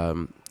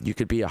 You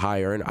could be a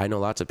high earner. I know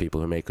lots of people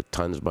who make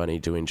tons of money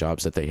doing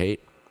jobs that they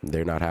hate.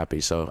 They're not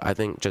happy. So I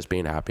think just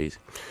being happy is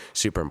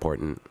super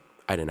important.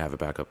 I didn't have a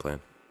backup plan.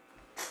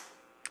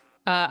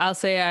 I'll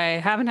say I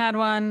haven't had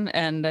one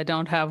and I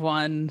don't have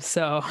one,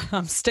 so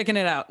I'm sticking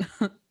it out.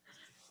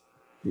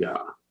 Yeah,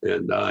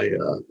 and I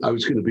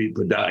was going to be a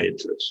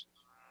podiatrist.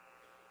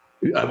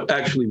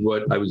 Actually,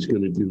 what I was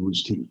going to do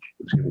was teach.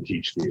 I was going to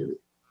teach theater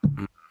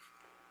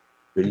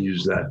and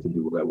use that to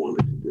do what I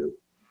wanted to do.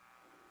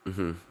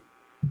 Mm-hmm.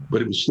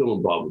 But it was still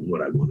involved with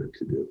what I wanted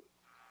to do.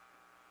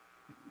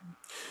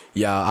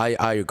 Yeah,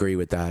 I agree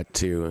with that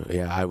too.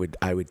 Yeah, I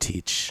would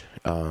teach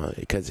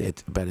because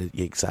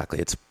exactly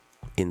it's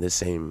in the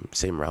same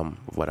realm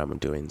of what I'm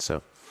doing.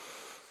 So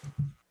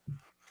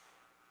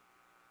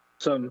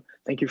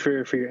thank you for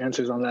your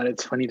answers on that.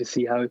 It's funny to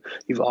see how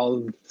you've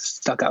all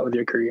stuck out with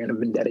your career and have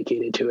been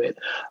dedicated to it.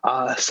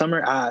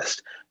 Summer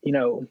asked,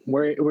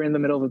 we're in the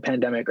middle of a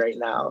pandemic right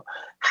now.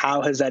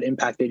 How has that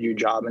impacted your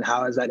job and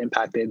how has that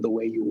impacted the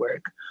way you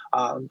work?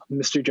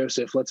 Mr.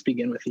 Joseph, let's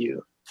begin with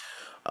you.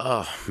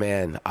 Oh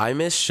man, I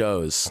miss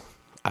shows.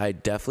 I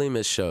definitely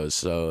miss shows.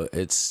 So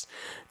it's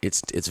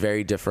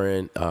very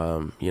different.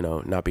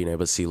 Not being able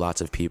to see lots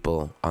of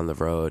people on the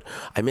road.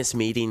 I miss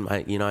meeting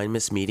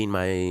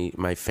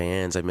my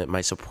fans. I met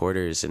my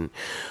supporters, and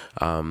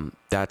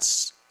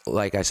that's,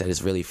 like I said,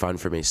 is really fun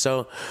for me.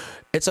 So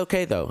it's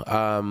okay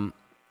though.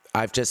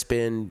 I've just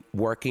been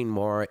working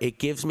more. It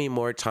gives me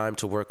more time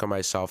to work on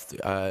myself.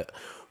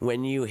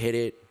 When you hit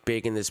it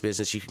big in this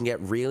business, you can get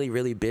really,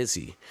 really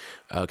busy.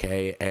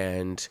 Okay.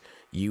 And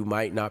you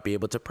might not be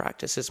able to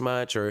practice as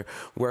much or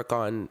work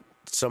on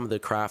some of the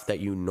craft that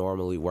you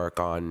normally work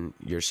on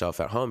yourself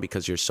at home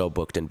because you're so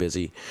booked and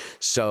busy.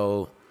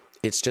 So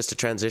it's just a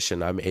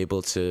transition. I'm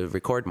able to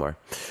record more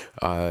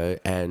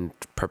and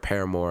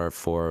prepare more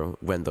for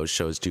when those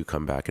shows do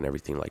come back and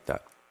everything like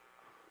that.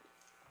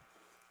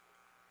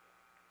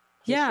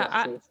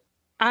 Yeah,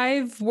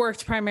 I've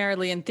worked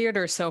primarily in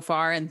theater so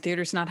far, and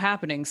theater's not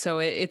happening. So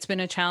it's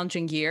been a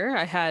challenging year.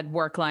 I had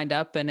work lined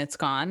up and it's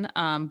gone.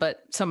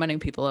 But so many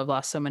people have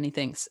lost so many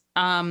things.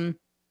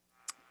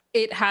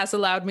 It has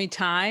allowed me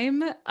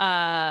time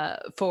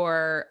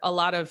for a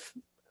lot of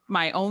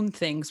my own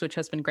things, which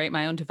has been great,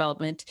 my own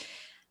development.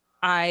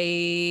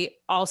 I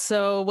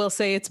also will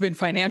say it's been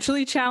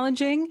financially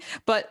challenging,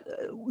 but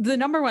the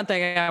number one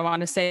thing I want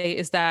to say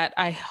is that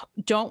I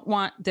don't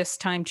want this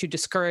time to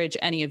discourage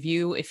any of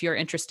you if you're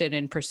interested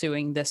in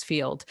pursuing this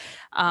field.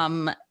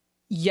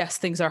 Yes,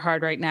 things are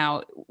hard right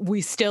now.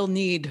 We still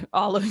need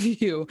all of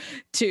you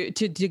to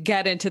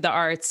get into the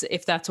arts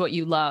if that's what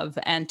you love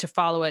and to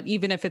follow it,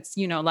 even if it's,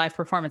 live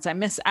performance. I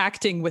miss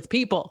acting with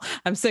people.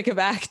 I'm sick of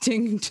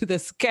acting to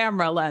this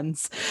camera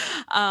lens.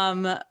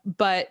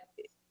 But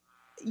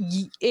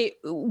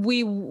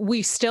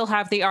we still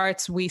have the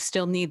arts, we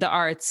still need the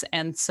arts.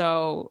 And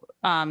so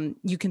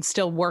you can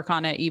still work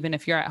on it even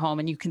if you're at home,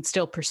 and you can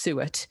still pursue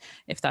it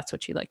if that's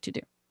what you like to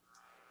do.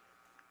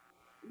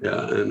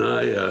 Yeah,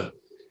 and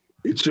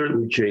it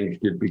certainly changed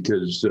it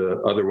because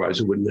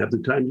otherwise I wouldn't have the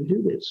time to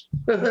do this.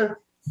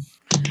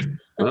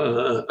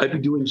 I'd be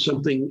doing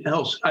something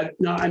else.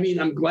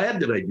 I'm glad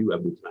that I do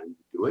have the time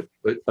to do it,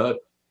 but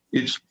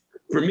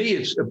for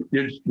me,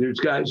 there's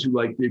guys who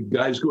like the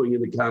guys going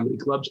into comedy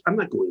clubs. I'm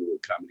not going to a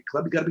comedy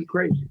club. You got to be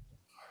crazy.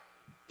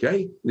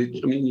 Okay?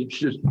 It's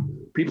just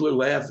people are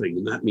laughing,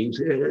 and that means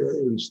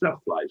and stuff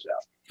flies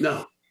out.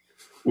 No.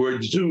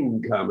 Or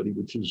Zoom comedy,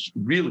 which is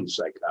really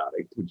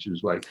psychotic, which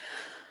is like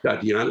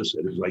Tatiana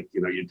said, is like,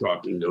 you're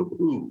talking to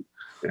who?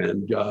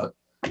 And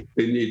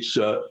it's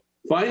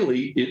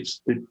finally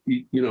it's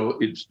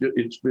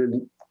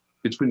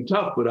been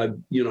tough, but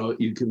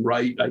you can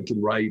write, I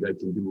can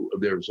do,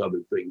 there's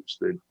other things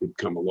that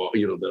come along,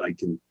 that I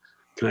can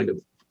kind of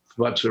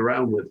futz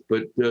around with.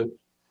 But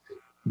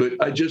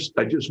I just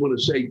want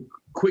to say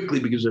quickly,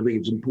 because I think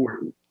it's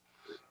important,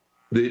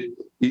 that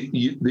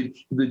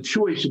the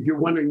choice, if you're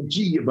wondering,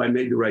 gee, if I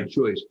made the right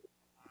choice,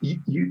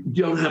 you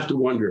don't have to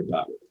wonder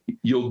about it.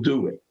 You'll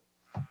do it.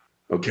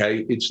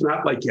 Okay? It's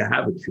not like you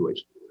have a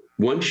choice.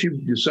 Once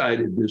you've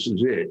decided this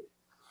is it,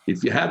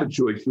 if you have a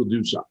choice, you'll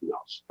do something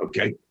else.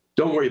 Okay?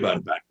 Don't worry about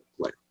it back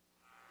later.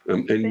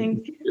 And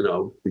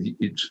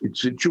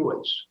it's a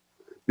choice.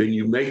 Then if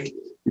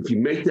you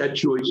make that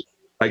choice,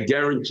 I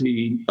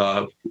guarantee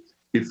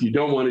if you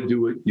don't want to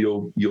do it,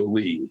 you'll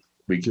leave.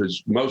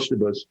 Because most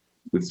of us,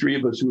 the three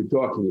of us who are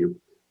talking to you,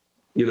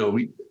 you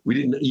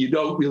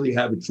don't really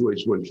have a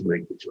choice once you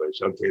make the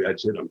choice. Okay,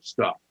 that's it, I'm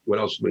stuck. What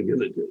else am I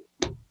gonna do?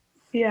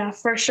 Yeah,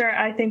 for sure.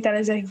 I think that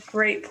is a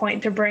great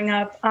point to bring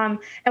up. And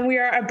we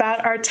are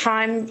about, our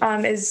time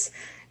is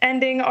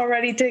ending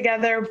already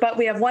together, but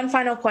we have one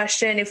final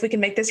question. If we can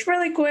make this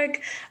really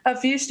quick, a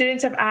few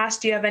students have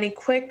asked, do you have any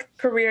quick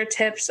career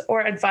tips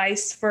or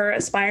advice for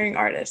aspiring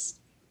artists?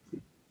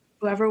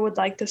 Whoever would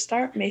like to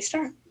start may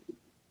start.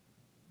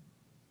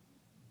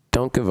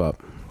 Don't give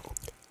up.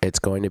 It's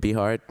going to be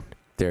hard.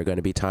 There are going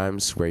to be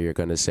times where you're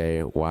going to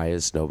say, why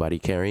is nobody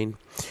caring?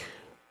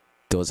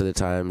 Those are the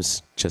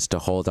times just to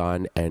hold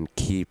on and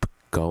keep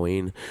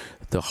going.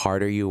 The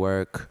harder you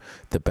work,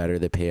 the better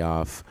the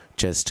payoff.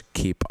 Just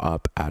keep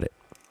up at it.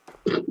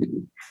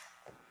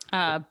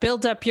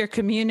 Build up your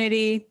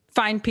community,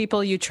 find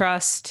people you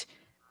trust,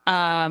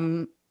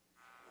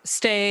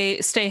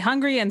 stay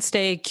hungry and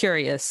stay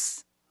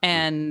curious,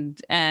 and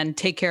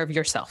take care of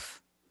yourself.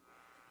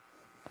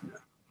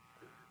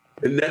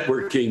 And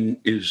networking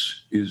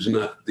is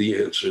not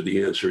the answer.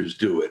 The answer is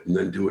do it, and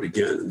then do it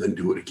again, and then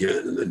do it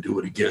again, and then do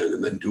it again,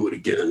 and then do it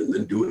again, and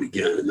then do it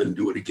again, and then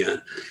do it again,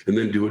 and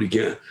then do it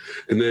again,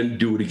 and then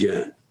do it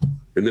again.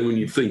 And then when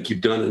you think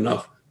you've done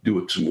enough, do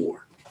it some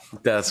more.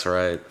 That's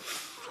right.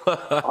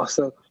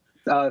 Also,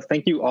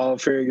 thank you all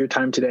for your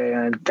time today,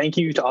 and thank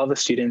you to all the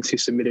students who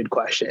submitted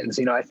questions.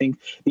 I think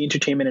the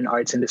entertainment and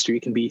arts industry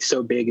can be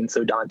so big and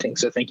so daunting.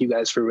 So thank you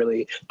guys for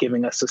really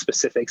giving us the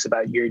specifics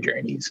about your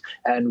journeys.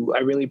 And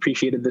I really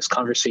appreciated this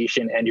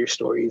conversation and your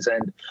stories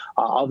and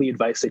all the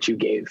advice that you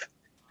gave.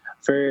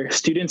 For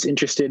students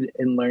interested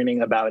in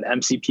learning about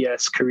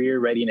MCPS career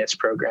readiness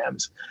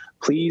programs,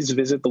 please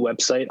visit the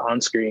website on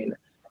screen.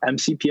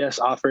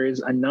 MCPS offers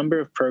a number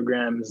of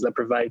programs that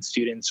provide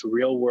students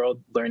real-world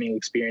learning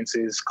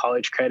experiences,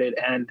 college credit,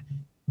 and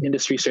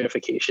industry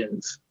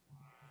certifications.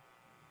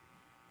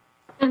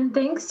 And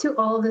thanks to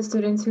all of the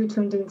students who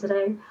tuned in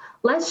today.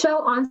 Let's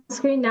show on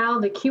screen now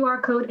the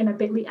QR code and a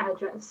bit.ly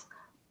address.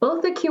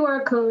 Both the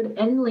QR code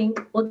and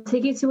link will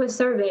take you to a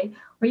survey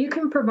where you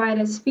can provide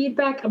us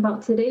feedback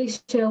about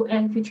today's show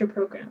and future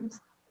programs.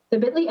 The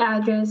bit.ly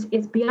address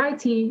is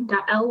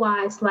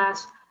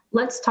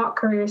bit.ly/Let's Talk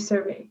Career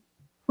Survey.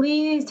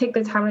 Please take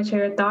the time to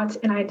share your thoughts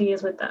and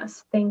ideas with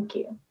us. Thank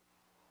you.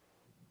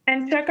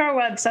 And check our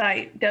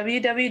website,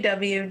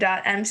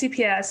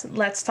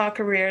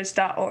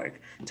 www.mcpsletstalkcareers.org,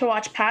 to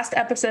watch past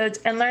episodes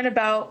and learn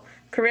about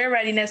career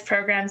readiness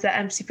programs that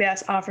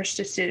MCPS offers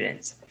to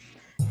students.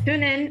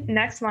 Tune in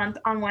next month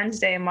on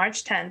Wednesday,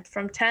 March 10th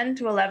from 10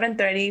 to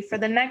 11:30 for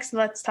the next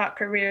Let's Talk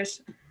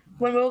Careers,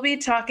 when we'll be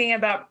talking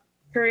about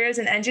careers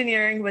in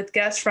engineering with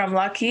guests from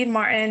Lockheed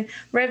Martin,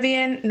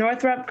 Rivian,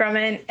 Northrop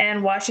Grumman,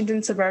 and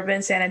Washington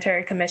Suburban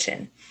Sanitary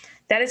Commission.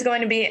 That is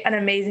going to be an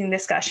amazing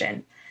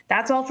discussion.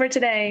 That's all for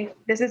today.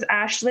 This is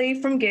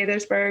Ashley from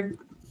Gaithersburg.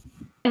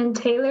 And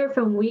Taylor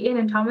from Wheaton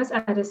and Thomas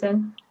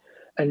Edison.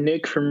 And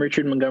Nick from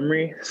Richard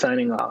Montgomery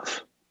signing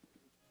off.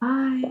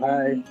 Bye.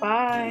 Bye.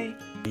 Bye.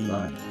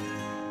 Bye.